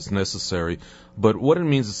world it's necessary. But what it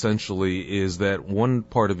means essentially is that one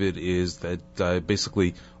part of it is that I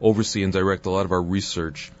basically oversee and direct a lot of our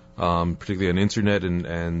research, particularly on internet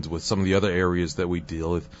and with some of the other areas that we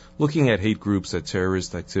deal with, looking at hate groups, at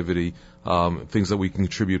terrorist activity, things that we can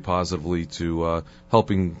contribute positively to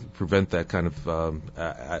helping prevent that kind of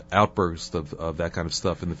outburst of that kind of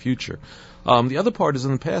stuff in the future. The other part is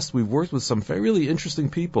in the past we've worked with some really interesting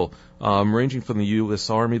people, ranging from the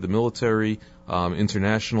U.S. Army, the military,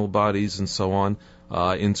 international bodies, and so on,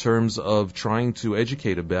 in terms of trying to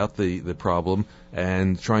educate about the problem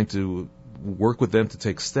and trying to work with them to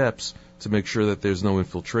take steps to make sure that there's no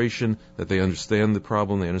infiltration, that they understand the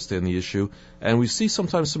problem, they understand the issue. And we see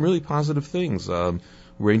sometimes some really positive things,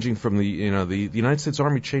 ranging from the United States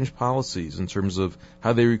Army changed policies in terms of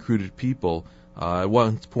how they recruited people. At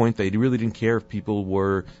one point, they really didn't care if people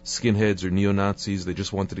were skinheads or neo-Nazis. They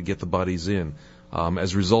just wanted to get the bodies in.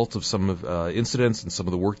 As a result of some incidents and some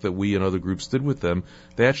of the work that we and other groups did with them,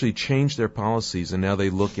 they actually changed their policies, and now they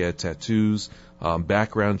look at tattoos,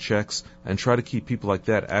 background checks, and try to keep people like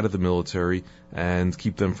that out of the military and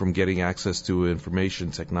keep them from getting access to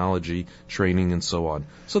information, technology, training, and so on.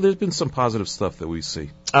 So there's been some positive stuff that we see.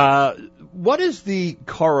 What is the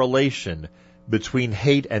correlation between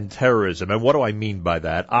hate and terrorism, and what do I mean by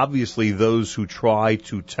that? Obviously, those who try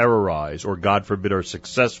to terrorize, or God forbid, are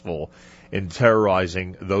successful in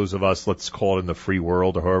terrorizing those of us, let's call it in the free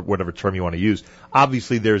world, or whatever term you want to use,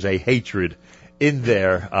 obviously there's a hatred in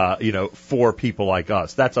there, for people like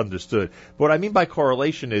us. That's understood. But what I mean by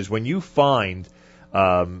correlation is when you find,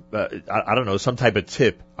 I don't know, some type of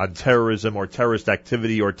tip on terrorism or terrorist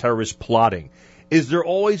activity or terrorist plotting, is there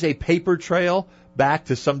always a paper trail back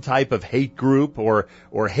to some type of hate group or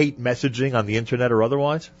hate messaging on the internet or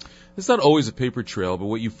otherwise? It's not always a paper trail, but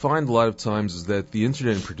what you find a lot of times is that the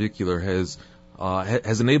internet in particular has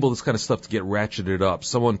enabled this kind of stuff to get ratcheted up.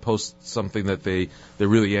 Someone posts something that they're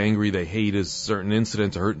really angry, they hate a certain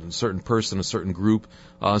incident, a certain person, a certain group.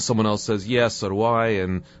 Someone else says, yes, so do I,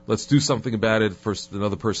 and let's do something about it. First,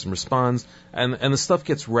 another person responds, and the stuff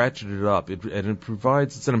gets ratcheted up.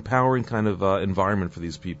 It's an empowering kind of environment for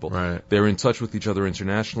these people. Right. They're in touch with each other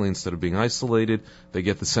internationally instead of being isolated. They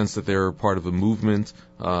get the sense that they're part of a movement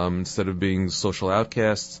instead of being social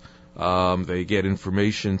outcasts. They get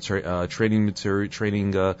information, training material,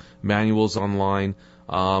 training manuals online,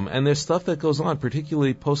 and there's stuff that goes on,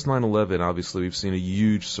 particularly post 9/11. Obviously, we've seen a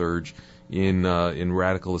huge surge in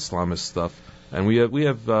radical Islamist stuff, and we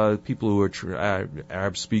have people who are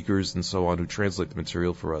Arab speakers and so on who translate the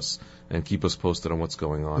material for us and keep us posted on what's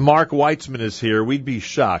going on. Mark Weitzman is here. We'd be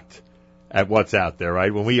shocked at what's out there,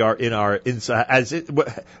 right? When we are in our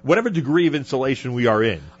whatever degree of insulation we are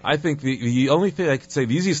in. I think the only thing I could say,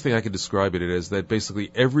 the easiest thing I could describe it is that basically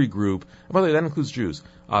every group, and by the way, that includes Jews,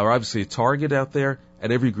 are obviously a target out there,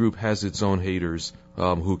 and every group has its own haters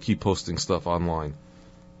who keep posting stuff online.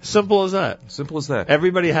 Simple as that. Simple as that.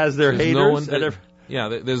 Everybody has their haters.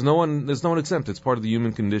 There's no one exempt. It's part of the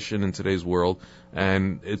human condition in today's world,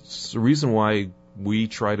 and it's the reason why we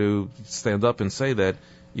try to stand up and say that,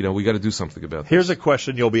 we got to do something about this. Here's a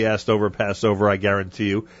question you'll be asked over, pass over, I guarantee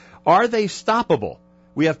you. Are they stoppable?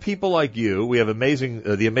 We have people like you. We have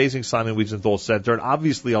the amazing Simon Wiesenthal Center, and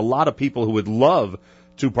obviously a lot of people who would love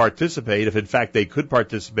to participate, if in fact they could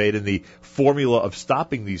participate in the formula of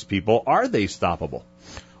stopping these people, are they stoppable?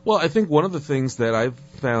 Well, I think one of the things that I've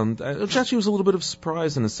found, which actually was a little bit of a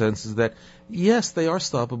surprise in a sense, is that, yes, they are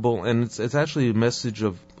stoppable, and it's actually a message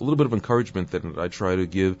of a little bit of encouragement that I try to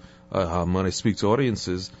give when I speak to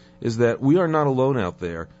audiences, is that we are not alone out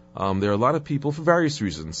there. There are a lot of people for various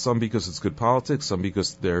reasons, some because it's good politics, some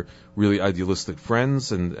because they're really idealistic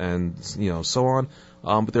friends, and so on.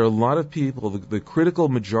 But there are a lot of people, the critical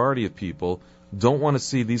majority of people, don't want to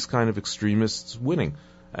see these kind of extremists winning,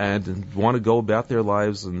 and want to go about their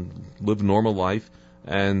lives and live a normal life,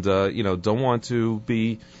 and don't want to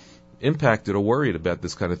be impacted or worried about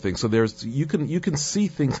this kind of thing. So you can see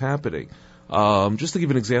things happening. Just to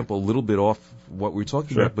give an example, a little bit off what we're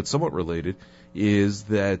talking about, but somewhat related, is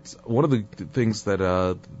that one of the things that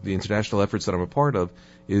the international efforts that I'm a part of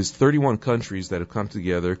is 31 countries that have come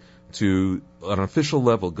together to, on an official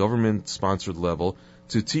level, government-sponsored level,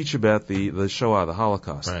 to teach about the Shoah, the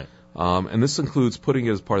Holocaust. Right. And this includes putting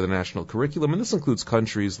it as part of the national curriculum, and this includes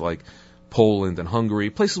countries like Poland and Hungary,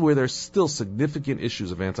 places where there's still significant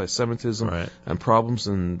issues of anti-Semitism and problems,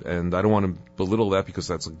 and I don't want to belittle that because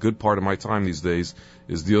that's a good part of my time these days,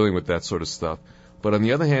 is dealing with that sort of stuff. But on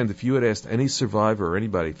the other hand, if you had asked any survivor or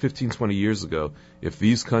anybody 15, 20 years ago if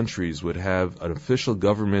these countries would have an official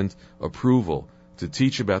government approval to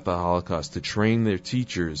teach about the Holocaust, to train their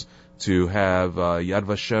teachers, to have Yad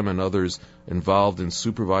Vashem and others involved in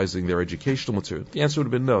supervising their educational material, the answer would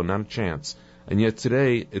have been no, not a chance. And yet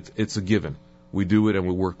today, it's a given. We do it and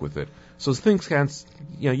we work with it. So things can,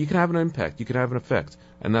 you can have an impact, you can have an effect,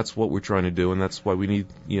 and that's what we're trying to do, and that's why we need,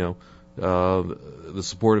 the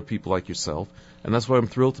support of people like yourself, and that's why I'm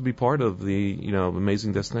thrilled to be part of the,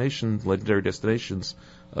 amazing destination, Legendary Destinations,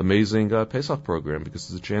 amazing Pesach program, because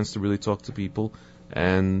it's a chance to really talk to people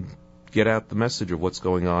and get out the message of what's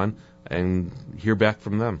going on and hear back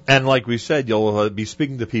from them. And like we said, you'll be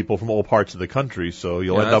speaking to people from all parts of the country, so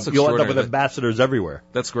you'll end up with ambassadors everywhere.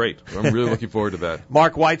 That's great. I'm really looking forward to that.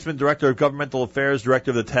 Mark Weitzman, Director of Governmental Affairs,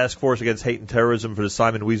 Director of the Task Force Against Hate and Terrorism for the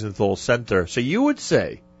Simon Wiesenthal Center. So you would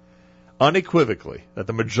say, unequivocally, that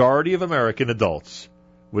the majority of American adults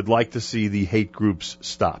would like to see the hate groups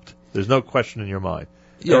stopped. There's no question in your mind.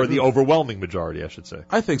 Yeah, or the overwhelming majority, I should say.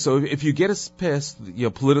 I think so. If you get us past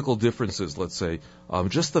political differences, let's say,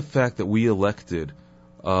 just the fact that we elected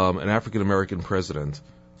an African American president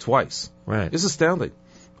twice is astounding.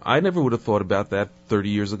 I never would have thought about that 30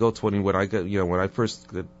 years ago, 20 when I first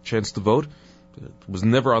got a chance to vote. It was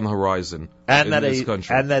never on the horizon in this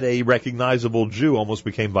country. And that a recognizable Jew almost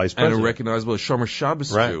became vice president. And a recognizable Shomer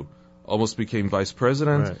Shabbos Jew almost became vice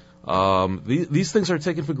president. These things are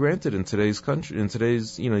taken for granted in today's country, in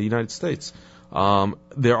today's United States.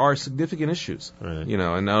 There are significant issues,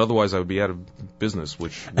 and otherwise I would be out of business,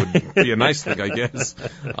 which would be a nice thing, I guess.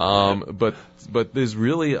 But there's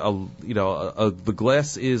really the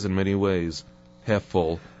glass is in many ways half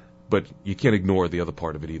full, but you can't ignore the other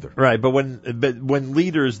part of it either. Right, but when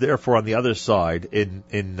leaders, therefore, on the other side,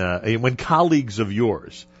 when colleagues of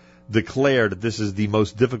yours declare that this is the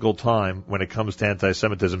most difficult time when it comes to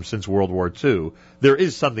anti-Semitism since World War II, there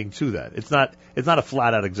is something to that. It's not a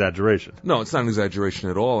flat-out exaggeration. No, it's not an exaggeration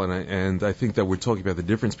at all, and I think that we're talking about the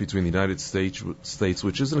difference between the United States,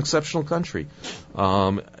 which is an exceptional country.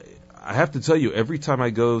 I have to tell you, every time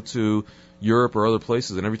I go to Europe or other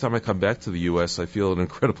places, and every time I come back to the U.S., I feel an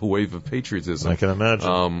incredible wave of patriotism. I can imagine.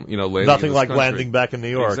 Nothing like country. Landing back in New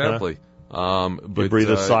York. Exactly. Huh? But you breathe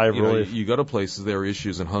a sigh of relief. You go to places, there are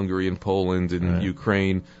issues in Hungary and Poland and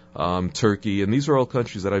Ukraine, Turkey, and these are all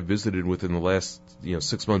countries that I've visited within the last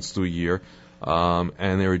 6 months to a year.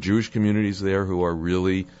 And there are Jewish communities there who are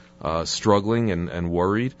really struggling and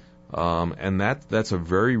worried. And that's a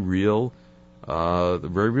very real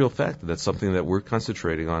fact. That's something that we're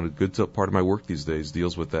concentrating on. A good part of my work these days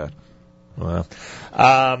deals with that. Wow.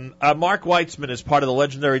 Mark Weitzman is part of the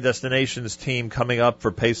Legendary Destinations team coming up for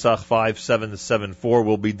Pesach 5774.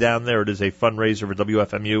 We'll be down there. It is a fundraiser for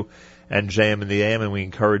WFMU and JM in the AM, and we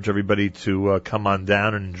encourage everybody to come on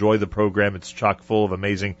down and enjoy the program. It's chock full of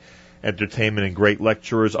amazing entertainment and great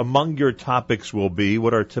lecturers. Among your topics will be,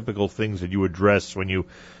 what are typical things that you address when you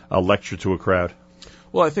lecture to a crowd?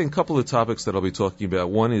 Well, I think a couple of topics that I'll be talking about.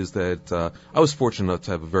 One is that I was fortunate enough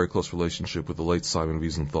to have a very close relationship with the late Simon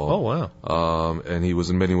Wiesenthal. Oh, wow. And he was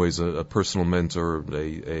in many ways a personal mentor,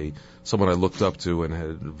 someone I looked up to and had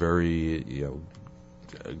a very,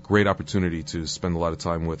 great opportunity to spend a lot of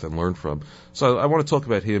time with and learn from. So I want to talk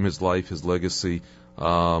about him, his life, his legacy,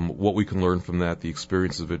 what we can learn from that, the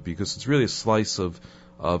experience of it, because it's really a slice of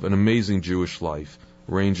an amazing Jewish life,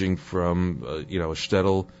 ranging from, a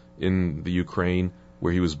shtetl in the Ukraine,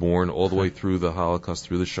 where he was born, all the way through the Holocaust,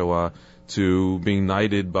 through the Shoah, to being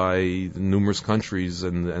knighted by numerous countries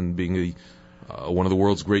and being one of the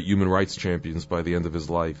world's great human rights champions by the end of his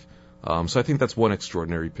life. So I think that's one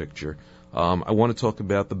extraordinary picture. I want to talk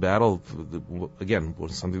about the battle, again,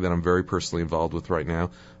 something that I'm very personally involved with right now,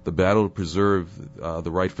 the battle to preserve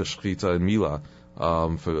the right for shechita and milah,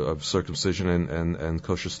 of circumcision and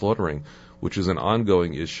kosher slaughtering, which is an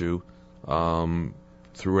ongoing issue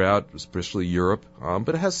throughout, especially Europe,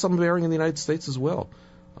 but it has some bearing in the United States as well.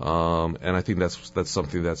 And I think that's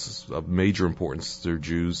something that's of major importance to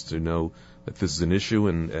Jews to know that this is an issue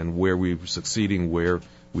and where we're succeeding, where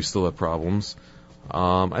we still have problems.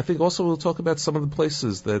 I think also we'll talk about some of the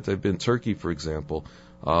places that have been Turkey, for example.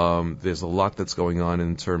 There's a lot that's going on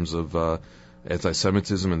in terms of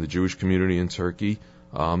anti-Semitism in the Jewish community in Turkey.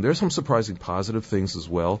 There are some surprising positive things as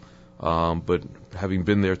well. But having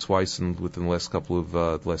been there twice within the last couple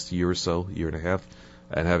of last year or so, year and a half,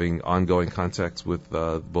 and having ongoing contacts with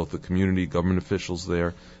both the community, government officials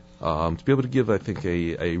there, to be able to give, I think,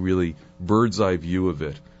 a really bird's eye view of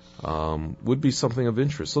it would be something of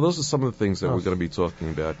interest. So those are some of the things that we're going to be talking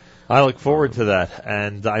about. I look forward to that,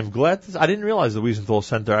 and I'm glad. I didn't realize the Wiesenthal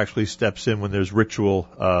Center actually steps in when there's ritual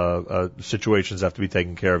situations that have to be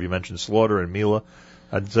taken care of. You mentioned slaughter and milah.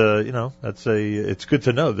 And, it's good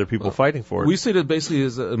to know there are people fighting for it. We say that basically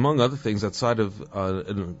is, among other things, outside of,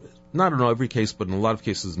 not in every case, but in a lot of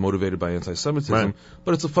cases motivated by anti-Semitism, right.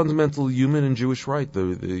 But it's a fundamental human and Jewish right,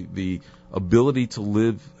 the ability to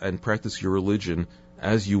live and practice your religion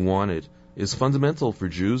as you want it is fundamental for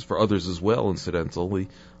Jews, for others as well, incidentally,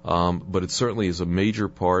 but it certainly is a major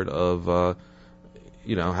part of,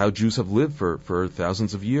 how Jews have lived for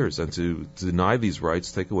thousands of years, and to deny these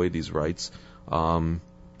rights, take away these rights,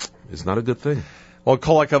 is not a good thing. Well,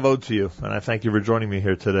 kol hakavod to you, and I thank you for joining me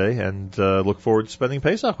here today, and look forward to spending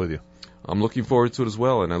Pesach with you. I'm looking forward to it as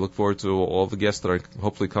well, and I look forward to all the guests that are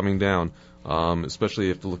hopefully coming down,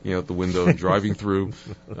 especially after looking out the window and driving through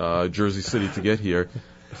Jersey City to get here.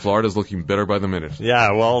 Florida's looking better by the minute.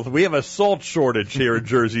 Yeah, well, we have a salt shortage here in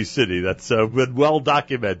Jersey City. That's been well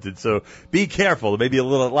documented. So be careful. There may be a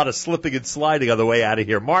lot of slipping and sliding on the way out of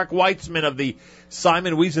here. Mark Weitzman of the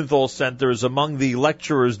Simon Wiesenthal Center is among the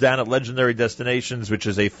lecturers down at Legendary Destinations, which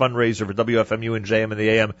is a fundraiser for WFMU and JM and the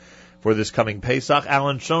AM for this coming Pesach.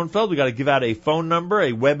 Alan Schonfeld, we got to give out a phone number,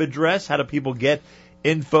 a web address. How do people get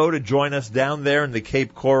info to join us down there in the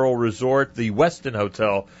Cape Coral Resort, the Westin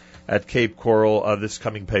Hotel at Cape Coral this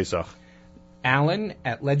coming Pesach? Alan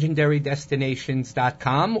at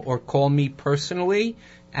legendarydestinations.com, or call me personally,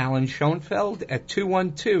 Alan Schonfeld, at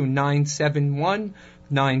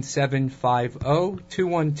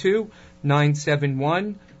 212-971-9750,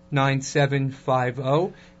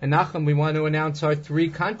 212-971-9750. And Nachum, we want to announce our 3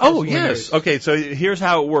 contest winners. Oh, yes. Okay, so here's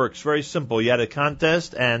how it works. Very simple. You had a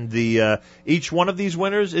contest, and each one of these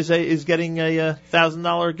winners is getting a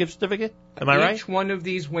 $1,000 gift certificate. Am I right? Each one of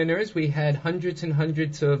these winners, we had hundreds and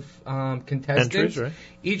hundreds of contestants. Entries, right?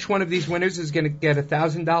 Each one of these winners is going to get a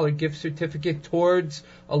 $1,000 gift certificate towards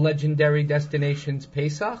a Legendary Destinations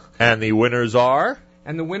Pesach. And the winners are?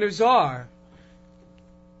 And the winners are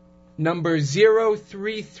number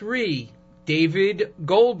 033, David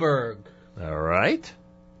Goldberg. All right.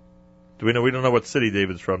 Do we know? We don't know what city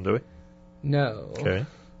David's from, do we? No. Okay.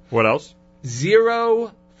 What else?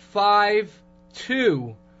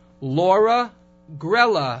 052, Laura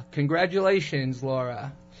Grella. Congratulations,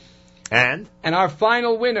 Laura. And our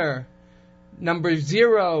final winner, number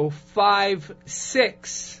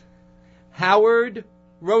 056, Howard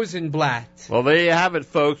Rosenblatt. Well, there you have it,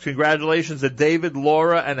 folks. Congratulations to David,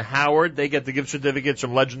 Laura, and Howard. They get the gift certificates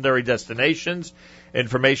from Legendary Destinations.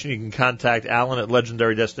 Information, you can contact Alan at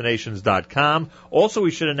legendarydestinations.com. Also,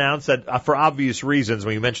 we should announce that for obvious reasons,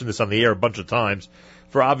 we mentioned this on the air a bunch of times,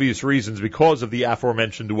 for obvious reasons, because of the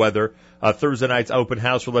aforementioned weather, Thursday night's open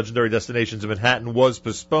house for Legendary Destinations in Manhattan was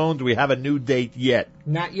postponed. Do we have a new date yet?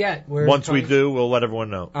 Not yet. Once we do, we'll let everyone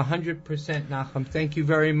know. 100%, Nachum. Thank you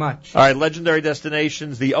very much. All right, Legendary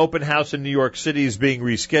Destinations, the open house in New York City is being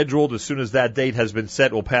rescheduled. As soon as that date has been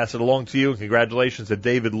set, we'll pass it along to you. Congratulations to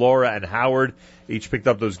David, Laura, and Howard. Each picked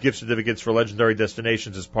up those gift certificates for Legendary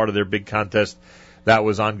Destinations as part of their big contest that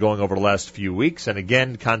was ongoing over the last few weeks. And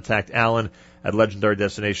again, contact Alan at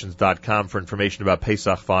legendarydestinations.com for information about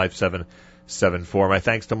Pesach 5774. My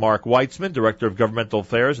thanks to Mark Weitzman, Director of Governmental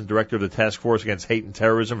Affairs and Director of the Task Force Against Hate and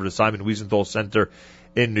Terrorism for the Simon Wiesenthal Center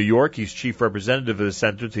in New York. He's Chief Representative of the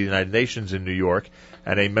Center to the United Nations in New York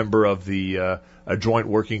and a member of the Joint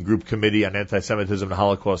Working Group Committee on Anti-Semitism and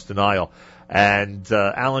Holocaust Denial. And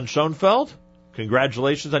Alan Schonfeld,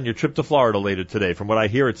 congratulations on your trip to Florida later today. From what I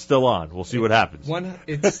hear, it's still on. We'll see what happens.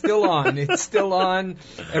 It's still on. It's still on.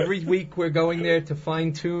 Every week we're going there to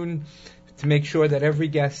fine-tune, to make sure that every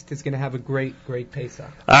guest is going to have a great, great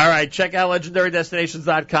Pesach. All right, check out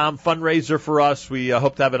LegendaryDestinations.com, fundraiser for us. We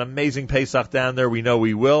hope to have an amazing Pesach down there. We know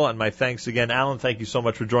we will. And my thanks again, Alan. Thank you so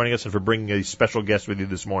much for joining us and for bringing a special guest with you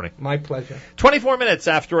this morning. My pleasure. 24 minutes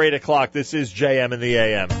after 8 o'clock. This is JM in the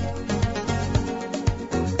AM.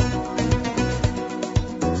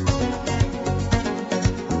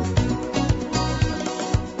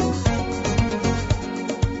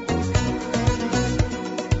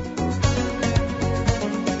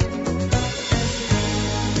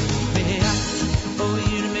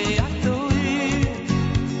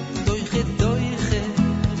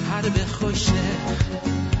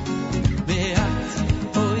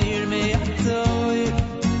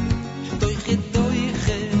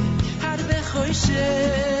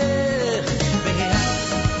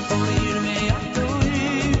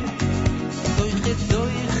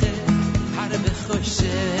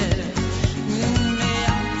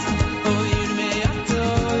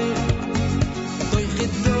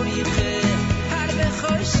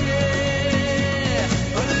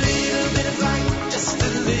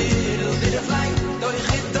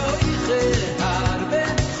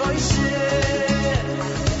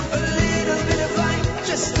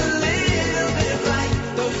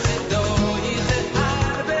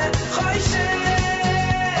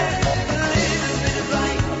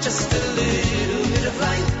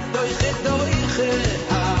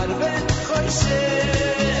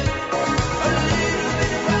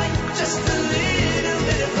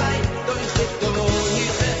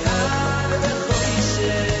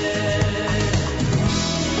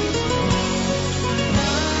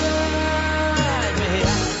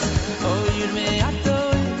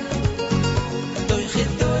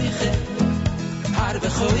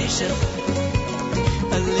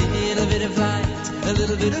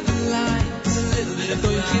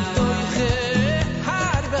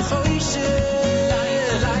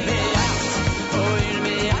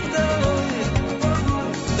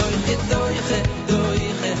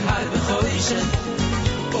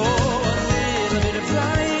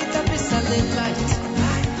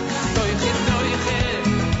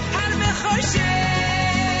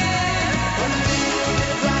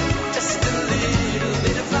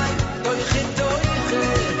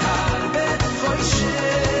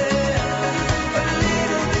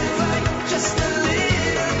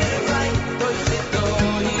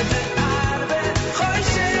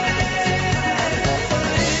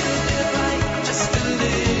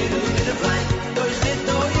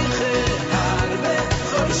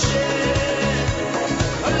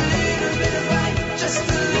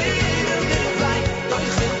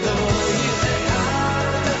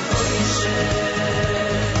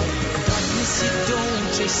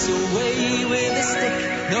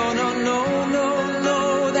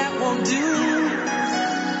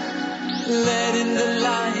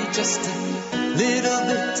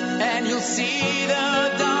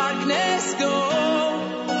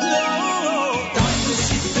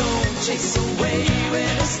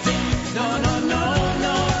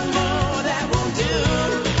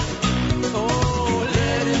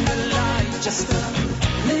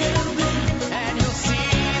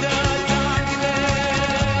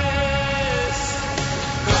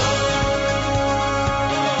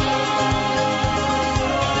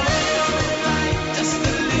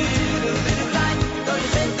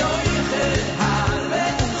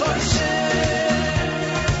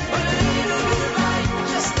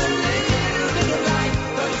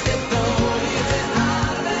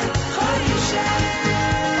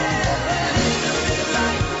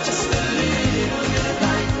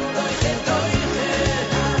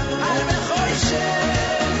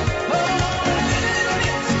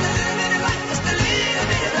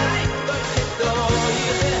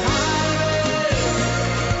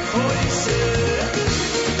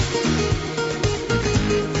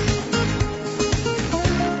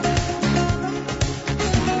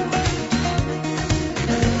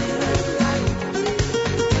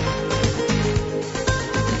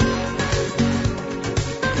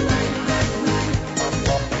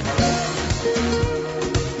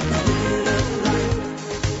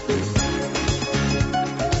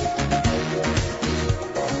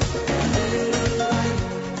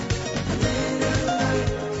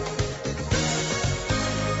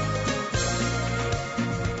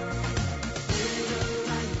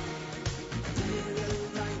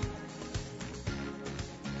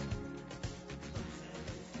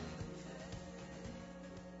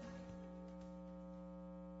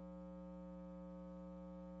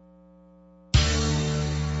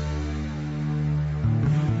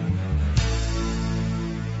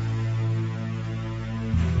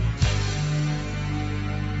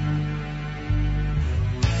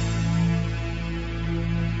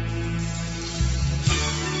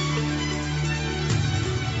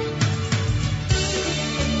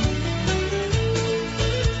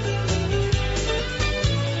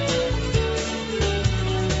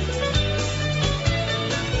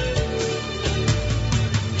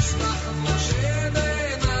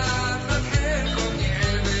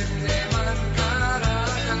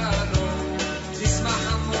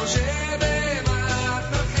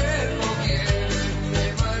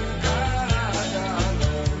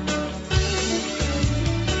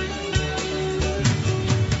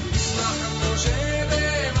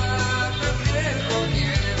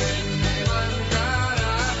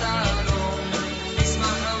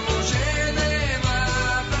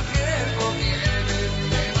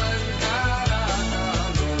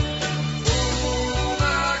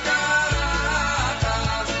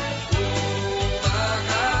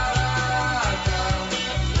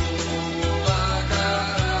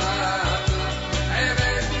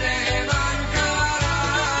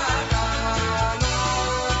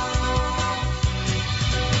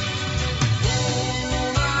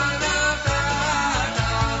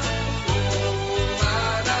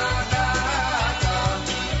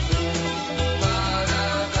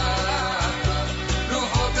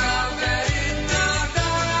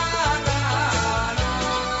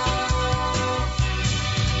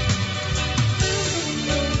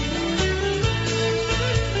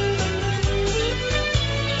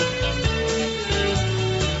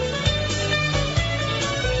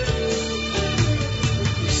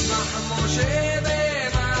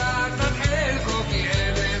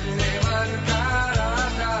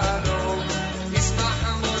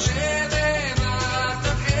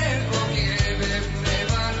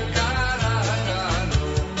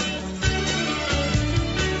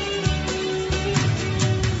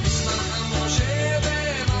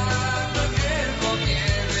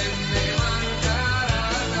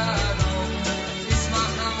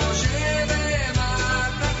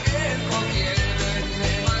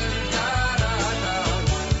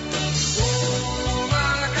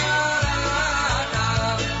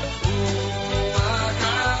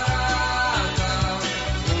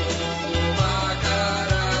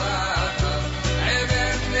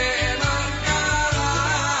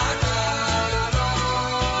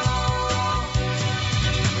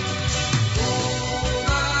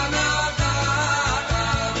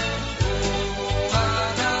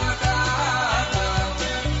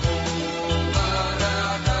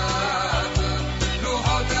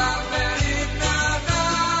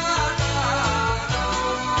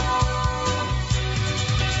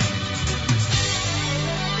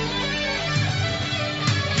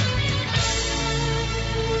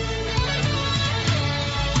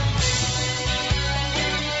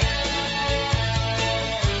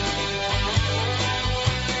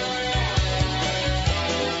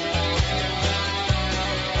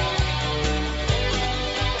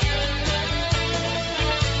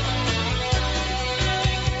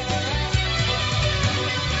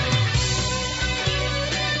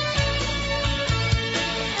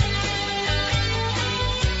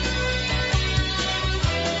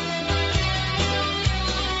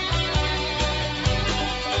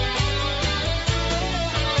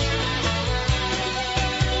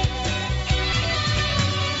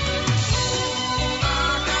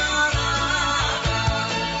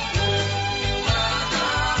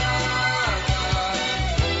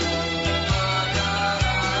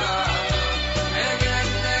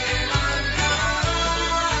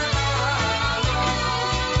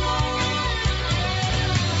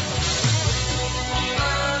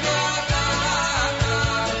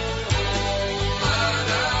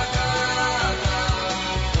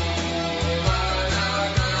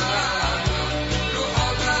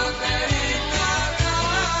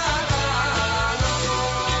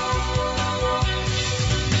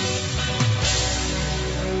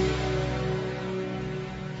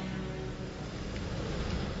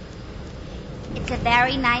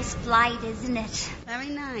 very nice flight, isn't it? Very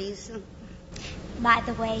nice. By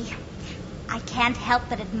the way, I can't help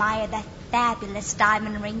but admire that fabulous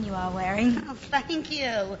diamond ring you are wearing. Oh, thank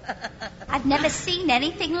you. I've never seen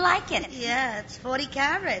anything like it. Yeah, it's 40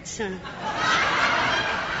 carats.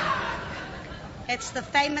 It's the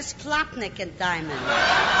famous Plotnik diamond.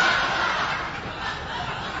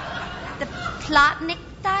 The Plotnik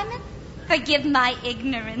diamond? Forgive my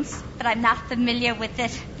ignorance, but I'm not familiar with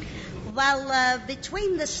it. Well,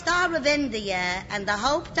 between the Star of India and the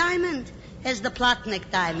Hope diamond is the Plotnik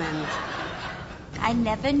diamond. I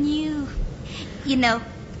never knew. You know,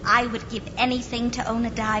 I would give anything to own a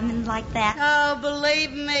diamond like that. Oh,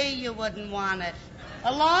 believe me, you wouldn't want it.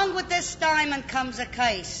 Along with this diamond comes a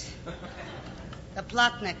case. The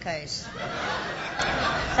Plotnik case.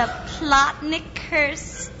 The Plotnik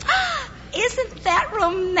curse. Isn't that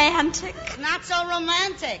romantic? Not so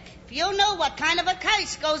romantic. If you knew what kind of a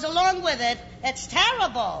case goes along with it, it's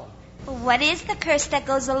terrible. What is the curse that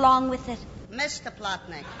goes along with it? Mr.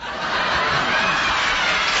 Plotnik.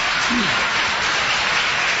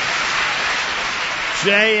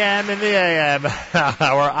 JM in the AM.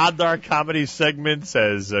 Our Adar comedy segment's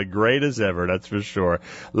as great as ever, that's for sure.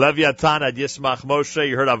 Leviathan ad Yismach Moshe.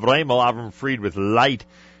 You heard Avram Fried with Light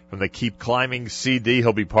from the Keep Climbing CD.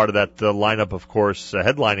 He'll be part of that lineup, of course,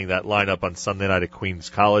 headlining that lineup on Sunday night at Queens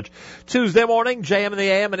College. Tuesday morning, JM in the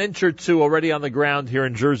AM, an inch or two already on the ground here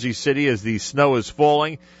in Jersey City as the snow is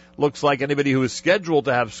falling. Looks like anybody who is scheduled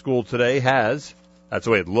to have school today has. That's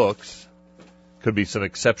the way it looks. Could be some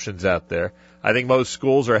exceptions out there. I think most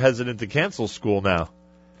schools are hesitant to cancel school now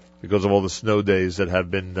because of all the snow days that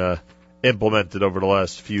have been implemented over the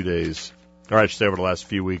last few days, or I should say over the last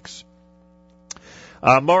few weeks.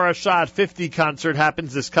 Morashah 50 concert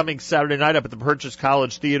happens this coming Saturday night up at the Purchase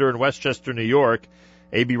College Theater in Westchester, New York.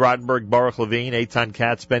 A.B. Rottenberg, Baruch Levine, Eitan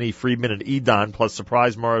Katz, Benny Friedman, and Edon, plus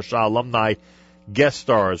surprise Morashah alumni guest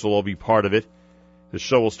stars will all be part of it. The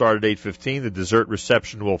show will start at 8:15. The dessert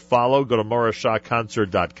reception will follow. Go to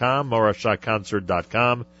morashahconcert.com,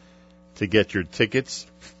 morashahconcert.com to get your tickets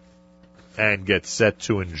and get set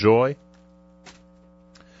to enjoy.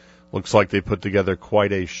 Looks like they put together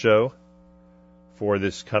quite a show for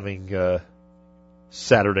this coming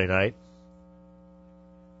Saturday night.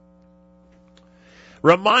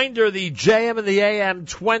 Reminder, the JM and the AM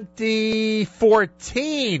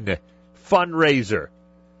 2014 fundraiser.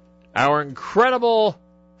 Our incredible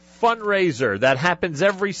fundraiser that happens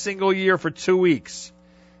every single year for 2 weeks.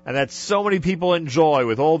 And that so many people enjoy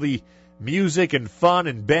with all the music and fun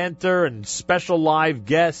and banter and special live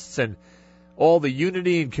guests and all the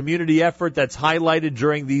unity and community effort that's highlighted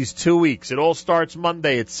during these 2 weeks. It all starts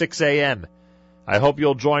Monday at 6 a.m. I hope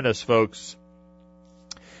you'll join us, folks.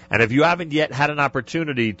 And if you haven't yet had an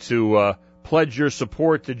opportunity to pledge your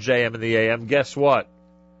support to JM and the AM, guess what?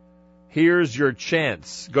 Here's your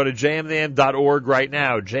chance. Go to jmandtheam.org right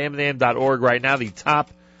now. jmandtheam.org right now. The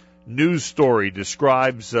top news story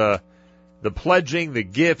describes the pledging, the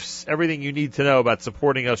gifts, everything you need to know about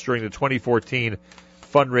supporting us during the 2014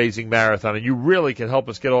 fundraising marathon. And you really can help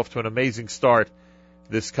us get off to an amazing start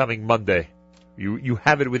this coming Monday. You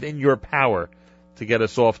have it within your power to get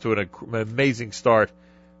us off to an amazing start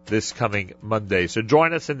this coming Monday. So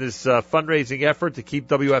join us in this fundraising effort to keep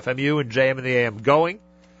WFMU and JM and the AM going.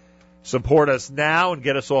 Support us now and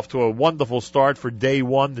get us off to a wonderful start for day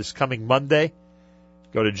one this coming Monday.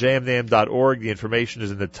 Go to jmnam.org. The information is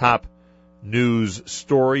in the top news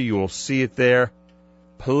story. You will see it there.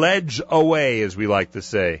 Pledge away, as we like to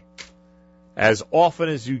say, as often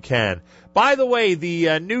as you can. By the way,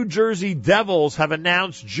 the New Jersey Devils have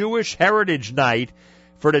announced Jewish Heritage Night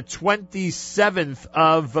for the 27th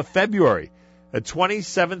of February. The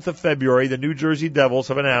 27th of February, the New Jersey Devils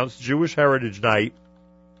have announced Jewish Heritage Night.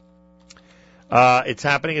 It's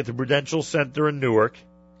happening at the Prudential Center in Newark.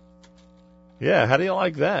 Yeah, how do you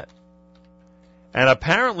like that? And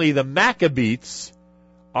apparently the Maccabees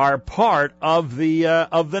are part of the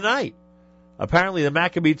night. Apparently the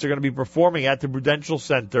Maccabees are going to be performing at the Prudential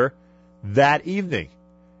Center that evening.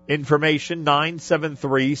 Information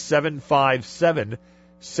 973-757-6250,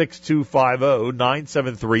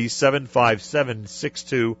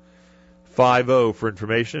 973-757-6250 for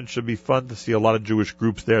information. It should be fun to see a lot of Jewish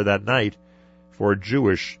groups there that night for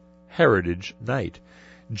Jewish Heritage Night.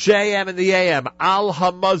 JM and the AM, Al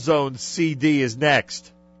Hamazon CD is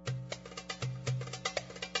next.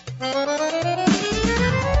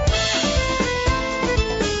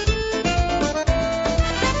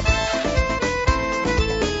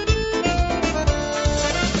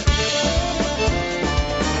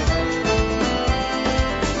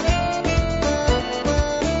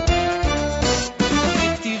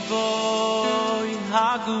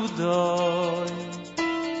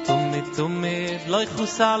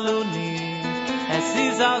 Loichusaluni, es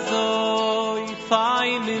is azoi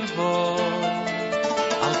fein in vor.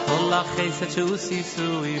 Al kol achesed shusisu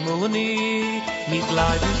imuni, mit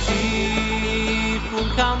leiden tief und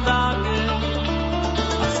kann dagen.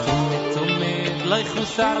 As du mit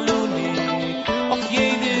Loichusaluni, auf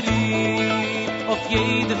jede Lied, auf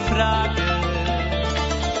jede Frage.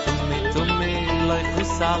 Du mit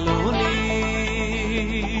Loichusaluni.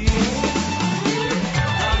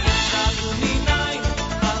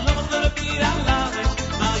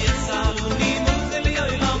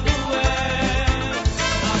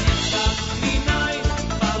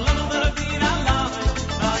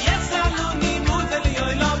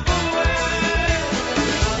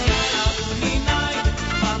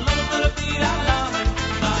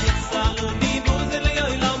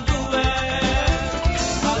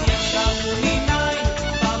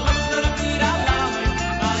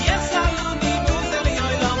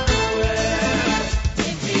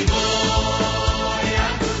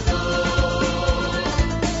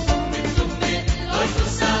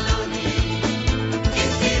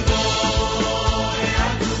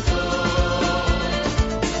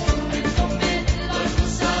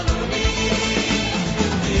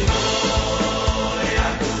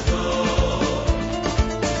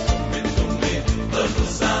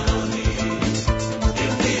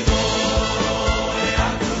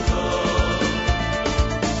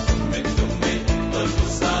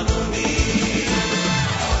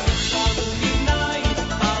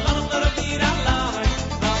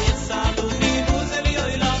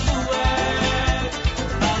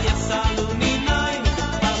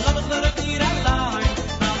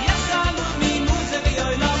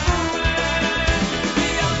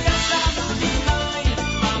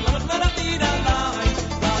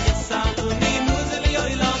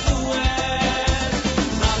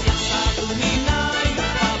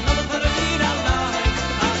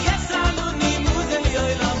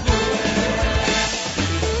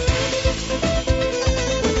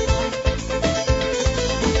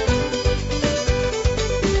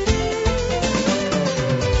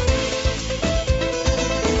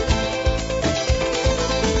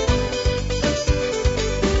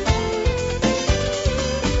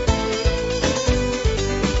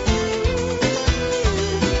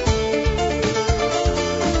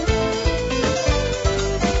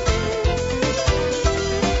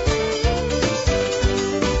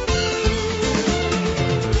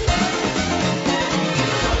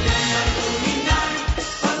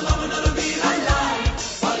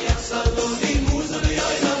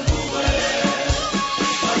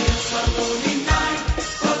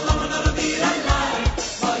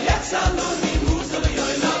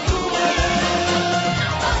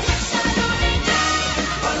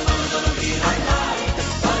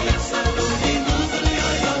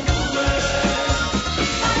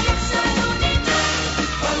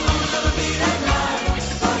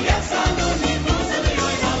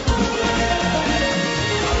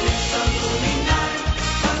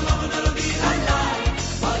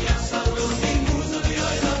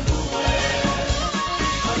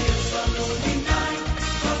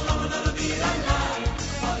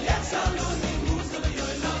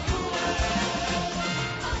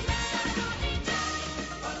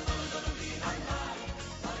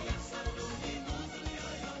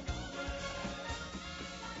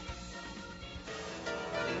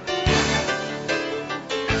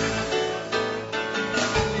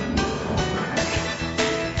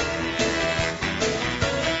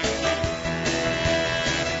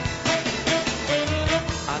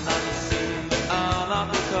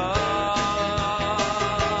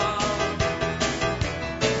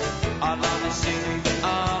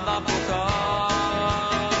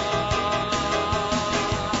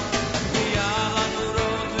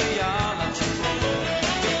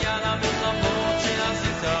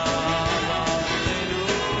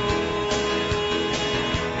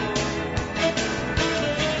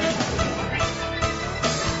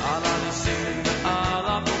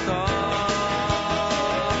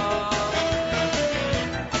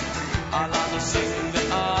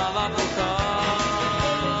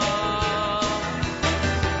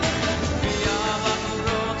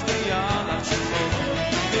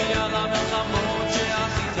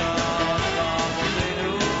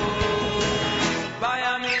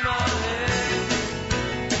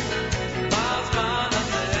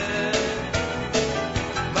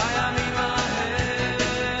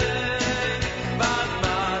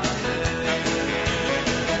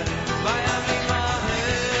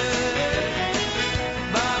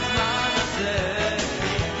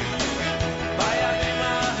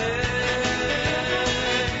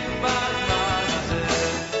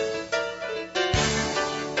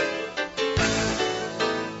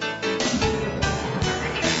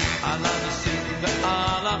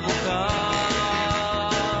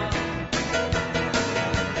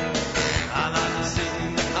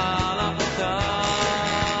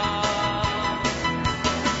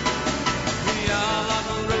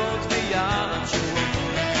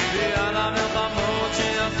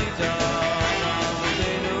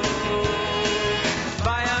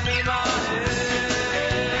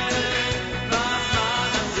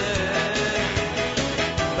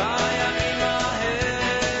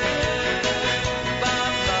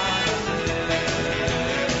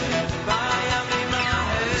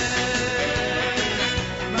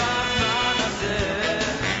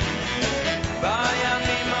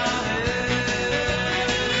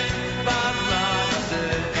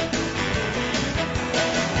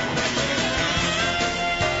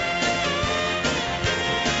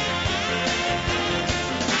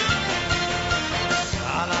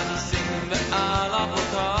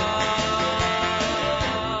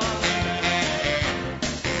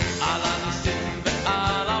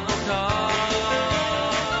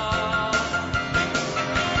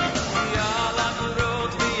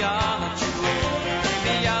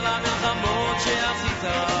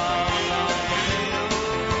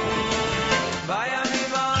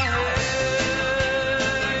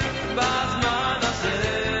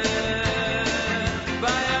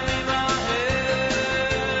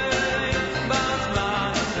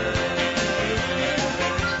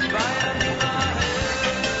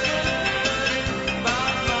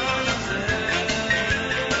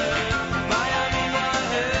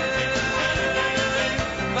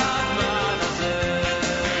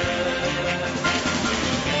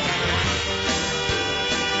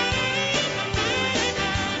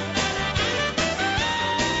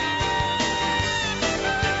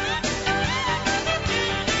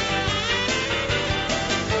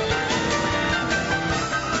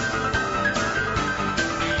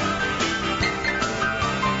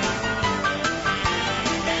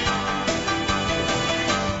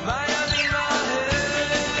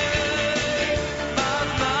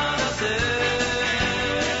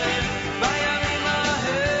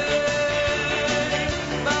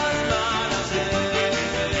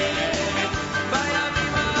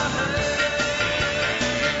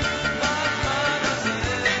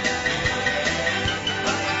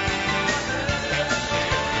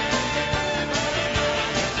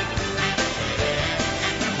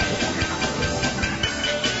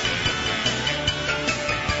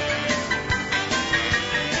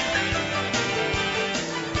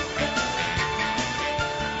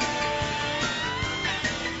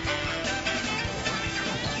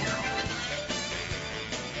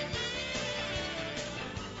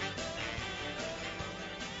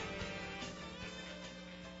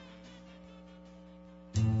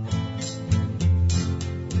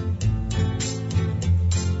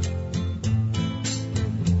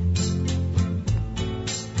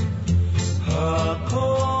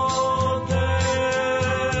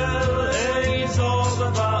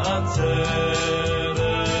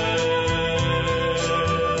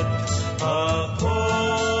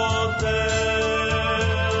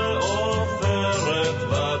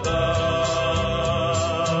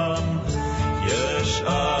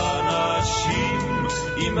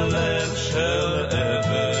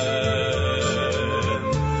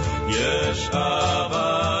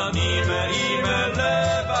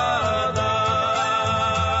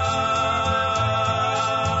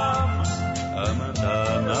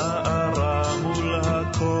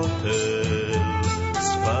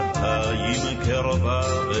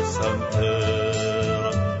 דבר וסנטר.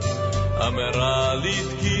 אמרה לי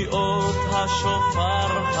תקיעות השופר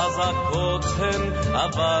חזקות הן,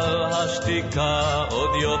 אבל השתיקה עוד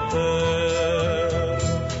יותר.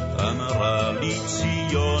 אמרה לי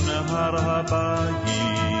ציון הר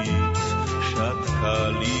הבית, שתקה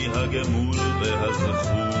לי הגמול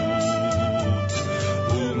והזכות.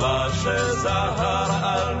 ומה שזהר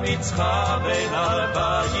על מצחה בין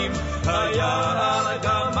ארבעים, היה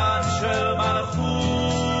ארגמן של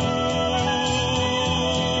מלכות.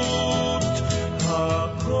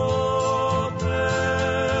 הכותל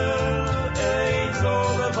איזו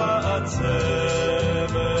בעצמת,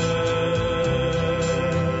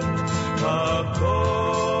 הכותל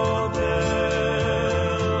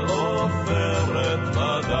עופרת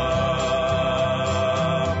בדם.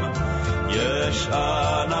 יש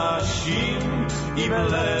אנשים עם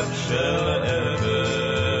לב של אבן,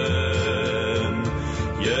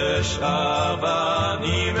 יש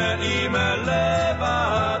אבנים עם לב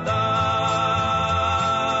אדם.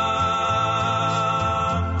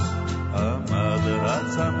 עמד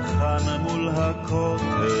הצנחן מול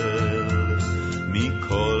הכותל,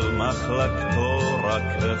 מכל מחלקתו רק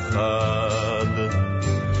אחד.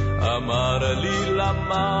 אמר לי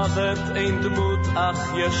למוות אין דמות, אך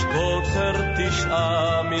יש קוטר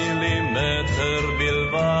 9 מילימטר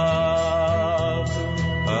בלבד.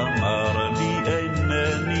 אמר לי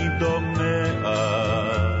אינני דומע,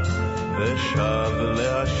 ושב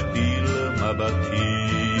להשפיל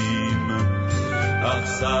מבטים. אך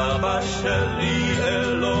סבא שלי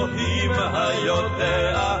אלוהים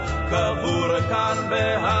היודע, קבור כאן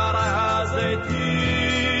בהר הזיתים.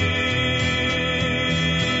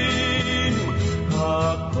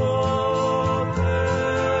 הכותל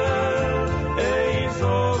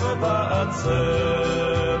איזו בעצמת,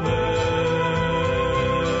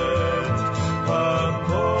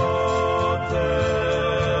 הכותל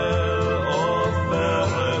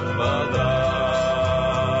עופרת בדם.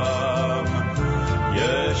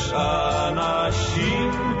 יש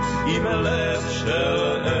אנשים עם לב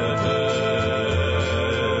של אבן,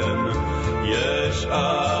 יש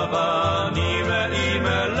אבנים עם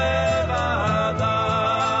לב אדם.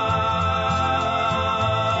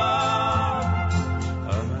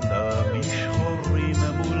 עמדה משחורים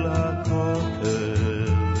מול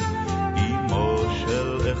הכותל, אמו של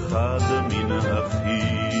אחד מן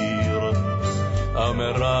החיר.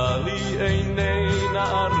 אמרה לי עיני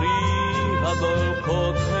נערי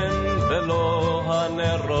הדולקות הן, ולא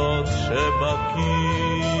הנרות שבקיר.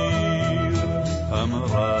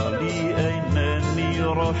 אמרה לי אינני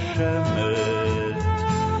רושמת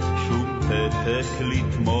שום פתק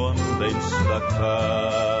לטמון בין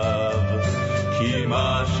סדקיו, כי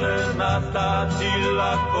מה שנתתי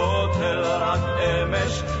לכותל רק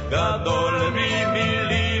אמש, גדול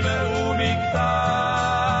ממילים ומכתב.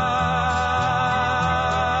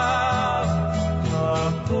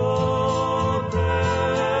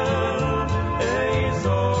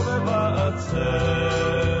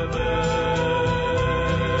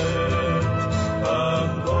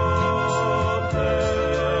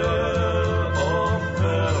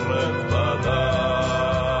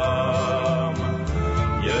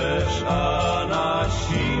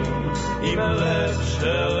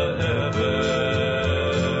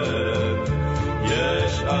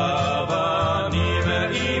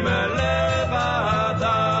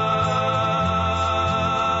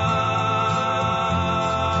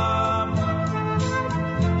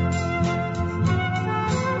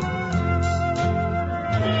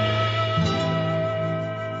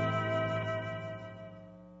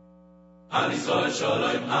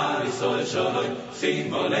 Israel shalom,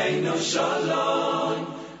 sim oleinu shalom.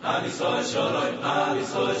 Am Israel shalom, Am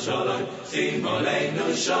Israel shalom, sim oleinu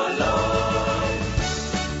shalom.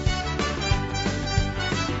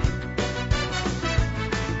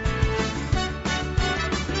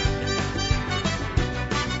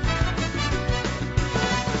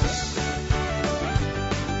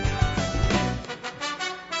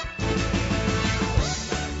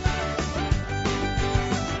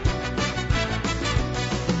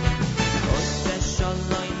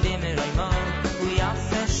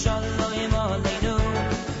 Shalom aleinu,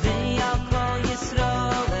 v'yal kol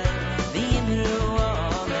Yisrael, v'yimru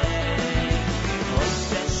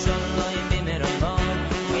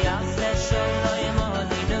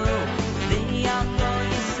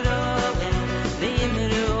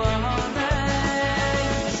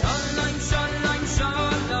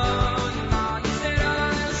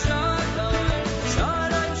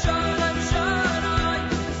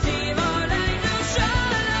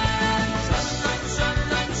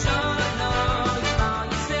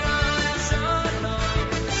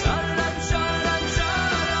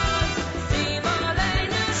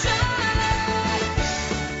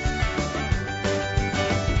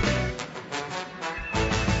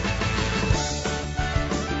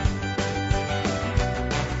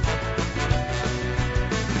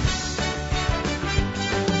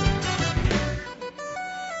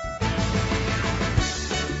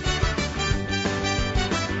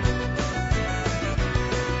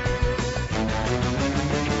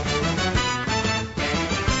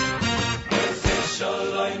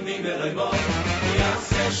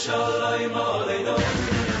Shalom Aleinu,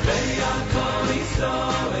 Ve'yakol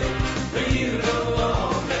Yisrael, Ve'yiru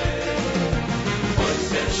Omer.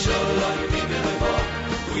 Oiseh Shalom Mibelebo,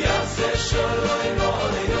 Uyaseh Shalom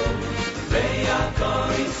Aleinu,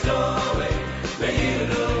 Ve'yakol Yisrael,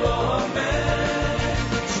 Ve'yiru Omer.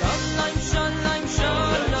 Shalom, Shalom,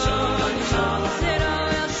 Shalom, Shalom, Yisrael,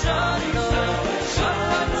 Shalom,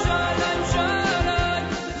 Shalom, Shalom, Shalom,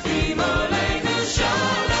 V'imoleinu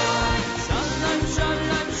Shalom. Shalom,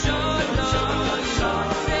 Shalom, Shalom,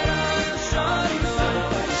 Yisrael, Shalom,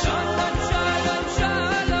 Shalom, Shalom,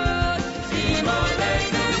 Shalom,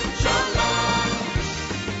 V'imoleinu Shalom.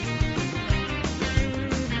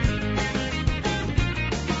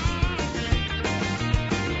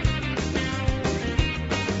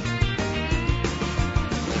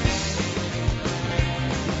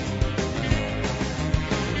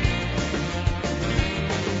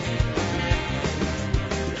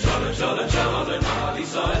 Shalom, shalom, shalom, Al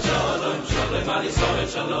Yisrael, shalom, shalom, Al Yisrael,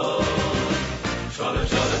 shalom. Shalom,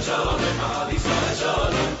 shalom, shalom, Al Yisrael,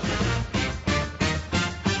 shalom.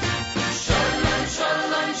 Shalom,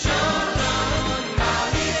 shalom, shalom, Al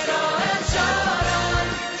Yisrael, shalom.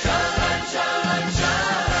 Shalom, shalom,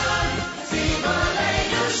 shalom,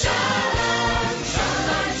 V'imoleinu shalom.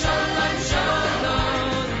 Shalom, shalom,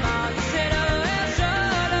 shalom, Al Yisrael,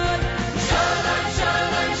 shalom. Shalom,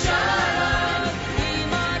 shalom, shalom,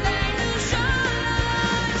 V'imoleinu shalom.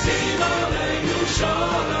 V'imoleinu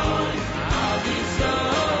shalom, Al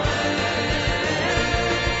Yisrael,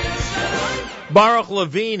 shalom. Baruch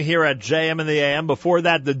Levine here at JM in the AM. Before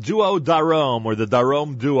that, the duo Darom, or the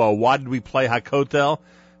Darom duo. Why did we play Hakotel?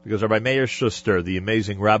 Because Rabbi Meir Schuster, the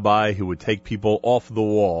amazing rabbi who would take people off the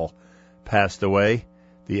wall, passed away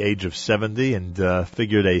at the age of 70, and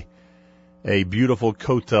figured a beautiful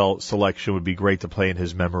Kotel selection would be great to play in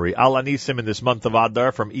his memory. Al Anisim in this month of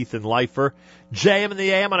Adar from Ethan Leifer. JM in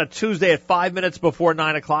the AM on a Tuesday at 5 minutes before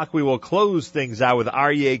 9 o'clock. We will close things out with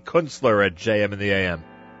Aryeh Kunstler at JM in the AM.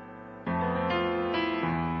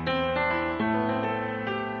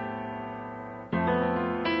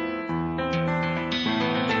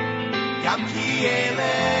 Yam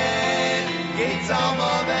Kiele, gates on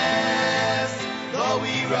my best, lo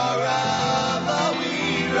irara, lo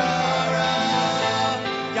irara.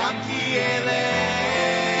 Yam Kiele,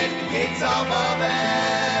 gates on my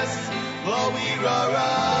best, lo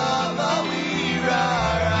irara, lo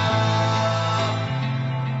irara.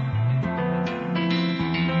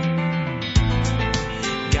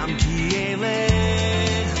 Yam Kiele,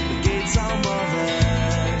 gates on my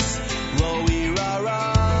best, lo irara.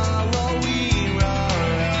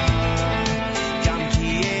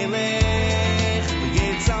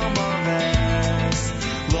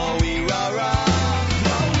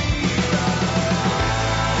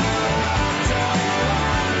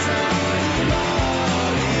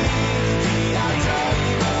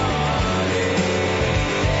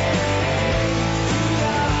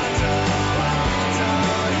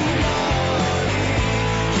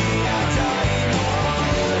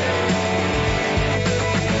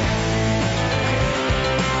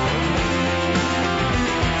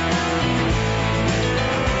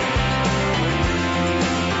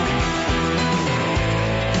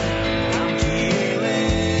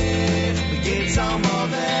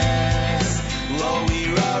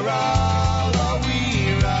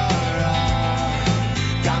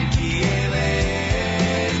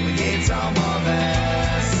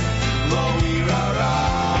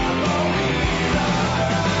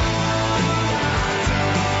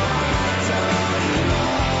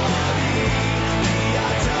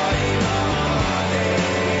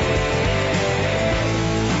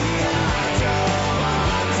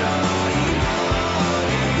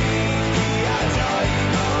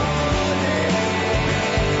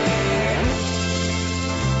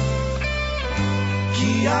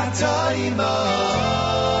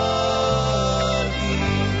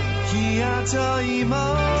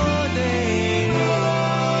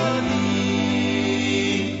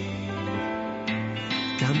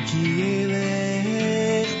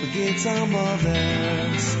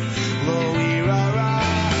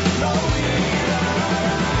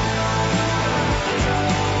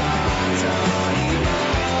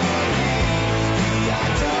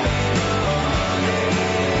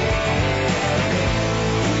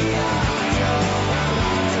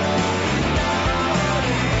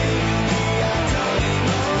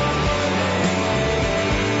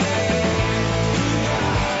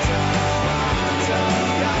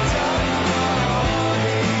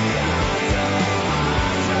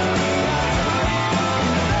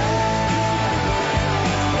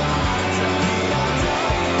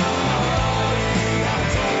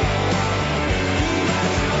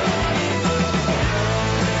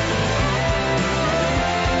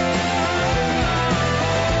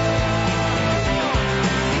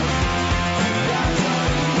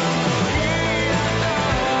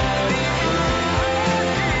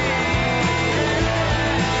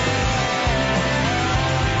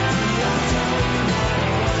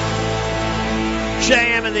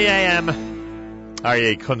 in the AM.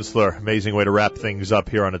 Aryeh Kunstler, amazing way to wrap things up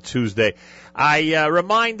here on a Tuesday. I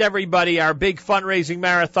remind everybody our big fundraising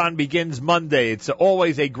marathon begins Monday. It's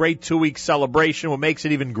always a great 2-week celebration. What makes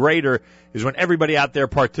it even greater is when everybody out there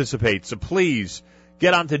participates. So please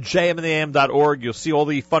get onto jmintheam.org. You'll see all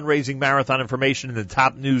the fundraising marathon information in the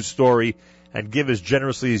top news story, and give as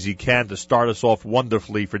generously as you can to start us off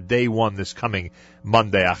wonderfully for day one this coming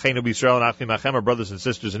Monday. Achenu b'Yisrael and Achim Achem, our brothers and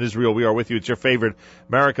sisters in Israel, we are with you. It's your favorite,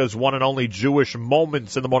 America's one and only Jewish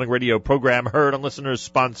Moments in the Morning radio program, heard on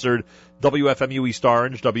listeners-sponsored WFMU East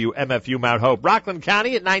Orange, WMFU Mount Hope, Rockland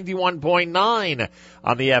County at 91.9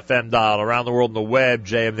 on the FM dial, around the world on the web,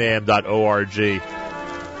 jmintheam.org.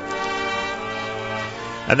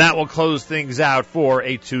 And that will close things out for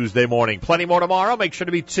a Tuesday morning. Plenty more tomorrow. Make sure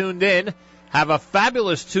to be tuned in. Have a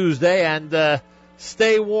fabulous Tuesday, and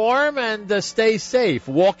stay warm and stay safe,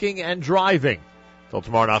 walking and driving. Till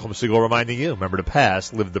tomorrow, Nachum Segal reminding you, remember the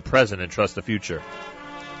past, live the present, and trust the future.